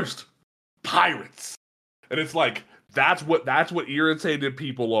 But first, pirates. And it's like, that's what irritated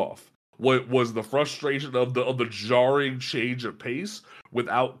people off. What was the frustration of the jarring change of pace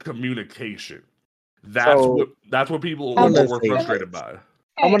without communication. That's what people were frustrated by.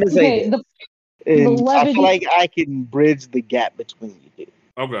 I'm gonna say this. And I feel like I can bridge the gap between you two.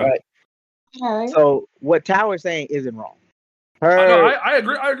 Okay. Right? All right. So what Tower's saying isn't wrong. I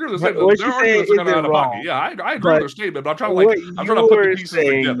agree with the statement. What Their you saying arguments are kind of out isn't of pocket. wong. Yeah, I agree with their statement, but I'm trying to put the pieces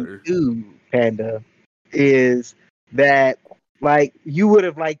together. Too, Panda, is that like you would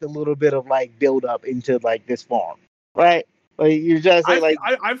have liked a little bit of like build up into like this farm, right? Like you're just saying, like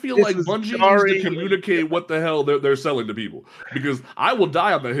I feel like Bungie needs to communicate what the hell they're selling to people, because I will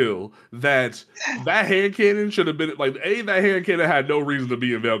die on the hill that hand cannon should have been like that hand cannon had no reason to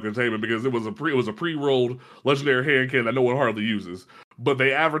be in veil containment because it was a pre-rolled legendary hand cannon that no one hardly uses, but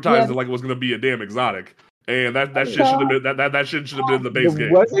they advertised it like it was going to be a damn exotic, and that shit should have been that shit should have been the base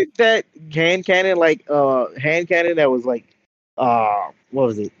game. Wasn't that hand cannon like hand cannon that was like what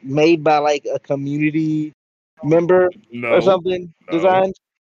was it, made by like a community member or something designed?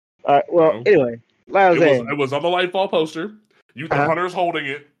 All right. Well, anyway, like it was on the Lightfall poster. The hunter's holding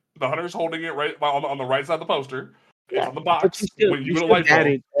it. The hunter's holding it right on the right side of the poster. It's on the box. But you still got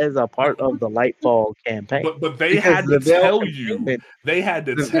it as a part of the Lightfall campaign. But they had to tell you. They had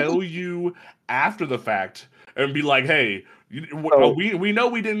to tell you after the fact and be like, "Hey, we know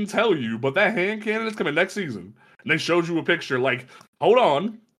we didn't tell you, but that hand cannon is coming next season." And they showed you a picture. Like, hold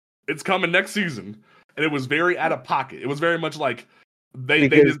on, it's coming next season. And it was very out of pocket. It was very much like,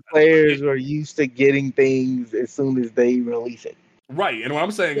 because players are used to getting things as soon as they release it. Right, and what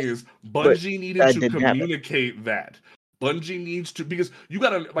I'm saying is Bungie needed to communicate that. Bungie needs to, because you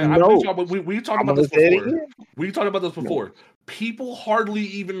gotta like we talked about this before. We talked about this before. No. People hardly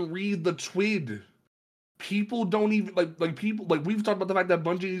even read the TWID. People don't even like people like we've talked about the fact that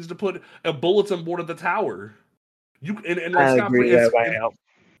Bungie needs to put a bulletin board at the tower. And like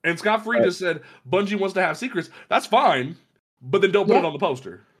Scott Free just said Bungie wants to have secrets. That's fine, but then don't put it on the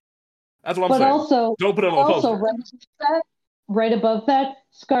poster. That's what I'm saying. Also, don't put it on the poster. Right above that,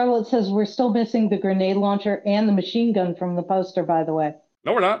 Scarlet says we're still missing the grenade launcher and the machine gun from the poster. By the way,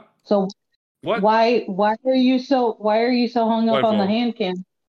 no, we're not. So what? Why are you so hung up on the hand cannon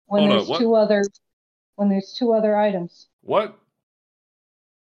when there's two other items? What?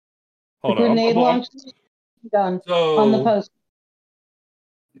 Hold on. Grenade launcher gun on the poster.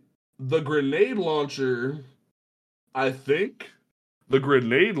 The grenade launcher, I think, the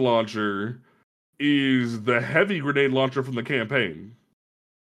grenade launcher is the heavy grenade launcher from the campaign.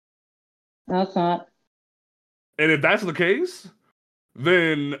 No, it's not. And if that's the case,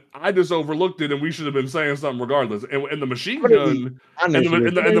 then I just overlooked it, and we should have been saying something regardless. And the machine gun, and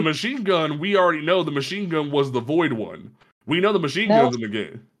the machine gun, we already know the machine gun was the void one. We know the machine gun's in the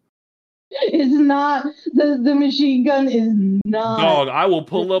game. It's not the machine gun is not. Dog, I will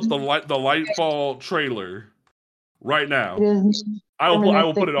pull up the Lightfall trailer right now. I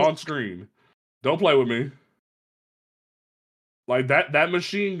will put it on screen. Don't play with me. Like that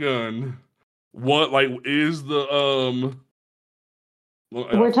machine gun. What is the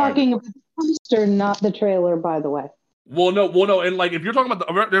We're talking about the poster, not the trailer, by the way. Well, no, and like if you're talking about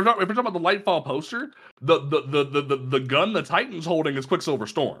the Lightfall poster, the gun the Titan's holding is Quicksilver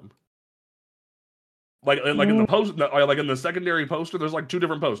Storm. In the post, like in the secondary poster, there's like two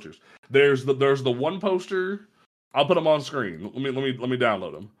different posters. There's the one poster. I'll put them on screen. Let me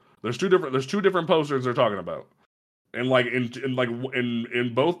download them. There's two different posters they're talking about, and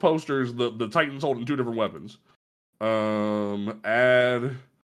in both posters, the Titan's holding two different weapons. Add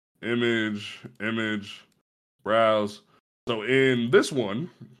image, browse. So in this one,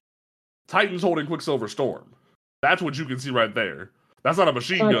 Titan's holding Quicksilver Storm. That's what you can see right there. That's not a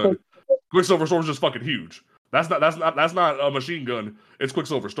machine gun. Quicksilver Storm's just fucking huge. That's not a machine gun. It's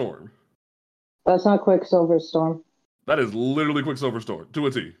Quicksilver Storm. That's not Quicksilver Storm. That is literally Quicksilver Storm to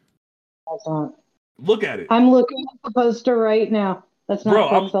a T. That's not. Look at it. I'm looking at the poster right now. That's not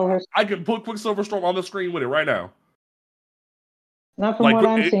Quicksilver. I can put Quicksilver Storm on the screen with it right now. Not from what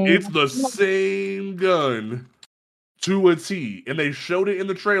I'm seeing. It's the same gun to a T, and they showed it in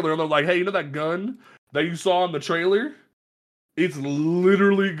the trailer, and they're like, "Hey, you know that gun that you saw in the trailer? It's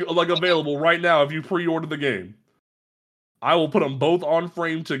literally available right now if you pre-order the game." I will put them both on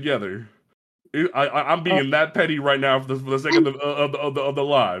frame together. I'm being that petty right now for the sake of the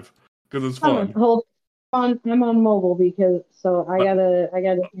live because it's fun. Hold on, I'm on mobile because I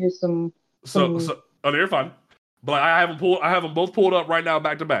gotta use some. You're fine. But I have them both pulled up right now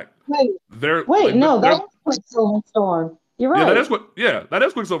back to back. That was Quicksilver Storm. You're right. That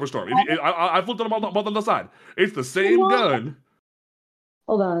is Quicksilver Storm. I flipped them both on the side. It's the same gun.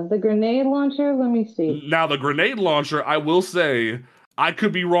 Hold on, the grenade launcher. Let me see. Now the grenade launcher, I will say, I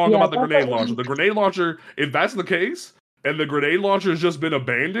could be wrong about the grenade launcher. The grenade launcher, if that's the case, and the grenade launcher has just been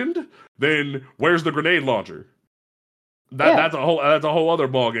abandoned, then where's the grenade launcher? That's a whole other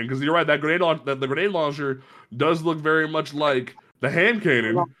ballgame. Because you're right, the grenade launcher does look very much like the hand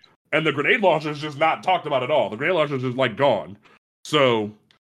cannon, and the grenade launcher is just not talked about at all. The grenade launcher is just gone. So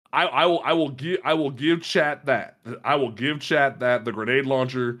I will give chat that. I will give chat that the grenade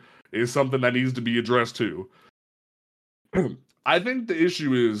launcher is something that needs to be addressed too. I think the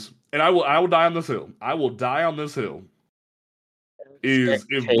issue is, and I will die on this hill. I will die on this hill. Is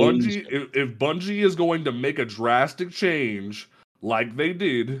if Bungie is going to make a drastic change like they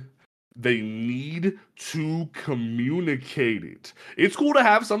did, they need to communicate it. It's cool to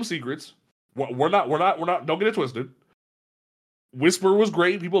have some secrets. We're not. Don't get it twisted. Whisper was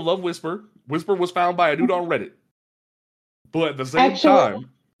great. People love Whisper. Whisper was found by a dude on Reddit. But at the same time,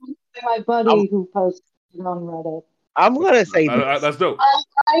 my buddy who posted it on Reddit. I'm gonna say that's dope.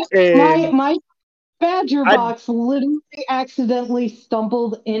 My Badger box literally accidentally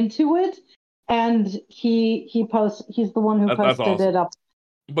stumbled into it, and he's the one who posted it up.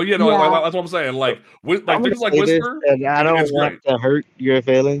 But that's what I'm saying. Things like Whisper, and I don't want to hurt your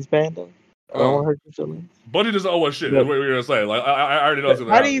feelings, Panda. I don't want to hurt your feelings. Bungie doesn't owe us shit. That's what we're gonna say. I already know.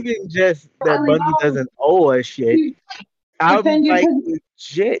 Not even just that Bungie doesn't owe us shit. I'm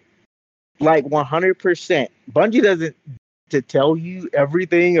legit, 100%. Bungie doesn't to tell you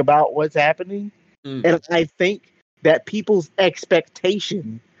everything about what's happening. And I think that people's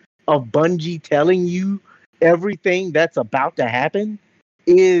expectation of Bungie telling you everything that's about to happen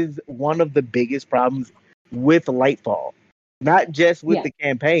is one of the biggest problems with Lightfall. Not just with the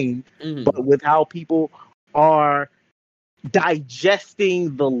campaign, but with how people are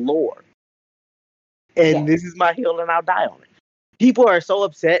digesting the lore. And this is my hill, and I'll die on it. People are so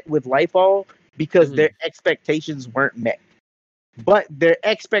upset with Lightfall because their expectations weren't met. But their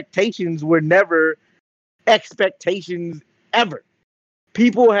expectations were never expectations ever.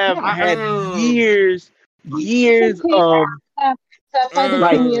 People have had years of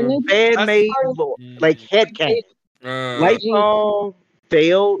fan-made lore, like headcanon. Lightfall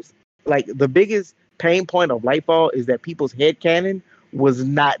fails. Like, the biggest pain point of Lightfall is that people's headcanon was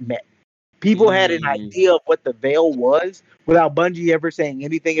not met. People had an idea of what the Veil was without Bungie ever saying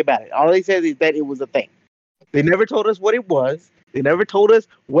anything about it. All they said is that it was a thing. They never told us what it was. They never told us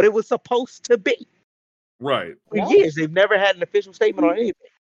what it was supposed to be. Right. For years, they've never had an official statement on anything.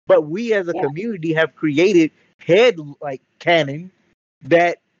 But we as a community have created canon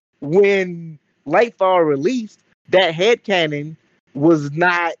that when Lightfall released, that headcanon was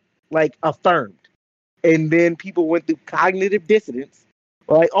not affirmed. And then people went through cognitive dissonance.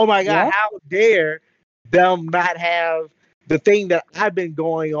 Like, oh my God, how dare them not have the thing that I've been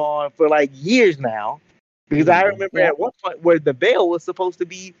going on for years now? Because I remember at one point where the Veil was supposed to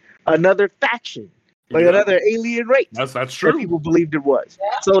be another faction, another alien race. That's true. That people believed it was.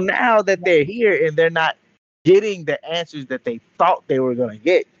 So now that they're here and they're not getting the answers that they thought they were going to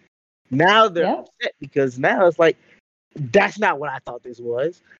get, now they're upset because now it's like, that's not what I thought this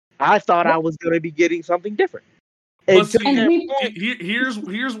was. I thought I was going to be getting something different. But see, here's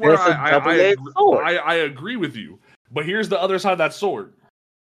where I agree with you. But here's the other side of that sword.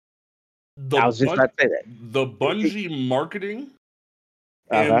 I was just about to say that. The Bungie marketing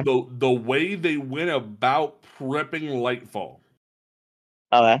and the way they went about prepping Lightfall.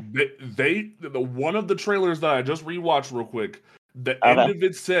 One of the trailers that I just rewatched real quick, the end of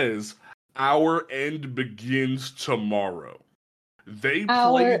it says, "Our end begins tomorrow." They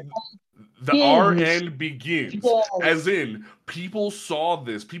played our end begins, as in people saw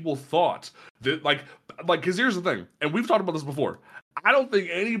this, people thought that because here's the thing, and we've talked about this before. I don't think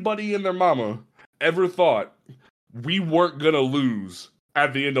anybody and their mama ever thought we weren't gonna lose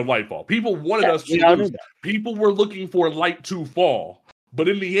at the end of Lightfall. People wanted us to lose. People were looking for light to fall, but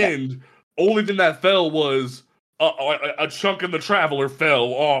in the end, only thing that fell was a chunk of the Traveler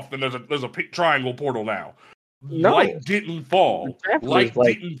fell off, and there's a pink triangle portal now. Light didn't fall. Light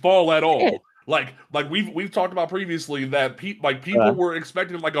didn't fall at all. Like we've talked about previously that people were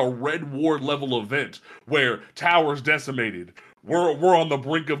expecting a Red War level event where towers decimated. We're on the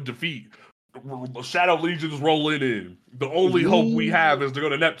brink of defeat. Shadow Legions rolling in. The only hope we have is to go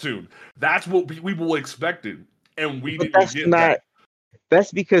to Neptune. That's what people expected, and we didn't get that.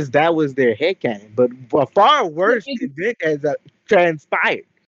 That's because that was their headcanon. But a far worse event has transpired.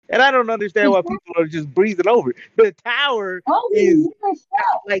 And I don't understand why people are just breezing over it. The tower is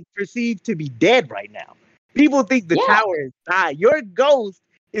perceived to be dead right now. People think the tower has died. Your ghost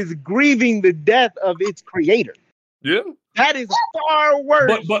is grieving the death of its creator. Yeah. That is far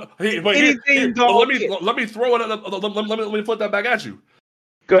worse. But let me throw it. Let me flip that back at you.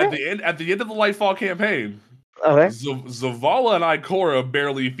 Go ahead. At the end of the Lightfall campaign, Zavala and Ikora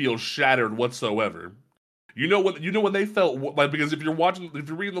barely feel shattered whatsoever. You know when they felt because if you're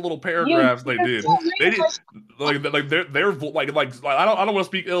reading the little paragraphs they did they're I don't want to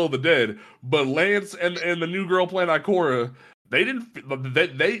speak ill of the dead, but Lance and the new girl playing Ikora,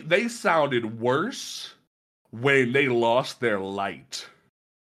 they sounded worse when they lost their light.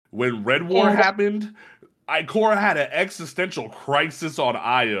 When Red War happened, Ikora had an existential crisis on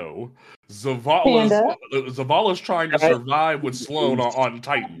Io. Zavala's trying to survive with Sloane on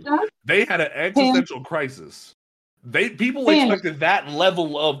Titan. They had an existential crisis. People expected that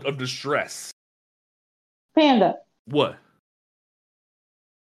level of distress. Panda. What?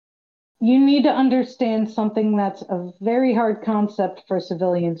 You need to understand something that's a very hard concept for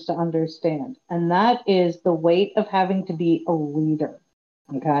civilians to understand, and that is the weight of having to be a leader.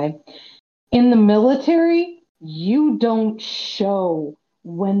 Okay? In the military, you don't show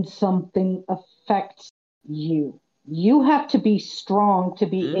when something affects you. You have to be strong to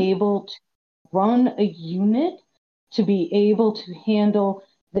be able to run a unit, to be able to handle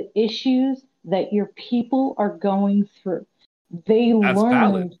the issues that your people are going through. They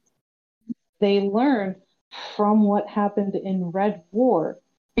learned from what happened in Red War,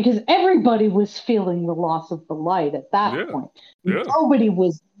 because everybody was feeling the loss of the light at that point. Yeah. Nobody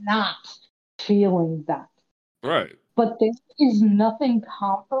was not feeling that. Right. But there is nothing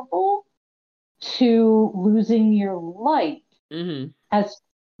comparable to losing your light as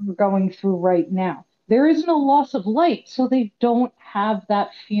we're going through right now. There is no loss of light, so they don't have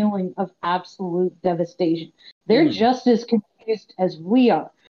that feeling of absolute devastation. They're just as confused as we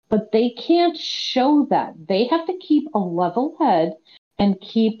are, but they can't show that. They have to keep a level head and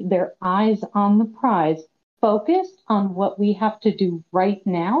keep their eyes on the prize, focused on what we have to do right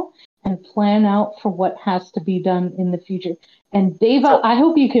now and plan out for what has to be done in the future. And Dave, I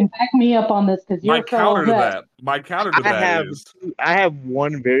hope you can back me up on this because you're My counter to that is I have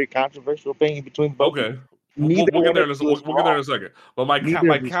one very controversial opinion between both. Okay, we'll get there in a second. But my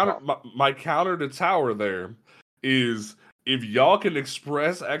counter to Tower there is, if y'all can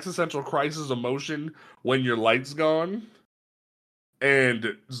express existential crisis emotion when your light's gone,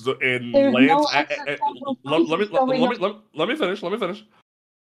 and Lance, let me finish.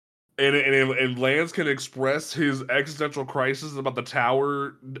 And Lance can express his existential crisis about the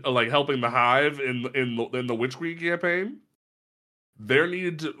tower, like helping the Hive in the Witch Queen campaign. There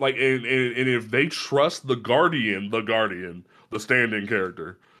needed to and if they trust the Guardian, the standing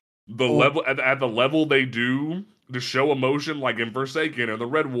character, the level at the level they do to show emotion, like in Forsaken and the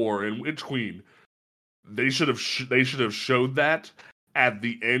Red War and Witch Queen, they should have showed that at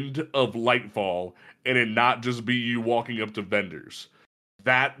the end of Lightfall, and it not just be you walking up to vendors.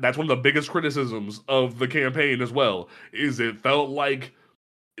 That's one of the biggest criticisms of the campaign as well, is it felt like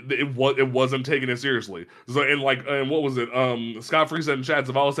it wasn't taking it seriously. So and what was it? Scott Free said in chat,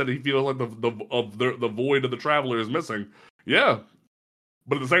 Zavala said he feels like the void of the Traveler is missing. Yeah,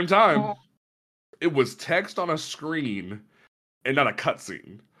 but at the same time, it was text on a screen and not a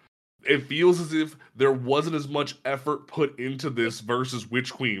cutscene. It feels as if there wasn't as much effort put into this versus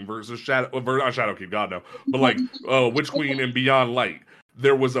Witch Queen versus not Shadowkeep, God no, but Witch Queen and Beyond Light.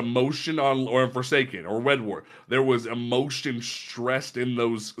 There was emotion or Forsaken or Red War. There was emotion stressed in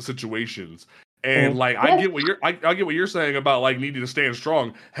those situations, and I get what you're saying about needing to stand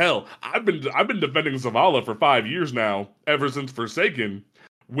strong. Hell, I've been defending Zavala for 5 years now, ever since Forsaken,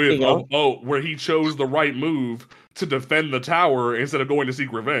 with where he chose the right move to defend the tower instead of going to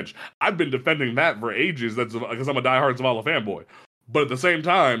seek revenge. I've been defending that for ages. That's because I'm a diehard Zavala fanboy. But at the same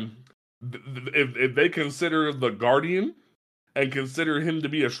time, if they consider the Guardian and consider him to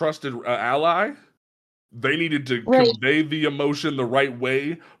be a trusted ally, they needed to convey the emotion the right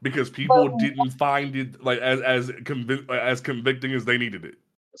way, because people didn't find it as convicting as they needed it.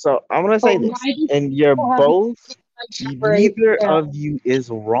 So I'm gonna say this, and you're both. Neither of you is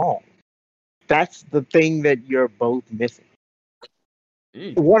wrong. That's the thing that you're both missing.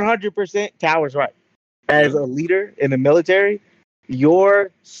 100% Tower's right. As a leader in the military,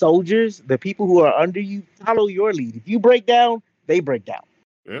 your soldiers, the people who are under you, follow your lead. If you break down, they break down.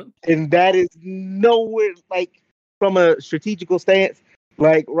 Yeah. And that is nowhere, from a strategical stance,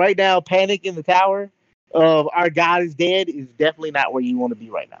 right now, panic in the tower of our God is dead is definitely not where you want to be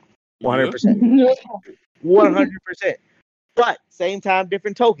right now. 100%. 100%. But same time,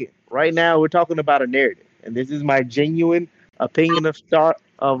 different token. Right now, we're talking about a narrative, and this is my genuine opinion of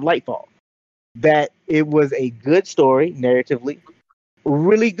Lightfall. That it was a good story, narratively,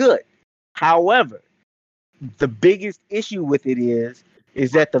 really good. However, the biggest issue with it is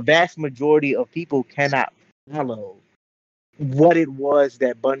that the vast majority of people cannot follow what it was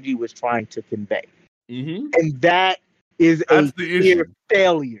that Bungie was trying to convey, and that's a clear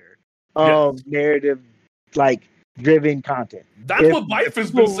failure of narrative, driven content. That's what Bife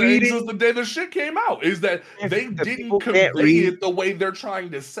has been saying since the day the shit came out, is that they didn't convey it the way they're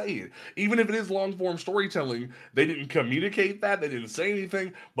trying to say it. Even if it is long form storytelling, they didn't communicate that, they didn't say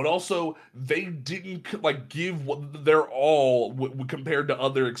anything, but also they didn't give what their all compared to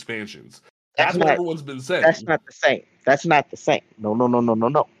other expansions. That's what everyone's been saying. That's not the same. That's not the same. No.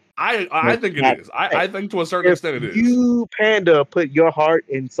 I think it is. I think to a certain extent it is. You, Panda, put your heart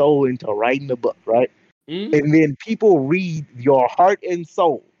and soul into writing the book, right? And then people read your heart and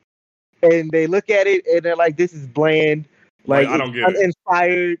soul, and they look at it and they're like, "This is bland, I don't get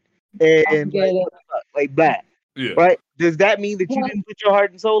uninspired, and that." Yeah. Right? Does that mean that you didn't put your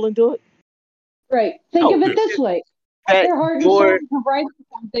heart and soul into it? Right. Think of it this way: put your heart and soul into writing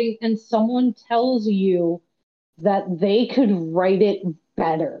something, and someone tells you that they could write it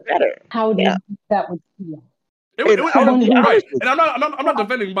better. How do you think that would feel? Right, and I'm not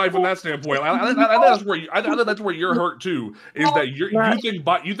defending Bife from that standpoint. I think that's where you're hurt too. Is that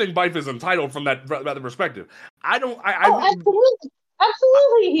you think Bife is entitled from that perspective? I don't.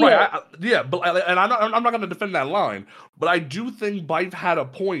 Absolutely. Right. But I'm not going to defend that line. But I do think Bife had a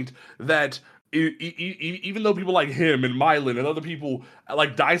point that even though people like him and Mylan and other people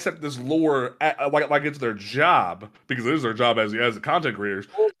like dissect this lore like it's their job, because it is their job as the content creators.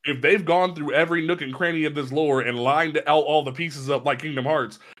 If they've gone through every nook and cranny of this lore and lined out all the pieces up like Kingdom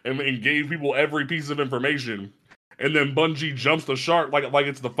Hearts and gave people every piece of information, and then Bungie jumps the shark like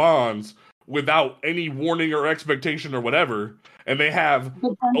it's the Fonz without any warning or expectation or whatever, and they have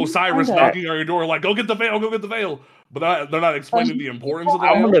Osiris knocking on your door like, go get the veil, but they're not explaining the importance of the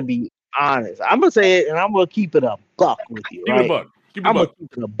veil. I'm gonna be honest. I'm gonna say it, and I'm gonna keep it a buck with you. Keep right? it a buck. I'm gonna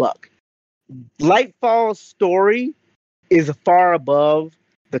keep it a buck. Lightfall's story is far above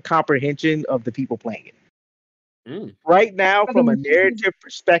the comprehension of the people playing it. Right now, from a narrative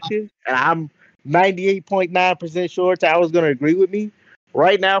perspective, and I'm 98.9% sure Tower's gonna agree with me.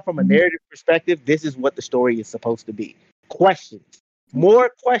 Right now, from a narrative perspective, this is what the story is supposed to be. Questions.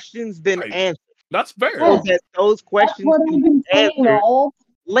 More questions than answers. That's fair. So that those questions can be answered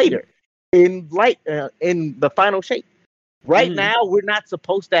later in the final shape. Right now, we're not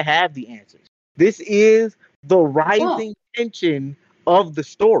supposed to have the answers. This is the rising tension of the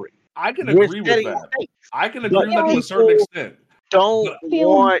story. I can agree with that. I can agree with that to a certain extent.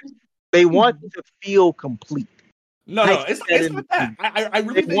 They want to feel complete. No, it's not that. I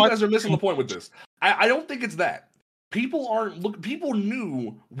really think you guys are missing the point with this. I don't think it's that. People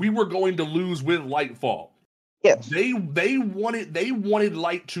knew we were going to lose with Lightfall. Yes. They wanted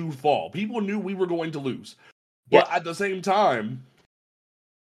Light to fall. People knew we were going to lose. But at the same time,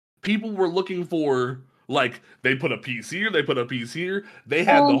 people were looking for, like, they put a piece here, they put a piece here. They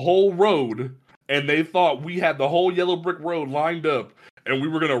had the whole road, and they thought we had the whole yellow brick road lined up, and we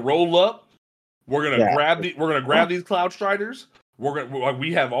were gonna roll up. We're gonna grab these Cloud Striders.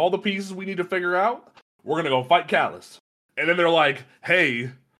 We have all the pieces we need to figure out. We're gonna go fight Callus. And then they're like, hey,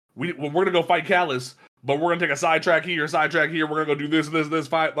 we're gonna go fight Callus, but we're gonna take a sidetrack here. We're gonna go do this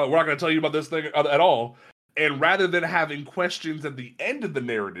fight. But we're not gonna tell you about this thing at all. And rather than having questions at the end of the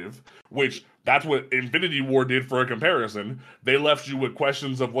narrative, which that's what Infinity War did for a comparison, they left you with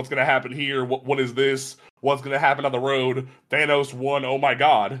questions of what's gonna happen here. What is this? What's gonna happen on the road? Thanos won. Oh my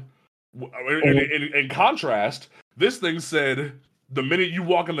God. In contrast, this thing said, the minute you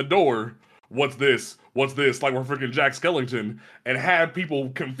walk in the door, what's this? Like we're freaking Jack Skellington, and had people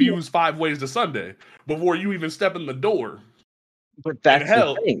confused 5 ways to Sunday before you even step in the door. But that's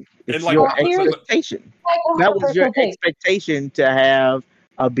the thing. It's your expectation. That was your expectation to have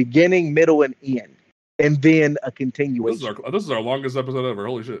a beginning, middle, and end, and then a continuation. This is our longest episode ever.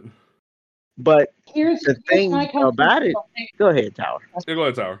 Holy shit! But the thing about it. Go ahead, Tower. Yeah, go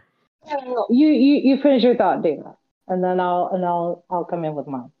ahead, Tower. You finish your thought, Dana, and then I'll come in with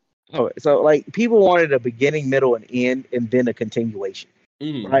mine. Oh, so like people wanted a beginning, middle, and end, and then a continuation,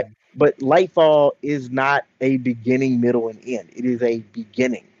 right? But Lightfall is not a beginning, middle, and end. It is a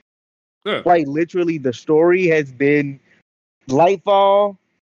beginning. Yeah. Like literally, the story has been Lightfall,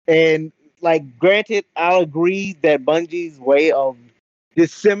 and like granted, I'll agree that Bungie's way of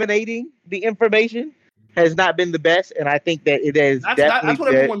disseminating the information has not been the best, and I think that it has. That's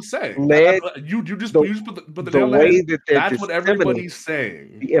what everyone's saying. You just put the way that that's what everybody's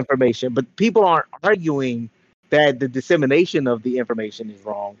saying. The information, but people aren't arguing that the dissemination of the information is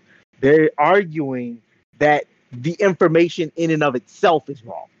wrong. They're arguing that the information in and of itself is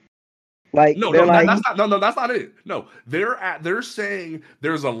wrong. Like that's not it. No, they're saying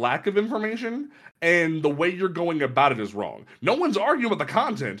there's a lack of information, and the way you're going about it is wrong. No one's arguing with the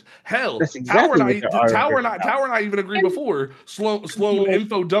content. Hell, Tower and I even agreed before. Sloan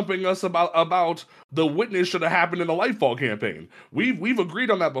info dumping us about the witness should have happened in the Lightfall campaign. We've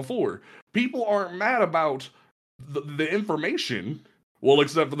agreed on that before. People aren't mad about the information. Well,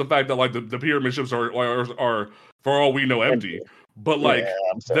 except for the fact that like the pyramid ships are for all we know empty. But like,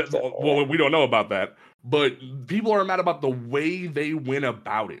 we don't know about that. But people are mad about the way they went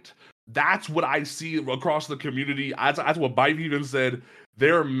about it. That's what I see across the community. That's what Bive even said.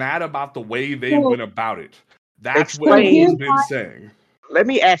 They're mad about the way they went about it. That's what he's been saying. Let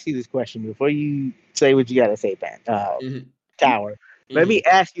me ask you this question before you say what you got to say, Pat. Tower. Let me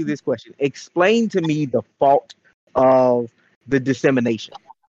ask you this question. Explain to me the fault of the dissemination.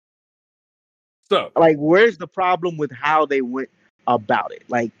 So, like, where's the problem with how they went about it?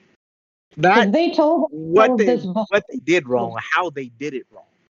 Like, not they told what they did wrong, how they did it wrong.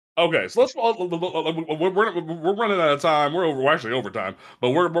 Okay, so we're running out of time. We're actually over time, but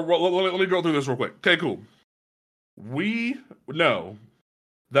let me go through this real quick. Okay, cool. We know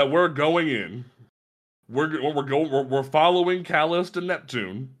that we're going in. We're following Callus to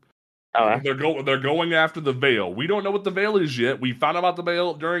Neptune. They're going after the Veil. We don't know what the Veil is yet. We found out about the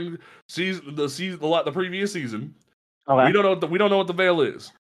Veil during the previous season. We don't know what the Veil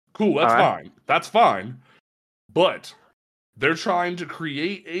is. Cool, that's Alright. fine. That's fine. But they're trying to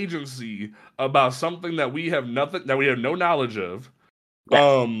create agency about something that we have no knowledge of.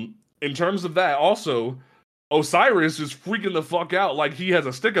 Yes. In terms of that, also, Osiris is freaking the fuck out like he has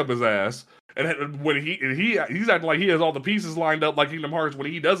a stick up his ass. And when he's acting like he has all the pieces lined up like Kingdom Hearts when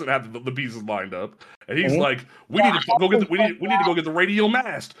he doesn't have the pieces lined up, and he's like, we need to go get we need to go get the radio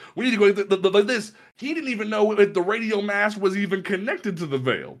mast. We need to go get the this. He didn't even know if the radio mast was even connected to the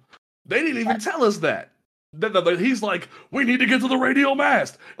veil. They didn't even tell us that. He's like, we need to get to the radio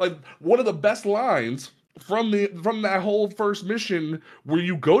mast. Like one of the best lines from that whole first mission where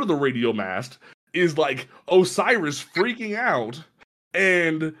you go to the radio mast is like Osiris freaking out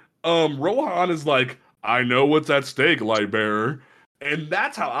and. Rohan is like, I know what's at stake, Lightbearer. And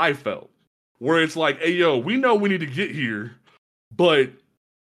that's how I felt. Where it's like, hey, yo, we know we need to get here, but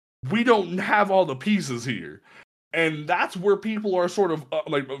we don't have all the pieces here. And that's where people are sort of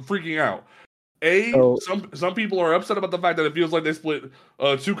like freaking out. Some people are upset about the fact that it feels like they split 2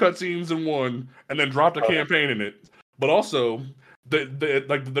 cutscenes in one and then dropped a campaign in it. But also,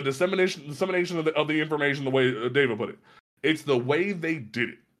 the dissemination of the information, the way David put it, it's the way they did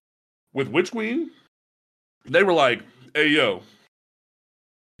it. With Witch Queen, they were like, hey, yo,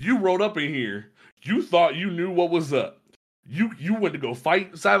 you rolled up in here. You thought you knew what was up. You went to go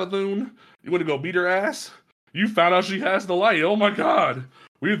fight Savathun. You went to go beat her ass. You found out she has the light. Oh, my God.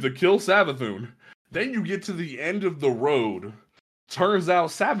 We have to kill Savathun. Then you get to the end of the road. Turns out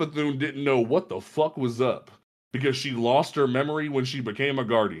Savathun didn't know what the fuck was up because she lost her memory when she became a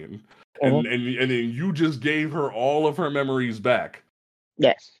guardian. And then you just gave her all of her memories back.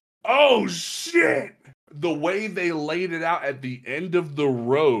 Yes. Oh, shit! The way they laid it out at the end of the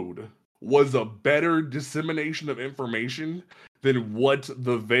road was a better dissemination of information than what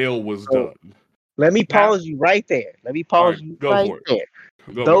the veil was done. Let me pause you right there.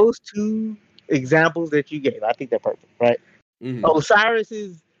 Those 2 examples that you gave, I think they're perfect, right? Mm-hmm.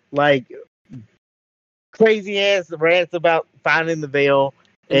 Osiris's, like, crazy ass rants about finding the veil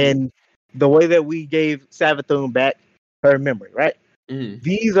and the way that we gave Savathun back her memory, right? Mm-hmm.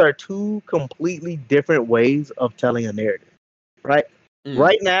 These are 2 completely different ways of telling a narrative, right? Mm-hmm.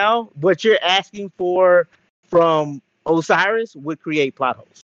 Right now, what you're asking for from Osiris would create plot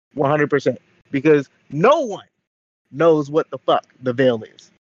holes, 100%, because no one knows what the fuck the veil is.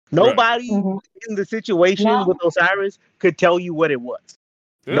 Nobody in the situation with Osiris could tell you what it was.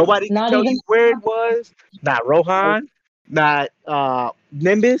 Yeah. Nobody could tell you where it was. Not Rohan, not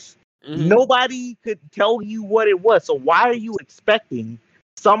Nimbus. Mm-hmm. Nobody could tell you what it was. So why are you expecting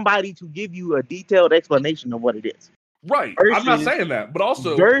somebody to give you a detailed explanation of what it is? Right. I'm not saying that. But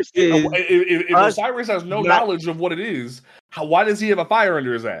also, if Osiris has no knowledge of what it is, why does he have a fire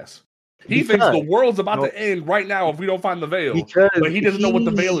under his ass? He thinks the world's about to end right now if we don't find the veil. But he doesn't know what the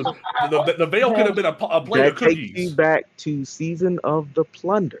veil is. The veil could have been a plate of cookies. That takes you back to Season of the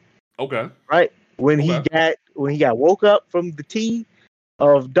Plunder. Okay. Right? When he got woke up from the tea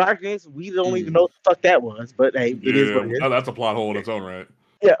of darkness, we don't even know what the fuck that was, but hey, it is what it is. That's a plot hole in its own right.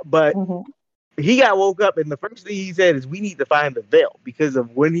 Yeah, but he got woke up, and the first thing he said is, we need to find the veil, because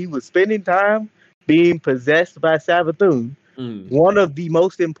of when he was spending time being possessed by Savathun, one of the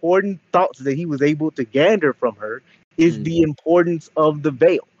most important thoughts that he was able to gander from her is the importance of the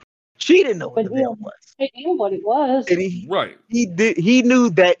veil. She didn't know what the veil was. He knew what it was. And he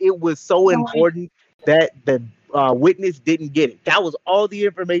knew that it was so important that the witness didn't get it. That was all the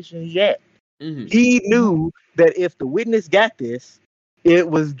information he had. Mm-hmm. He knew that if the witness got this, it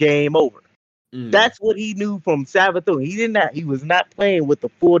was game over. That's what he knew from Savathun. He was not playing with the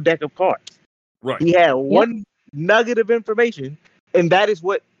full deck of cards. Right. He had one nugget of information, and that is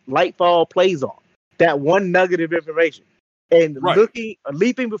what Lightfall plays on. That one nugget of information. And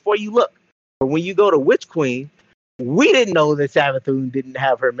leaping before you look. But when you go to Witch Queen, we didn't know that Savathun didn't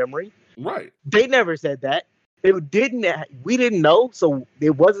have her memory. Right. They never said that. We didn't know, so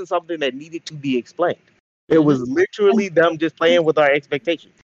it wasn't something that needed to be explained. It was literally them just playing with our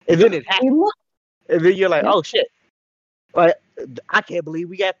expectations. And then it happened. And then you're like, oh shit. Like, I can't believe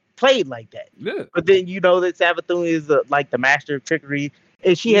we got played like that. Yeah. But then you know that Savathun is like the master of trickery.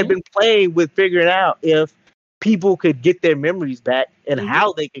 And she had been playing with figuring out if people could get their memories back and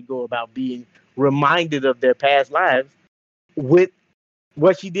how they could go about being reminded of their past lives with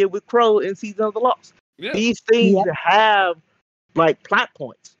what she did with Crow in Season of the Lost. Yeah. These things have like plot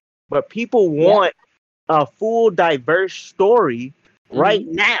points, but people want a full, diverse story right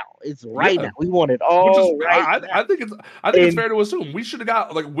now. It's right now. We want it all right. I think it's fair to assume we should have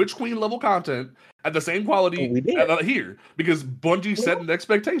got like Witch Queen level content at the same quality here because Bungie set an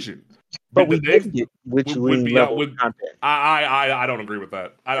expectation. but we They've- missed it with with beyond level with content. I don't agree with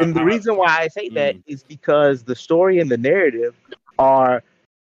that. And the reason why I say that is because the story and the narrative are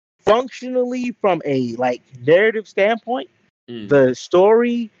functionally, from a like narrative standpoint, the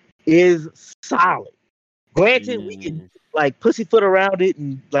story is solid. Granted, we can like pussyfoot around it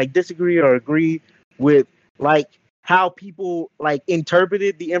and like disagree or agree with like how people like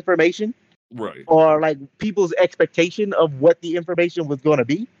interpreted the information, right, or like people's expectation of what the information was going to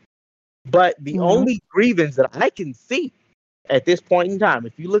be. But the only grievance that I can see at this point in time,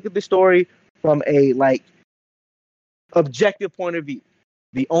 if you look at the story from a like objective point of view,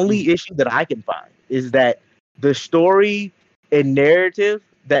 the only issue that I can find is that the story and narrative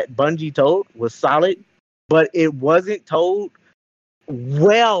that Bungie told was solid, but it wasn't told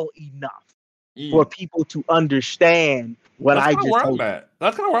well enough for people to understand what that's I kind of just where told I'm you. at.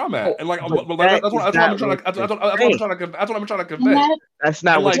 That's kind of where I'm at, and like, But but that that's is what not I'm trying what to. That's you're what I'm saying. trying to. That's what I'm trying to And convey. that, That's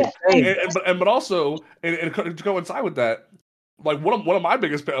not And what like, you're saying. but also, and to coincide with that, like one of my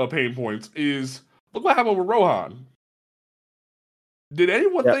biggest pain points is look what happened with Rohan. Did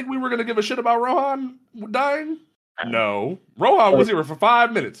anyone Yep. think we were going to give a shit about Rohan dying? No. Rohan was here for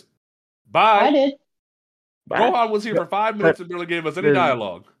 5 minutes. Bye. I did. Rohan was here for 5 minutes and barely gave us any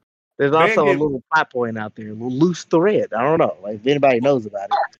dialogue. There's Man also a gave- little plot point out there, a little loose thread. I don't know, like if anybody knows about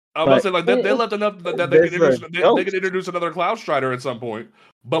it. I was saying, like, they left enough that they could introduce another Cloud Strider at some point.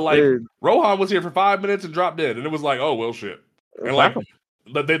 But like, Rohan was here for 5 minutes and dropped dead, and it was like, oh well, shit. And like,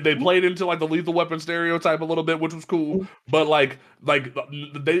 they played into like the lethal weapon stereotype a little bit, which was cool. But like they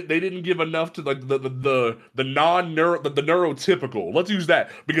didn't give enough to like the non-neuro the neurotypical. Let's use that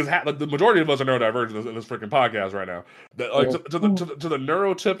because like, the majority of us are neurodivergent in this freaking podcast right now. To the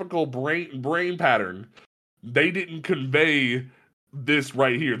neurotypical brain pattern, they didn't convey this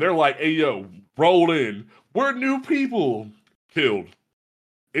right here. They're like, hey yo, roll in. We're new people. Killed.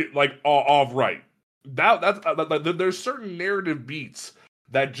 It like off right. That's there's certain narrative beats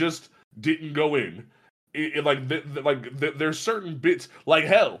that just didn't go in. There's certain bits like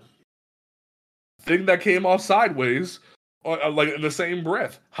hell. Thing that came off sideways, like in the same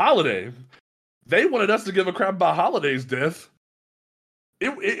breath. Holiday. They wanted us to give a crap about Holiday's death.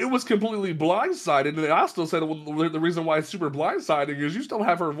 It was completely blindsided, and I still said the reason why it's super blindsiding is you still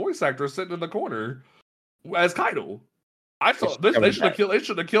have her voice actor sitting in the corner as Keitel. I thought they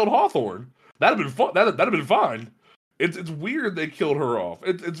should have killed Hawthorne. That'd have been fun. That'd have been fine. It's weird they killed her off.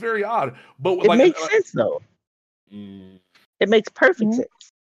 It's very odd, but it makes sense though. It makes perfect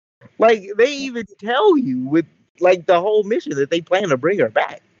sense. Like they even tell you with like the whole mission that they plan to bring her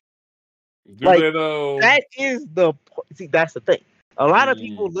back. Do they though? That is that's the thing. A lot of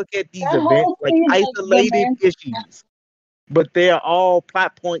people look at these events like isolated issues, but they're all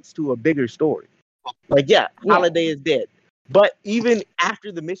plot points to a bigger story. Like, Holiday is dead. But even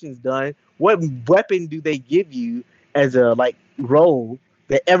after the mission's done, what weapon do they give you as a like role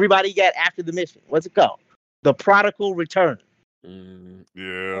that everybody got after the mission? What's it called? The Prodigal Return.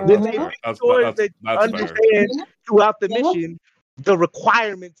 Yeah, that's that understand throughout the mission the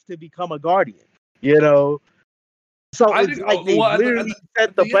requirements to become a guardian. You know, so it's like they literally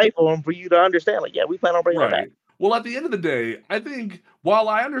set the platform for you to understand. Like, we plan on bringing it back. Well, at the end of the day, I think while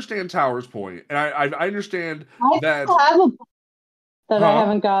I understand Tower's point, and I understand that I have a point that I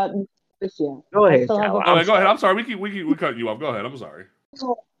haven't gotten this yet. Go ahead. Go ahead. I'm sorry. We cut you off. Go ahead. I'm sorry.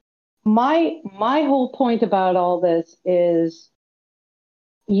 So my whole point about all this is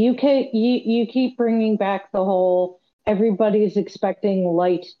you keep bringing back the whole everybody's expecting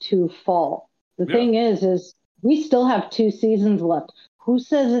light to fall. The thing is we still have 2 seasons left. Who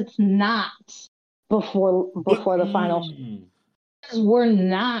says it's not before the final? We're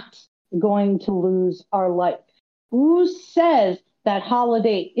not going to lose our light. Who says that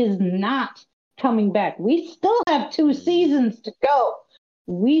Holiday is not coming back? We still have 2 seasons to go.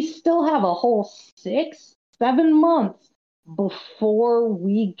 We still have a whole 6-7 months before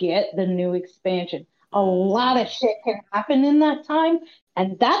we get the new expansion. A lot of shit can happen in that time,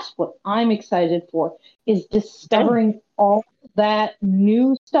 and that's what I'm excited for, is discovering all that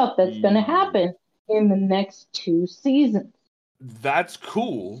new stuff that's going to happen in the next 2 seasons. That's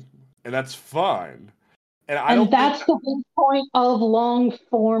cool, and that's fine. And that's the whole point of long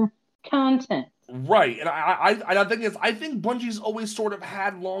form content. Right, and I think Bungie's always sort of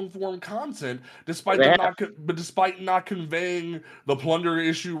had long form content, despite not conveying the plunder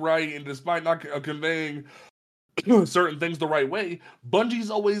issue right, and despite not conveying certain things the right way. Bungie's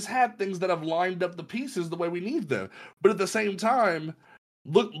always had things that have lined up the pieces the way we need them. But at the same time,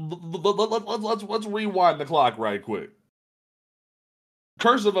 let's rewind the clock right quick.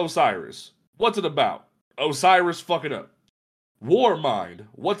 Curse of Osiris. What's it about? Osiris fucking up. Warmind,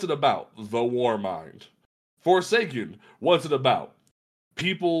 what's it about? The Warmind. Forsaken, what's it about?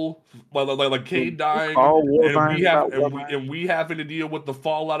 People like Cade dying, and we having to deal with the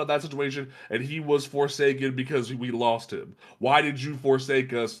fallout of that situation, and he was forsaken because we lost him. Why did you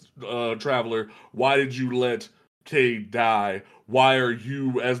forsake us, Traveler? Why did you let Cade die? Why are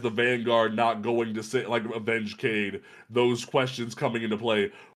you, as the Vanguard, not going to say avenge Cade? Those questions coming into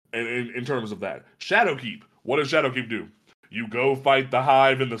play, and in terms of that, Shadowkeep. What does Shadowkeep do? You go fight the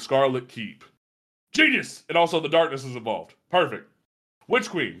Hive in the Scarlet Keep. Genius, and also the darkness is involved. Perfect. Witch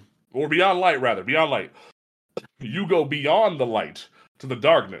Queen, or Beyond Light, rather. Beyond Light. You go beyond the light to the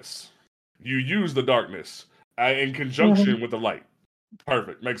darkness. You use the darkness in conjunction with the light.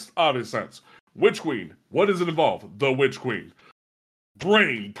 Perfect. Makes obvious sense. Witch Queen, what does it involve? The Witch Queen.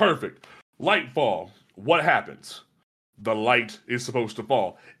 Brain, perfect. Lightfall, what happens? The light is supposed to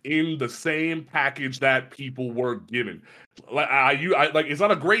fall in the same package that people were given. It's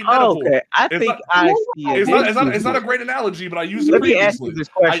not a great metaphor. Okay, I think I see it. It's not a great analogy, but I used it previously. Let me ask you this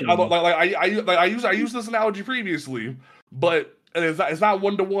question. I used this analogy previously, but it's not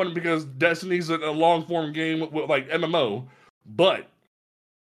 1-to-1 because Destiny's a long form game with like MMO. But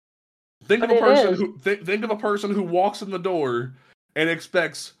think of a person who walks in the door and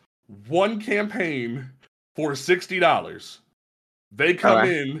expects one campaign for $60. They come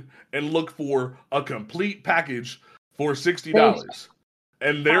in and look for a complete package for $60.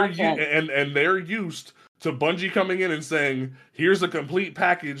 And they're used to Bungie coming in and saying, here's a complete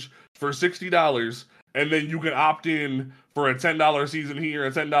package for $60, and then you can opt in for a $10 season here,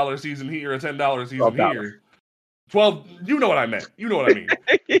 a $10 season here, a $10 season here. 12, you know what I meant. You know what I mean.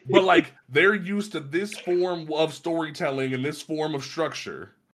 But like, they're used to this form of storytelling and this form of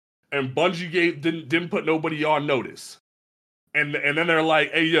structure. And Bungie didn't put nobody on notice. And then they're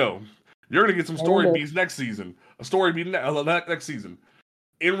like, hey, yo, you're going to get some story beats next season. A story beat next season.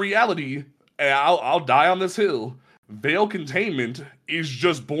 In reality, I'll die on this hill. Veil Containment is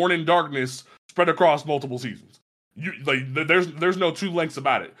just Born in Darkness spread across multiple seasons. There's no two lengths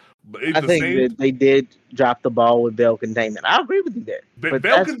about it. I think that they did drop the ball with Veil Containment. I agree with you there. But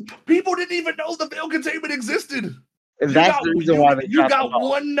people didn't even know the Veil Containment existed. And that's the reason why you got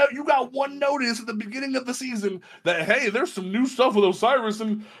one notice at the beginning of the season that, hey, there's some new stuff with Osiris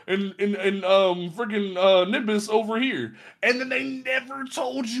and freaking Nimbus over here, and then they never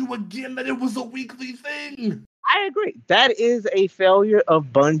told you again that it was a weekly thing. I agree. That is a failure of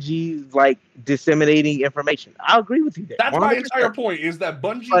Bungie's disseminating information. I agree with you there. That's 100%. My entire point is that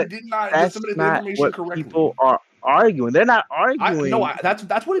Bungie did not disseminate the information correctly. People are arguing. They're not arguing.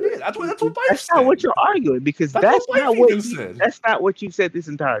 That's what it is. That's what Bife That's said. not what you're arguing because that's not what you said this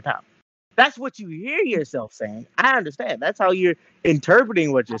entire time. That's what you hear yourself saying. I understand. That's how you're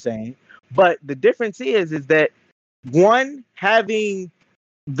interpreting what you're saying. But the difference is that one, having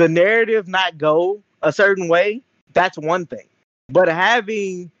the narrative not go a certain way, that's one thing. But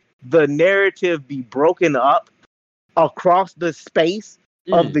having the narrative be broken up across the space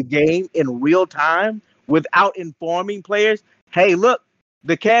of the game in real time without informing players, hey, look,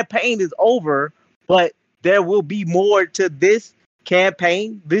 the campaign is over, but there will be more to this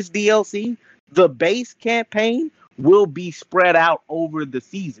campaign, this DLC. The base campaign will be spread out over the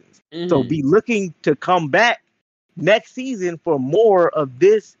seasons. So be looking to come back next season for more of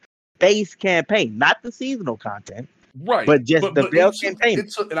this base campaign, not the seasonal content. Right, but just the Veil campaign.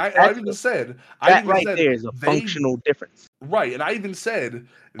 And I even said there is a functional difference. Right, and I even said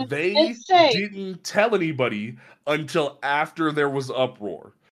they didn't tell anybody until after there was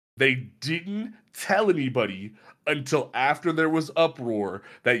uproar. They didn't tell anybody until after there was uproar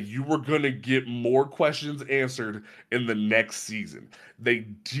that you were going to get more questions answered in the next season. They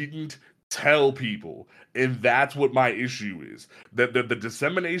didn't tell people, and that's what my issue is. That the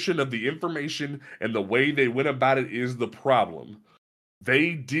dissemination of the information and the way they went about it is the problem.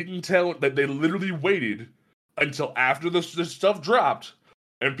 They didn't tell that. They literally waited until after the stuff dropped,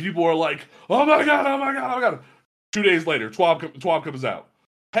 and people are like, oh my god. 2 days later, TWAB comes out.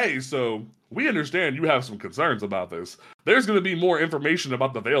 Hey, so we understand you have some concerns about this. There's going to be more information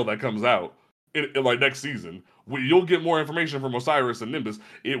about the Veil that comes out in next season. You'll get more information from Osiris and Nimbus.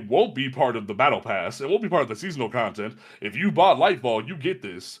 It won't be part of the battle pass. It won't be part of the seasonal content. If you bought Lightfall, you get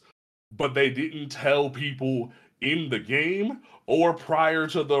this. But they didn't tell people in the game or prior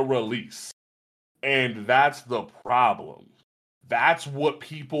to the release. And that's the problem. That's what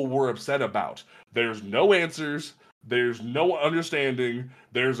people were upset about. There's no answers. There's no understanding.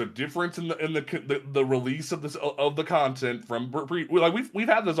 There's a difference in the release of the content from we've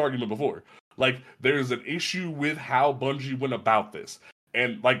had this argument before. There's an issue with how Bungie went about this.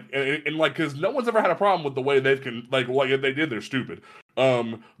 And because no one's ever had a problem with the way they've if they did, they're stupid.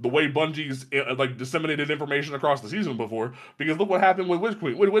 The way Bungie's disseminated information across the season before, because look what happened with Witch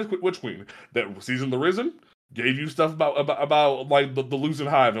Queen. That season, The Risen gave you stuff about like the Lucid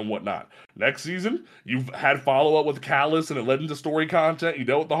Hive and whatnot. Next season, you've had follow up with Callus, and it led into story content. You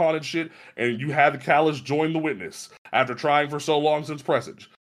dealt with the haunted shit, and you had Callus join the Witness after trying for so long since Presage.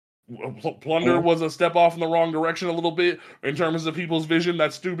 Plunder was a step off in the wrong direction a little bit in terms of people's vision.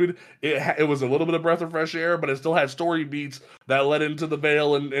 That's stupid. It was a little bit of breath of fresh air, but it still had story beats that led into the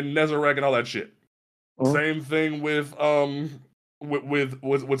Veil and Nezarec and all that shit. Same thing with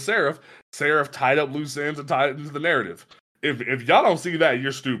Seraph. Seraph tied up loose ends and tied it into the narrative. If y'all don't see that,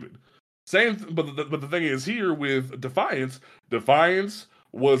 you're stupid. But the thing is, here with Defiance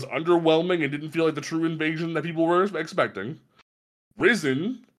was underwhelming and didn't feel like the true invasion that people were expecting.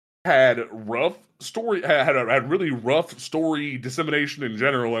 Risen had really rough story dissemination in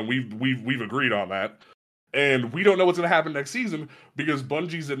general, and we've agreed on that. And we don't know what's going to happen next season because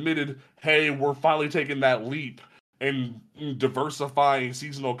Bungie's admitted, hey, we're finally taking that leap and diversifying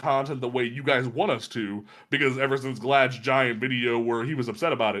seasonal content the way you guys want us to. Because ever since Glad's giant video where he was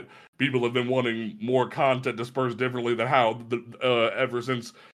upset about it, people have been wanting more content dispersed differently than how ever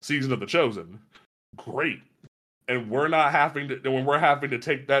since Season of the Chosen. Great. And we're not having to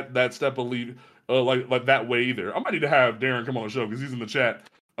take that step of lead like that way either. I might need to have Darren come on the show because he's in the chat,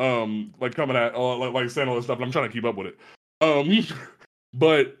 coming at saying all this stuff. And I'm trying to keep up with it.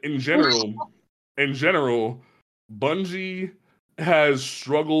 But in general, Bungie has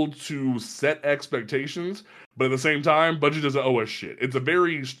struggled to set expectations, but at the same time, Bungie doesn't owe us shit. It's a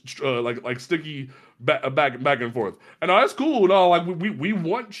very sticky back and forth. And that's cool. No, like we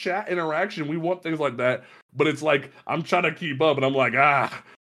want chat interaction, we want things like that. But it's like I'm trying to keep up, and I'm like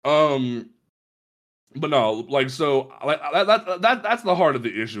but no, like so, like that's the heart of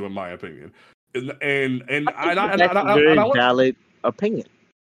the issue, in my opinion. And that's a very valid opinion.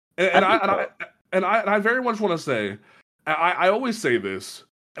 And I very much want to say, I always say this,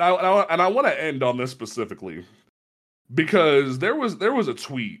 and I want to end on this specifically because there was a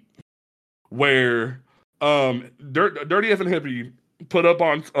tweet where Dirty F and Hippie put up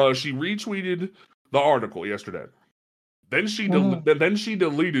on she retweeted the article yesterday. Then she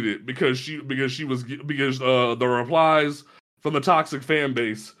deleted it because the replies from the toxic fan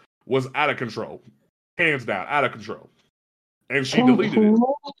base was out of control, hands down out of control, and she deleted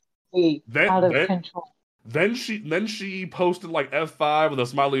it. Out of control. Then she posted like F5 with a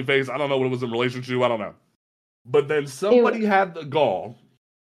smiley face. I don't know what it was in relation to. I don't know. But then somebody had the gall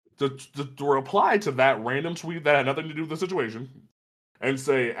to reply to that random tweet that had nothing to do with the situation and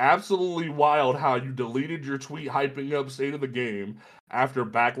say, absolutely wild how you deleted your tweet hyping up State of the Game after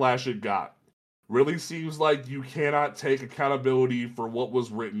backlash it got. Really seems like you cannot take accountability for what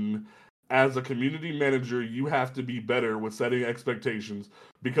was written. As a community manager, you have to be better with setting expectations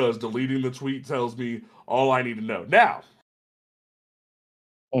because deleting the tweet tells me all I need to know. Now,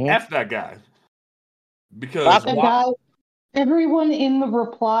 F that guy. Because everyone in the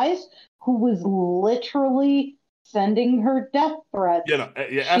replies who was literally sending her death threats.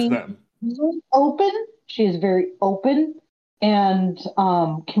 F them. She is very open and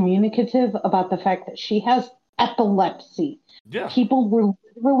communicative about the fact that she has epilepsy. Yeah. People were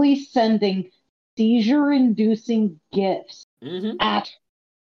literally sending seizure-inducing gifts at her.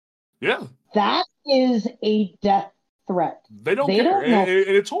 Yeah. That is a death threat. They don't care. And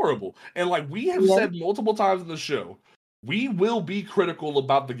it's horrible. And like we have said multiple times in the show, we will be critical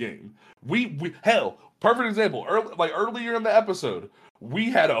about the game. We hell, perfect example. Earlier in the episode,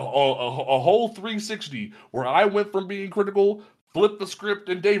 we had a whole 360 where I went from being critical, flipped the script,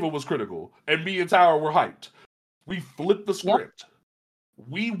 and David was critical, and me and Tower were hyped. We flipped the script.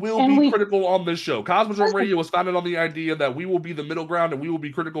 We will be critical on this show. Cosmodrome Radio was founded on the idea that we will be the middle ground and we will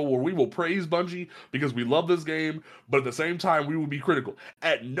be critical where we will praise Bungie because we love this game, but at the same time, we will be critical.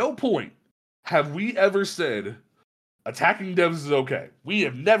 At no point have we ever said attacking devs is okay. We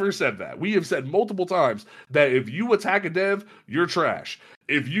have never said that. We have said multiple times that if you attack a dev, you're trash.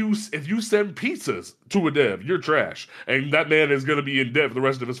 If you send pizzas to a dev, you're trash. And that man is going to be in debt for the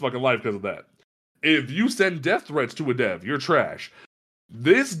rest of his fucking life because of that. If you send death threats to a dev, you're trash.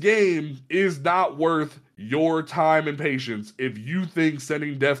 This game is not worth your time and patience if you think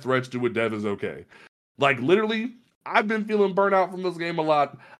sending death threats to a dev is okay. Like, literally, I've been feeling burnout from this game a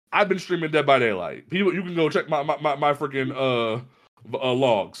lot. I've been streaming Dead by Daylight. People, you can go check my freaking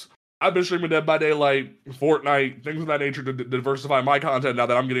logs. I've been streaming Dead by Daylight, Fortnite, things of that nature to diversify my content now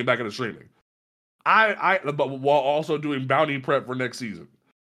that I'm getting back into streaming. But while also doing bounty prep for next season.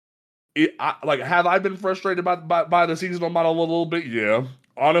 have I been frustrated by the seasonal model a little bit? Yeah.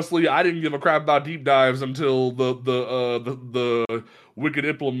 Honestly, I didn't give a crap about deep dives until the Wicked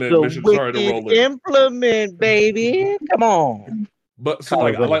Implement The mission started to roll Wicked in. Implement, baby. Come on. But so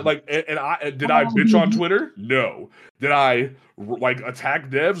Call like it and I did I bitch on Twitter? No. Did I like attack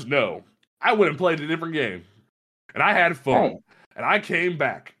devs? No. I went and played a different game, and I had fun, Right. and I came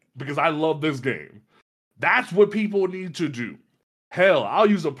back because I love this game. That's what people need to do. Hell, I'll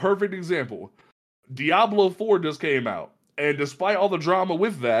use a perfect example. Diablo 4 just came out, and despite all the drama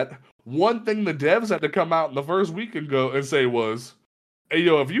with that, one thing the devs had to come out in the first week and go and say was, "Hey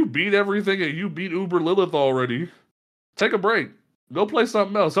yo, if you beat everything and you beat Uber Lilith already, take a break. Go play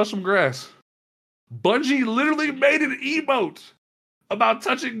something else. Touch some grass." Bungie literally made an emote about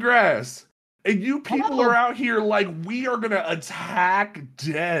touching grass. And you people are out here like, we are going to attack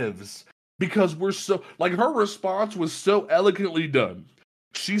devs because we're so... Like, her response was so eloquently done.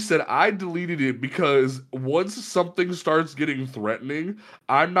 She said, I deleted it because once something starts getting threatening,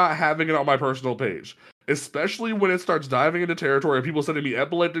 I'm not having it on my personal page. Especially when it starts diving into territory of people sending me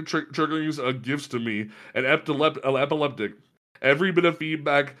epileptic triggering gifts to me and epileptic. Every bit of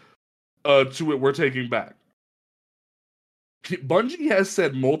feedback to it we're taking back. Bungie has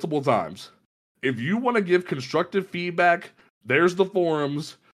said multiple times, if you want to give constructive feedback, there's the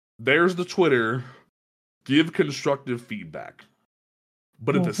forums, there's the Twitter, give constructive feedback.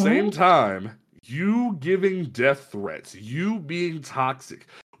 But at the same time, you giving death threats, you being toxic.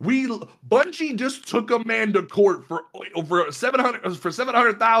 Bungie just took a man to court for $700,000,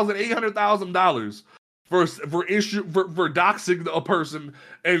 $800,000 for doxing a person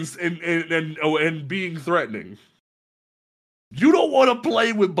and being threatening. You don't want to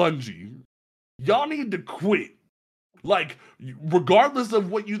play with Bungie. Y'all need to quit. Like, regardless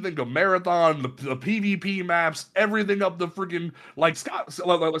of what you think of Marathon, the PvP maps, everything up the freaking, like Scott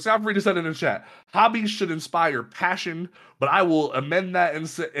Free just said in the chat, hobbies should inspire passion, but I will amend that and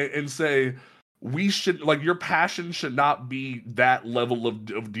say we should, like, your passion should not be that level of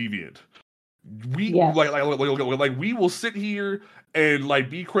deviant. We like we will sit here and like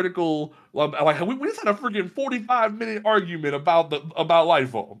be critical. Like we just had a freaking 45-minute argument about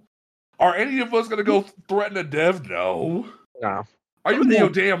Lightfall. Are any of us gonna go threaten a dev? No. No. Are you in your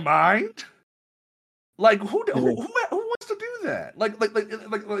damn mind? Like who wants to do that?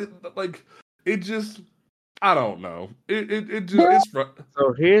 Like it just, I don't know. It just it's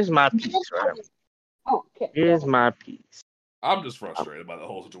So here's my piece, right? Okay. Here's my piece. I'm just frustrated by the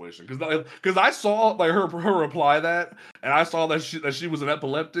whole situation because I saw like her reply that, and I saw that she was an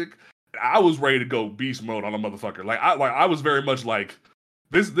epileptic. I was ready to go beast mode on a motherfucker. I was very much like,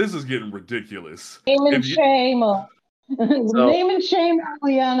 this is getting ridiculous. Name and shame. Name and shame,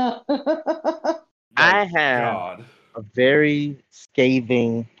 Liana. I have a very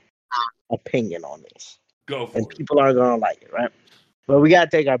scathing opinion on this. Go for and it. People aren't gonna like it, right? But we gotta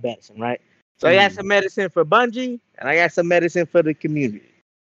take our medicine, right? So I got some medicine for Bungie, and I got some medicine for the community.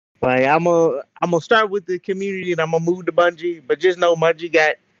 Like I'm gonna start with the community, and I'm gonna move to Bungie. But just know Bungie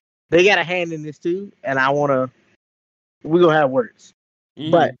got a hand in this too, and we're gonna have words.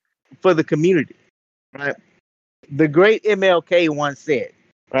 But for the community, right? The great MLK once said,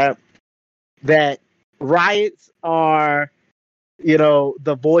 right, that riots are,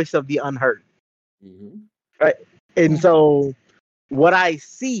 the voice of the unheard, right? And so what I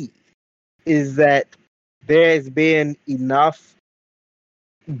see is that there has been enough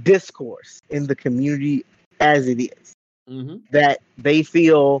discourse in the community as it is, that they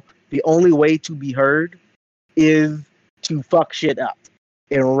feel the only way to be heard is to fuck shit up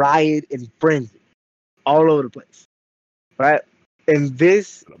and riot and frenzy all over the place, right? And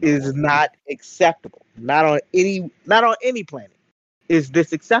this is not acceptable. Not on any planet is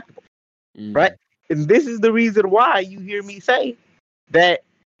this acceptable, right? And this is the reason why you hear me say that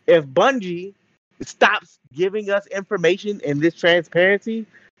if Bungie stops giving us information and this transparency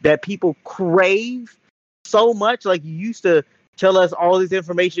that people crave so much, like you used to tell us all this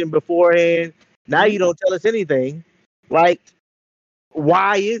information beforehand, now you don't tell us anything. Like,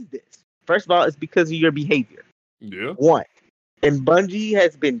 why is this? First of all, it's because of your behavior. Yeah. One. And Bungie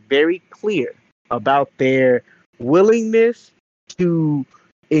has been very clear about their willingness to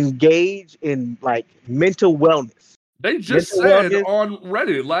engage in like mental wellness. They just said on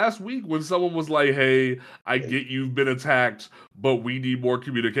Reddit last week when someone was like, hey, I get you've been attacked, but we need more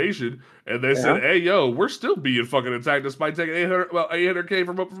communication. And they said, hey, yo, we're still being fucking attacked despite taking $800K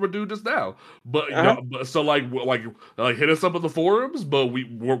from a dude just now. But so like hit us up at the forums, but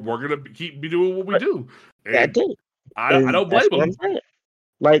we're gonna keep doing what we do. And I don't blame them.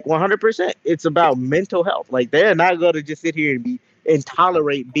 Like 100%. It's about mental health. Like they're not gonna just sit here and be and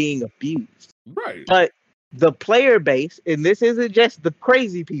tolerate being abused. Right. But the player base, and this isn't just the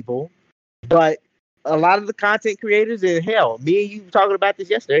crazy people, but a lot of the content creators, and hell, me and you were talking about this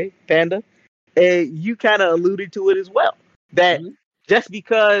yesterday, Panda, and you kind of alluded to it as well. That just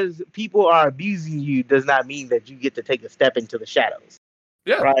because people are abusing you does not mean that you get to take a step into the shadows.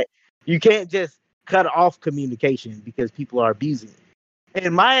 Yeah. Right? You can't just cut off communication because people are abusing you.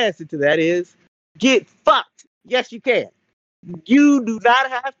 And my answer to that is get fucked. Yes, you can. You do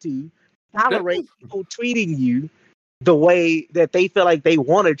not have to tolerate people treating you the way that they feel like they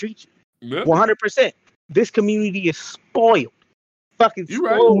want to treat you. 100%. This community is spoiled. Fucking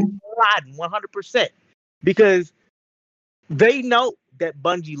spoiled rotten 100%. Because they know that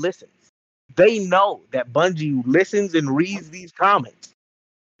Bungie listens. They know that Bungie listens and reads these comments.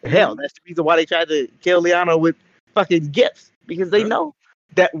 Hell, that's the reason why they tried to kill Liana with fucking gifts. Because they know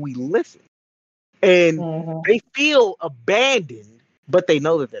that we listen. And they feel abandoned, but they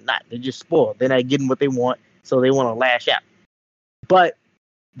know that they're not. They're just spoiled. They're not getting what they want, so they want to lash out. But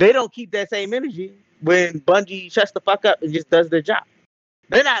they don't keep that same energy when Bungie shuts the fuck up and just does their job.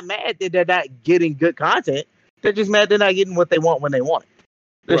 They're not mad that they're not getting good content. They're just mad they're not getting what they want when they want it.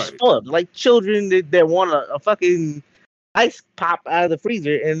 They're spoiled. Like children that want a fucking ice pop out of the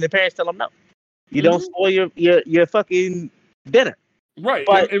freezer and their parents tell them no. You don't spoil your fucking dinner. Right,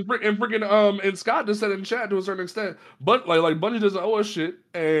 but, and freaking and Scott just said in chat to a certain extent, but like Bungie doesn't owe us shit,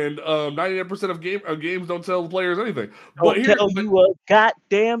 and 99% of games don't tell players anything. But here's you a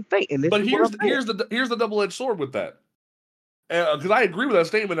goddamn thing. And but here's the double-edged sword with that, because I agree with that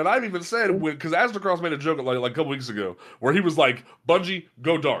statement, and I've even said because Astrocross made a joke like a couple weeks ago where he was like, Bungie,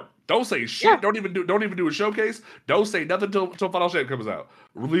 go dark. Don't say shit. Yeah. Don't even do a showcase. Don't say nothing till Final Shape comes out.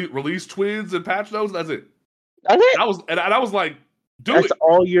 Release twins and patch notes. That's it. That's it. And I was like. That's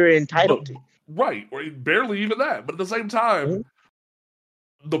all you're entitled to. Right. Or barely even that. But at the same time,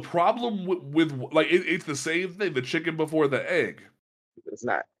 the problem with like, it's the same thing, the chicken before the egg. It's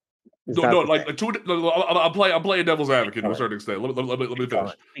not. I'm playing devil's advocate to a certain extent. Let me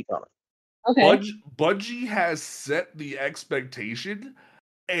finish. Okay. Bungie has set the expectation,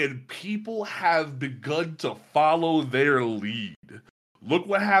 and people have begun to follow their lead. Look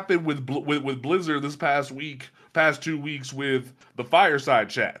what happened with Blizzard this past 2 weeks with the fireside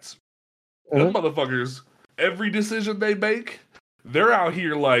chats. Them motherfuckers, every decision they make, they're out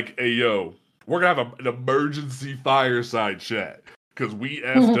here like, hey, yo, we're going to have an emergency fireside chat because we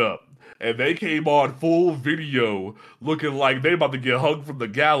effed up. And they came on full video looking like they about to get hung from the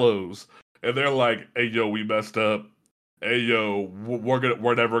gallows. And they're like, hey, yo, we messed up. Hey, yo,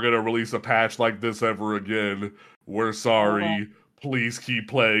 we're never going to release a patch like this ever again. We're sorry. Please keep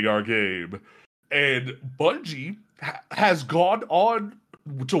playing our game. And Bungie has gone on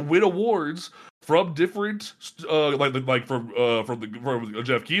to win awards from different, from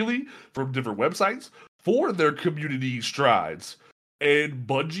Jeff Keighley, from different websites for their community strides. And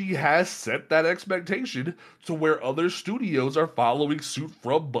Bungie has set that expectation to where other studios are following suit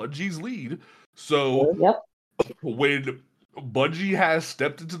from Bungie's lead. So when Bungie has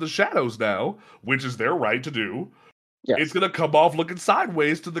stepped into the shadows now, which is their right to do, it's going to come off looking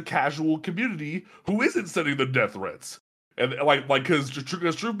sideways to the casual community who isn't sending the death threats. And because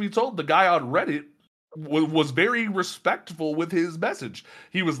truth be told, the guy on Reddit was very respectful with his message.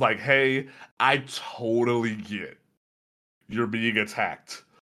 He was like, hey, I totally get you're being attacked.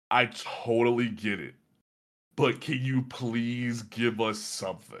 I totally get it. But can you please give us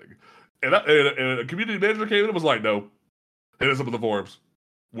something? And a community manager came in and was like, no, hit us up in the forums.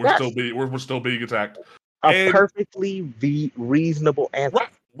 We're still being attacked. Perfectly reasonable answer.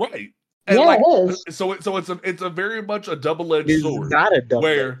 Right. And it is. So it's a very much a double-edged sword. It's not a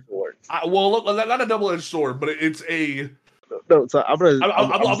double-edged sword. Not a double-edged sword, but it's a. No, so I'm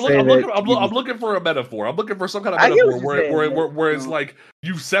looking for a metaphor. I'm looking for some kind of metaphor where it's like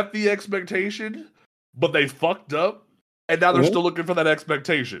you set the expectation, but they fucked up, and now they're still looking for that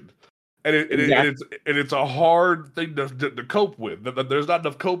expectation. And it's a hard thing to cope with. There's not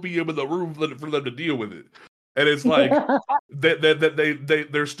enough copium in the room for them to deal with it. And it's like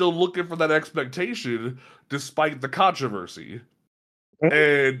they're still looking for that expectation despite the controversy.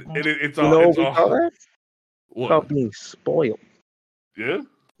 And it's about being spoiled. Yeah.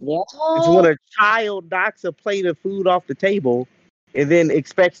 It's when a child knocks a plate of food off the table and then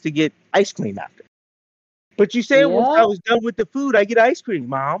expects to get ice cream after. But you said once I was done with the food, I get ice cream,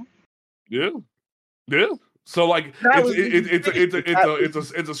 Mom. Yeah. So like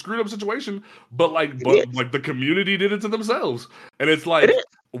it's a screwed up situation, but the community did it to themselves, and it's like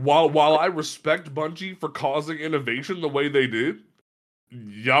while I respect Bungie for causing innovation the way they did,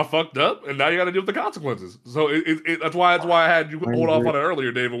 y'all fucked up, and now you got to deal with the consequences. So that's why I had you hold off on it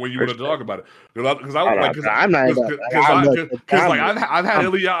earlier, David, when you wanted to talk about it. Because I'm not even. I've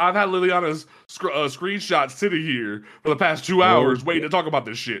had Liliana's screenshot sitting here for the past 2 hours waiting to talk about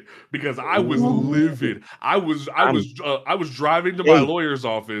this shit because I was livid. I was driving to my lawyer's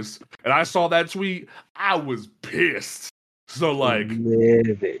office and I saw that tweet. I was pissed. So like,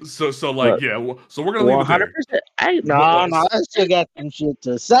 so like, yeah. So we're gonna leave it there. 100%. I still got some shit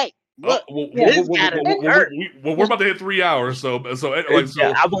to say. Look, we're about to hit 3 hours. So I'm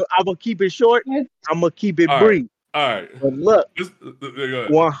gonna keep it short. I'm gonna keep it brief. All right. But look,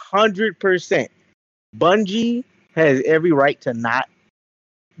 100%. Bungie has every right to not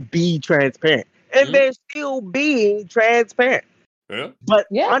be transparent, and they're still being transparent. Yeah. But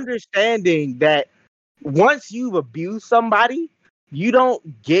understanding that once you've abused somebody, you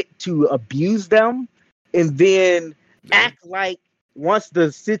don't get to abuse them and then act like once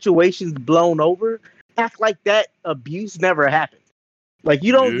the situation's blown over, act like that abuse never happened. Like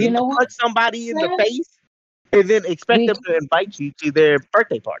you don't get to punch somebody in the face and then expect them to invite you to their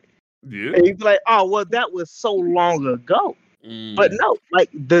birthday party. Yeah. And you'd be like, oh, well, that was so long ago. But no, like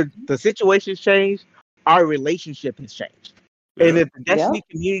the situation's changed, our relationship has changed. Yeah. And if the Destiny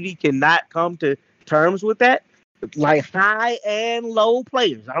community cannot come to terms with that, like high and low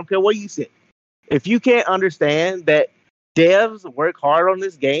players, I don't care where you sit. If you can't understand that devs work hard on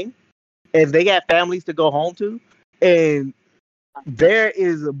this game and they got families to go home to, and there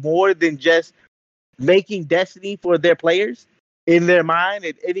is more than just making Destiny for their players in their mind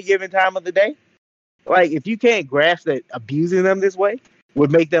at any given time of the day. Like, if you can't grasp that abusing them this way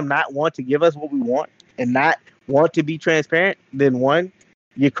would make them not want to give us what we want and not want to be transparent, then one,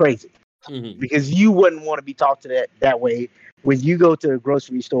 you're crazy. Because you wouldn't want to be talked to that way when you go to a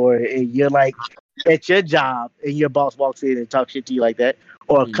grocery store and you're like at your job and your boss walks in and talks shit to you like that,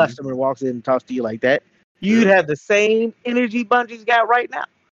 or a customer walks in and talks to you like that. You'd have the same energy Bungie's got right now.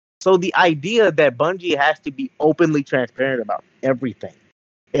 So the idea that Bungie has to be openly transparent about everything,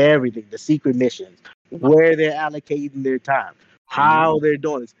 the secret missions, where they're allocating their time, how they're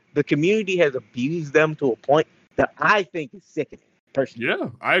doing this, the community has abused them to a point that I think is sickening. Personally. Yeah,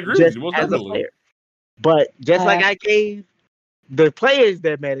 I agree just with you. as a player. But just like I gave the players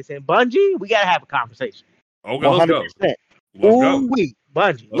their medicine, Bungie, we gotta have a conversation. Okay, 100%. Let's go. Bungie.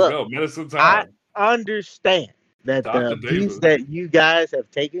 Let's go. Medicine time. I understand that the abuse that you guys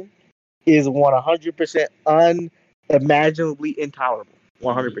have taken is 100% unimaginably intolerable.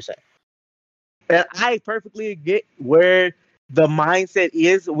 100%. And I perfectly get where the mindset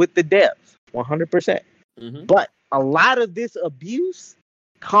is with the devs. 100%. But a lot of this abuse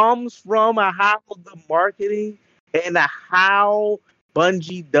comes from how the marketing and how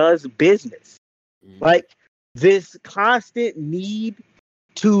Bungie does business. Like this constant need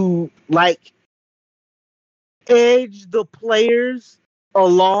to like edge the players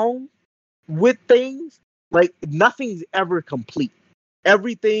along with things. Like nothing's ever complete.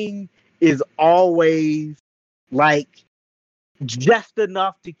 Everything is always like just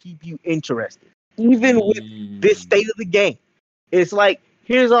enough to keep you interested. Even with this state of the game, it's like,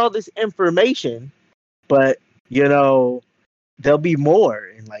 here's all this information, but, there'll be more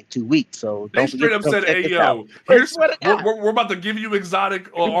in like 2 weeks. So they straight up said, hey, yo, we're about to give you exotic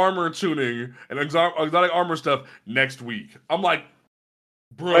armor tuning and exotic armor stuff next week. I'm like,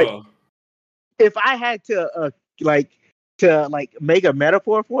 bruh. Like, if I had to make a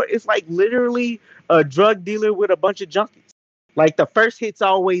metaphor for it, it's like literally a drug dealer with a bunch of junkies. Like the first hit's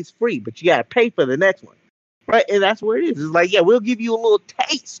always free, but you gotta pay for the next one, right? And that's where it is. It's like, yeah, we'll give you a little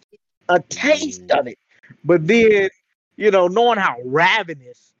taste of it. But then, knowing how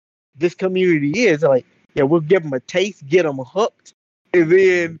ravenous this community is, like, yeah, we'll give them a taste, get them hooked, and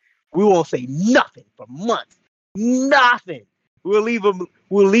then we won't say nothing for months. Nothing. We'll leave them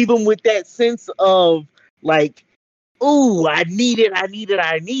with that sense of like, ooh, I need it,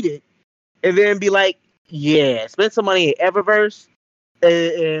 and then be like, yeah, spend some money in Eververse,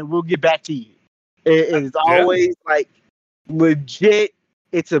 and we'll get back to you. It's always like legit.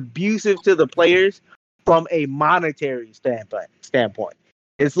 It's abusive to the players from a monetary standpoint.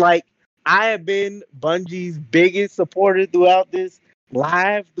 It's like I have been Bungie's biggest supporter throughout this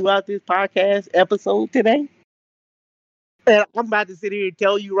podcast episode today, and I'm about to sit here and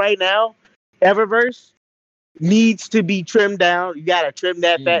tell you right now, Eververse needs to be trimmed down. You gotta trim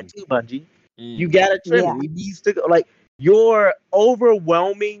that fat too, Bungie. You gotta trim it. It needs to go. Like your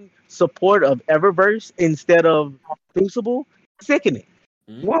overwhelming support of Eververse instead of Crucible, sickening.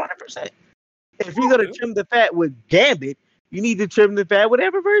 100%. If you're gonna trim the fat with Gambit, you need to trim the fat with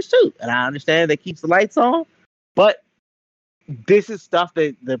Eververse too. And I understand that keeps the lights on, but this is stuff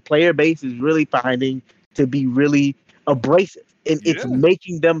that the player base is really finding to be really abrasive, and it's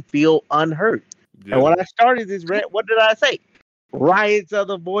making them feel unheard. Yeah. And when I started this rant, what did I say? Riots are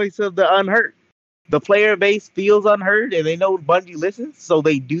the voice of the unheard. The player base feels unheard, and they know Bungie listens, so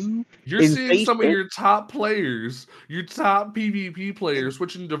they do. You're seeing some of your top players, your top PvP players,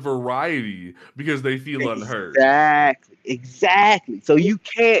 switching to variety because they feel unheard. Exactly. So you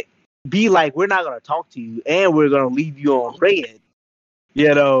can't be like, we're not going to talk to you, and we're going to leave you on red,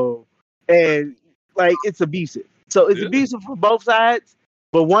 and like it's abusive. So it's abusive for both sides,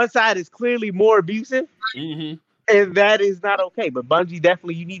 but one side is clearly more abusive, and that is not okay. But Bungie,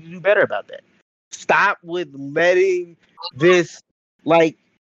 definitely, you need to do better about that. Stop with letting this like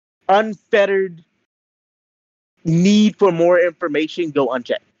unfettered need for more information go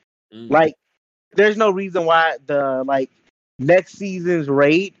unchecked. Like, there's no reason why the next season's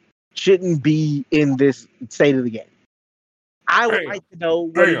raid shouldn't be in this state of the game. I would like to know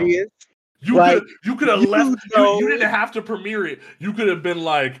what it is. You could have left. You didn't have to premiere it. You could have been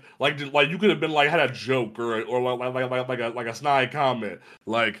you could have been had a joke or like a snide comment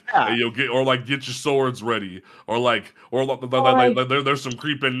hey, get your swords ready there's some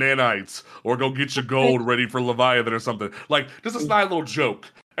creeping nanites or go get your gold ready for Leviathan or something just a snide little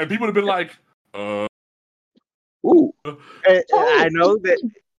joke and people would have been like ooh. I know that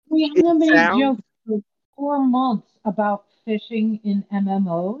we haven't made a joke for 4 months about fishing in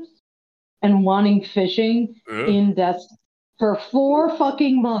MMOs. And wanting fishing in Destiny for 4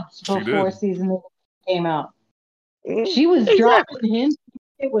 fucking months before season came out. She was dropping hints.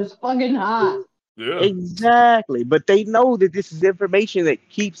 It was fucking hot. Yeah, exactly. But they know that this is information that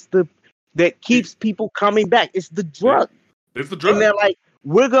keeps people coming back. It's the drug. It's the drug. And they're like,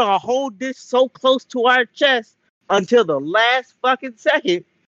 we're gonna hold this so close to our chest until the last fucking second,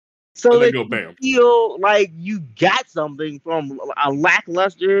 so that you feel like you got something from a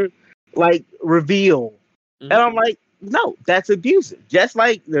lackluster reveal. And I'm like, no, that's abusive. Just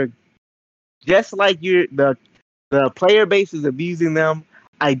like the player base is abusing them,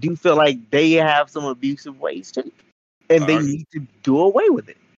 I do feel like they have some abusive ways too, and they need to do away with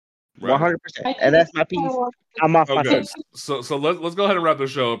it. 100%. And that's my piece. I'm off my face. So let's go ahead and wrap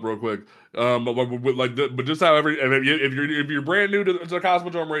this show up real quick. But just how if you're brand new to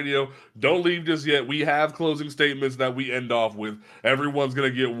Cosmodrome Radio, don't leave just yet. We have closing statements that we end off with. Everyone's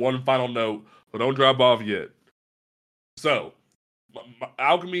gonna get one final note, but don't drop off yet. So,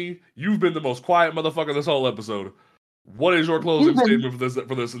 Alchemy, you've been the most quiet motherfucker this whole episode. What is your closing statement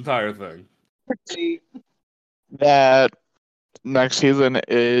for this entire thing? That next season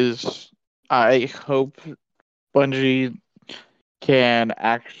is, I hope Bungie can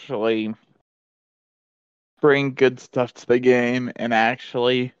actually bring good stuff to the game and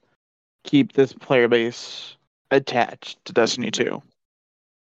actually keep this player base attached to Destiny 2.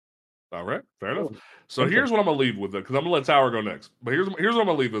 All right, fair enough. So here's what I'm gonna leave with it, because I'm gonna let Tower go next. But here's what I'm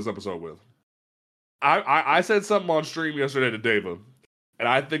gonna leave this episode with. I said something on stream yesterday to Dava, and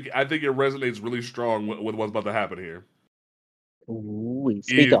I think it resonates really strong with what's about to happen here. Ooh,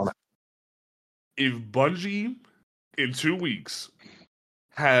 speak on it. If Bungie in 2 weeks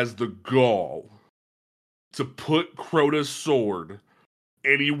has the gall to put Crota's sword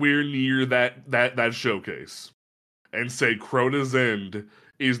anywhere near that showcase and say Crota's End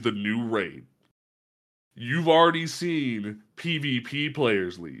is the new raid, you've already seen PvP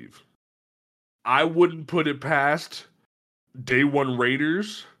players leave. I wouldn't put it past Day 1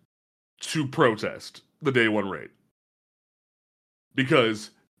 Raiders to protest the Day 1 raid. Because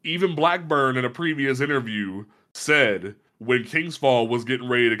even Blackburn in a previous interview said when Kingsfall was getting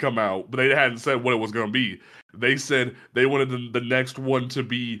ready to come out, but they hadn't said what it was going to be. They said they wanted the next one to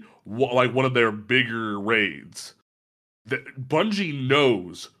be one of their bigger raids. Bungie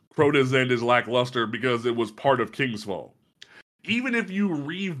knows Crota's End is lackluster because it was part of Kingsfall. Even if you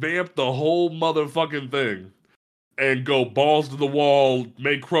revamp the whole motherfucking thing and go balls to the wall,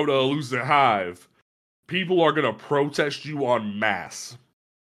 make Crota a Lucent Hive, people are going to protest you en masse.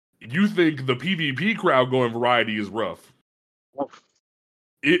 You think the PvP crowd going variety is rough.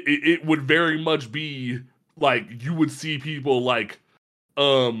 It would very much be you would see people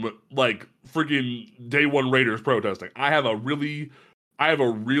freaking Day 1 Raiders protesting. I have a really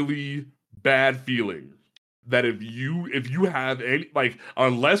bad feeling that if you have any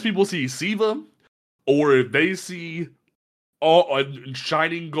unless people see Siva or if they see all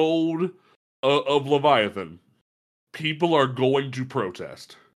shining gold of Leviathan, people are going to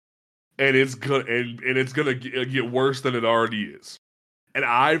protest, and it's gonna get worse than it already is. And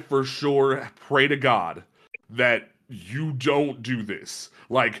I for sure pray to God that you don't do this.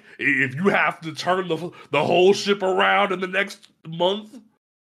 Like, if you have to turn the whole ship around in the next month,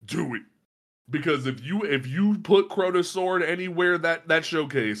 do it. Because if you put Crota's sword anywhere that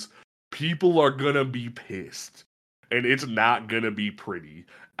showcase, people are gonna be pissed, and it's not gonna be pretty.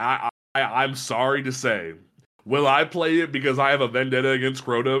 I'm sorry to say, will I play it because I have a vendetta against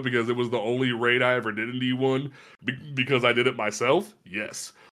Crota because it was the only raid I ever did in D1 because I did it myself?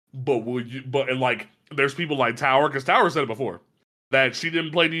 Yes, but will you? And like, there's people like Tower, because Tower said it before that she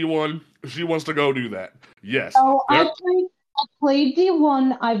didn't play D1. She wants to go do that. Yes. Oh, I played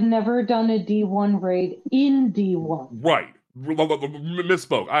D1. I've never done a D1 raid in D1. Right.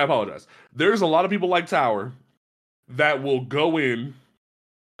 Misspoke. I apologize. There's a lot of people like Tower that will go in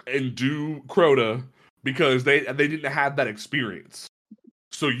and do Crota because they didn't have that experience.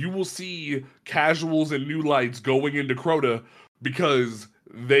 So you will see casuals and new lights going into Crota because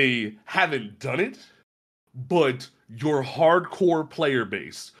they haven't done it, but your hardcore player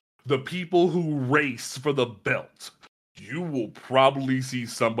base, the people who race for the belt, you will probably see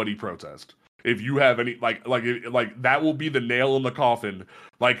somebody protest. If you have any, like that will be the nail in the coffin.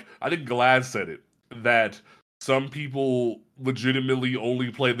 Like, I think Glad said it, that some people legitimately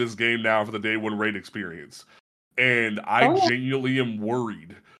only play this game now for the day one raid experience. And I genuinely am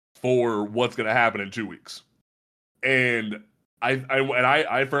worried for what's going to happen in 2 weeks. And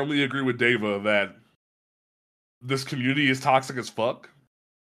I firmly agree with Deva that this community is toxic as fuck.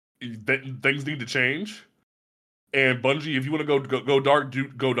 Things need to change. And Bungie, if you want to go dark,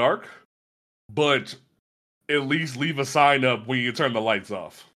 go dark. But at least leave a sign up when you turn the lights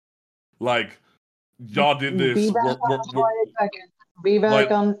off. Like, y'all did this. Be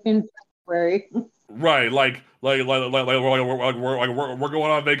back on in February. Right, like we're going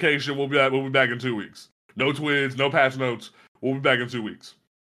on vacation. We'll be back in 2 weeks. No twids, no patch notes. We'll be back in 2 weeks.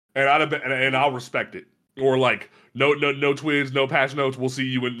 And I'll respect it. Or like no twids, no patch notes. We'll see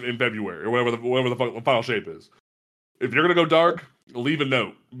you in February or whatever the final shape is. If you're gonna go dark, leave a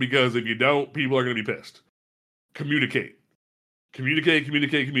note, because if you don't, people are gonna be pissed. Communicate.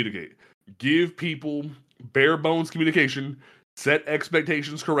 Give people bare bones communication. Set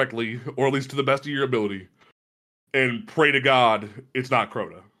expectations correctly, or at least to the best of your ability, and pray to God it's not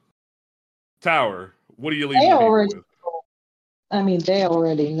Crota. Tower, what do you leave people with? I mean, they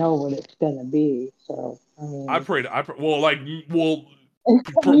already know what it's gonna be, so I mean, pray to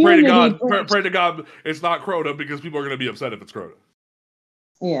God it's not Crota, because people are gonna be upset if it's Crota.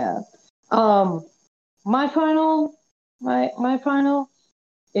 Yeah. My final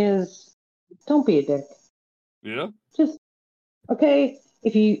is, don't be a dick. Yeah. Just okay.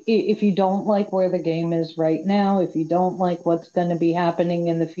 If you don't like where the game is right now, if you don't like what's going to be happening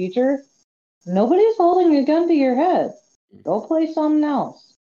in the future, nobody's holding a gun to your head. Go play something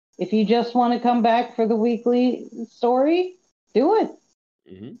else. If you just want to come back for the weekly story, do it.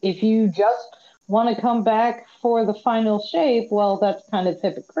 Mm-hmm. If you just want to come back for the final shape, well, that's kind of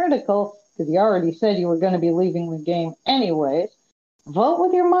hypocritical, because you already said you were going to be leaving the game anyways. Vote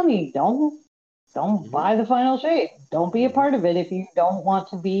with your money. Don't buy the final shape. Don't be a part of it if you don't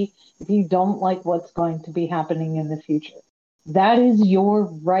like what's going to be happening in the future. That is your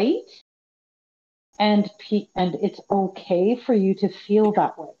right, and it's okay for you to feel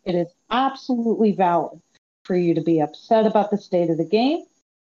that way. It is absolutely valid for you to be upset about the state of the game.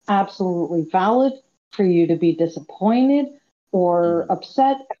 Absolutely valid for you to be disappointed or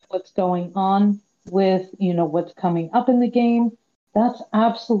upset at what's going on with, what's coming up in the game. That's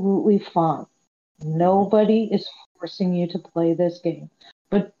absolutely fine. Nobody is forcing you to play this game.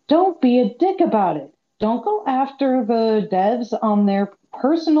 But don't be a dick about it. Don't go after the devs on their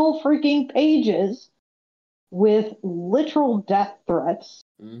personal freaking pages with literal death threats.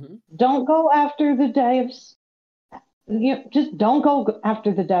 Mm-hmm. Don't go after the devs. Just don't go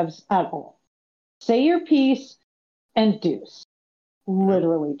after the devs at all. Say your piece and deuce.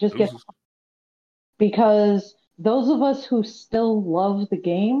 Literally. Just get... Because those of us who still love the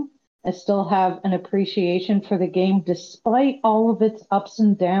game and still have an appreciation for the game, despite all of its ups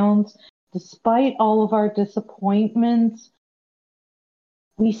and downs, despite all of our disappointments,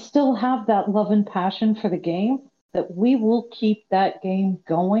 we still have that love and passion for the game, that we will keep that game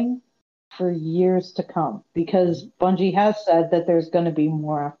going for years to come, because Bungie has said that there's going to be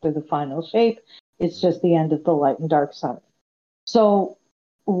more after the final shape. It's just the end of the light and dark side. So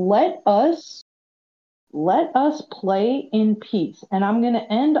let us play in peace. And I'm going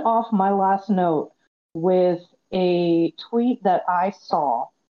to end off my last note with a tweet that I saw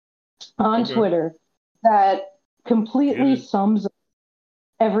on Twitter that completely sums up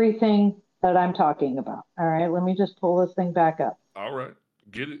everything that I'm talking about. All right, let me just pull this thing back up. All right,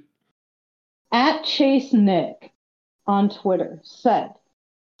 get it. At Chase Nick on Twitter said,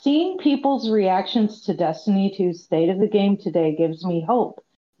 "Seeing people's reactions to Destiny 2's state of the game today gives me hope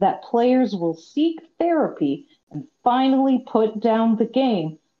that players will seek therapy and finally put down the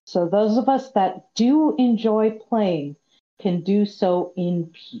game so those of us that do enjoy playing can do so in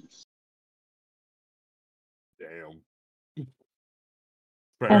peace." Damn.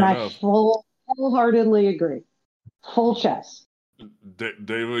 Fair And enough. I wholeheartedly agree. Full chest.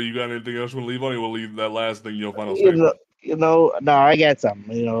 David, you got anything else you want to leave on? You will leave that last thing your final You statement. know, no, I got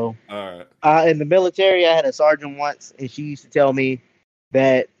something. You know, All right. in the military, I had a sergeant once, and she used to tell me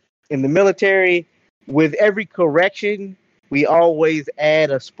that in the military, with every correction, we always add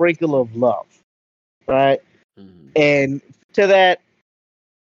a sprinkle of love, right? Mm-hmm. And to that,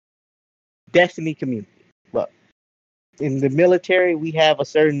 Destiny community. Look, in the military, we have a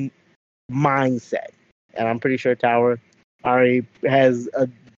certain mindset, and I'm pretty sure Tower already has a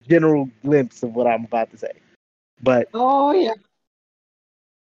general glimpse of what I'm about to say. But Oh, yeah.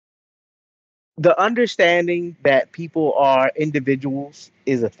 the understanding that people are individuals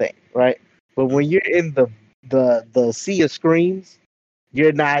is a thing, right? But when you're in the sea of screams,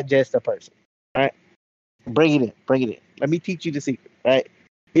 you're not just a person, right? Bring it in, bring it in. Let me teach you the secret, right?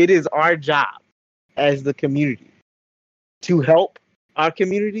 It is our job as the community to help our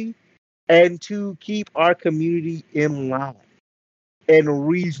community and to keep our community in line and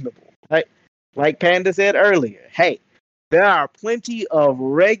reasonable, right? Like Panda said earlier, hey, there are plenty of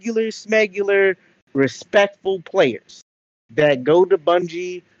regular, smegular, respectful players that go to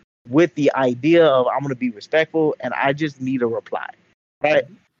Bungie with the idea of I'm going to be respectful and I just need a reply, right?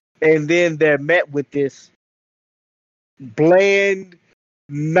 And then they're met with this bland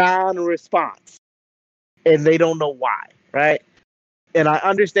non-response and they don't know why, right? And I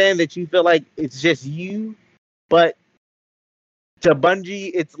understand that you feel like it's just you, but to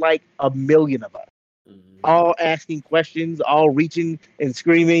Bungie, it's like a million of us, all asking questions, all reaching and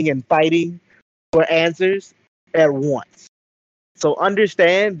screaming and fighting for answers at once. So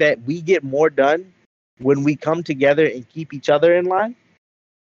understand that we get more done when we come together and keep each other in line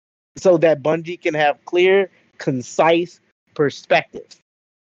so that Bungie can have clear, concise perspective.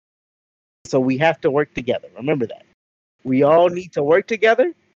 So we have to work together. Remember that. We all need to work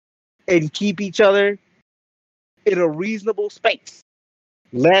together and keep each other in a reasonable space,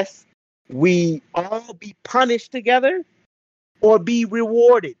 lest we all be punished together or be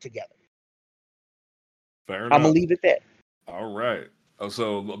rewarded together. Fair enough. I'm gonna leave it there. All right.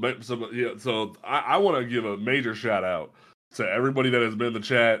 So I want to give a major shout out to everybody that has been in the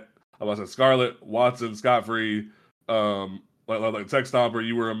chat. I was Scarlett, Watson, Scott Free, like Tech Stomper,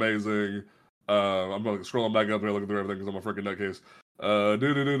 you were amazing. I'm like scrolling back up here looking through everything because I'm a freaking nutcase.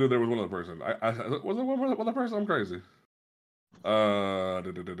 There was one other person. Was there one other person? I'm crazy. Was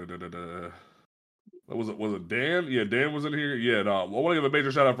it Dan? Yeah, Dan was in here. Yeah, no. I want to give a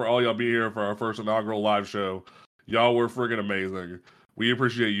major shout out for all y'all being here for our first inaugural live show. Y'all were freaking amazing. We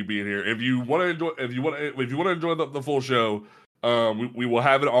appreciate you being here. If you want to enjoy the full show, we will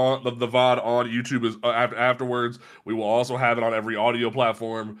have it on the VOD on YouTube afterwards. We will also have it on every audio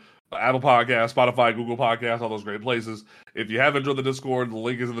platform. Apple Podcasts, Spotify, Google Podcasts, all those great places. If you haven't joined the Discord, the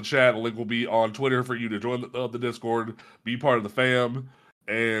link is in the chat. The link will be on Twitter for you to join the Discord, be part of the fam,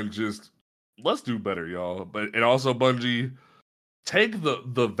 and just let's do better, y'all. And also Bungie, take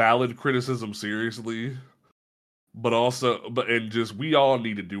the valid criticism seriously, but we all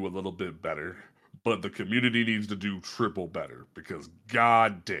need to do a little bit better. But the community needs to do triple better because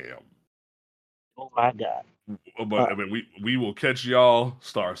goddamn. Oh my God. But I mean, we will catch y'all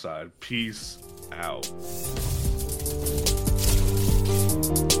Starside. Peace out.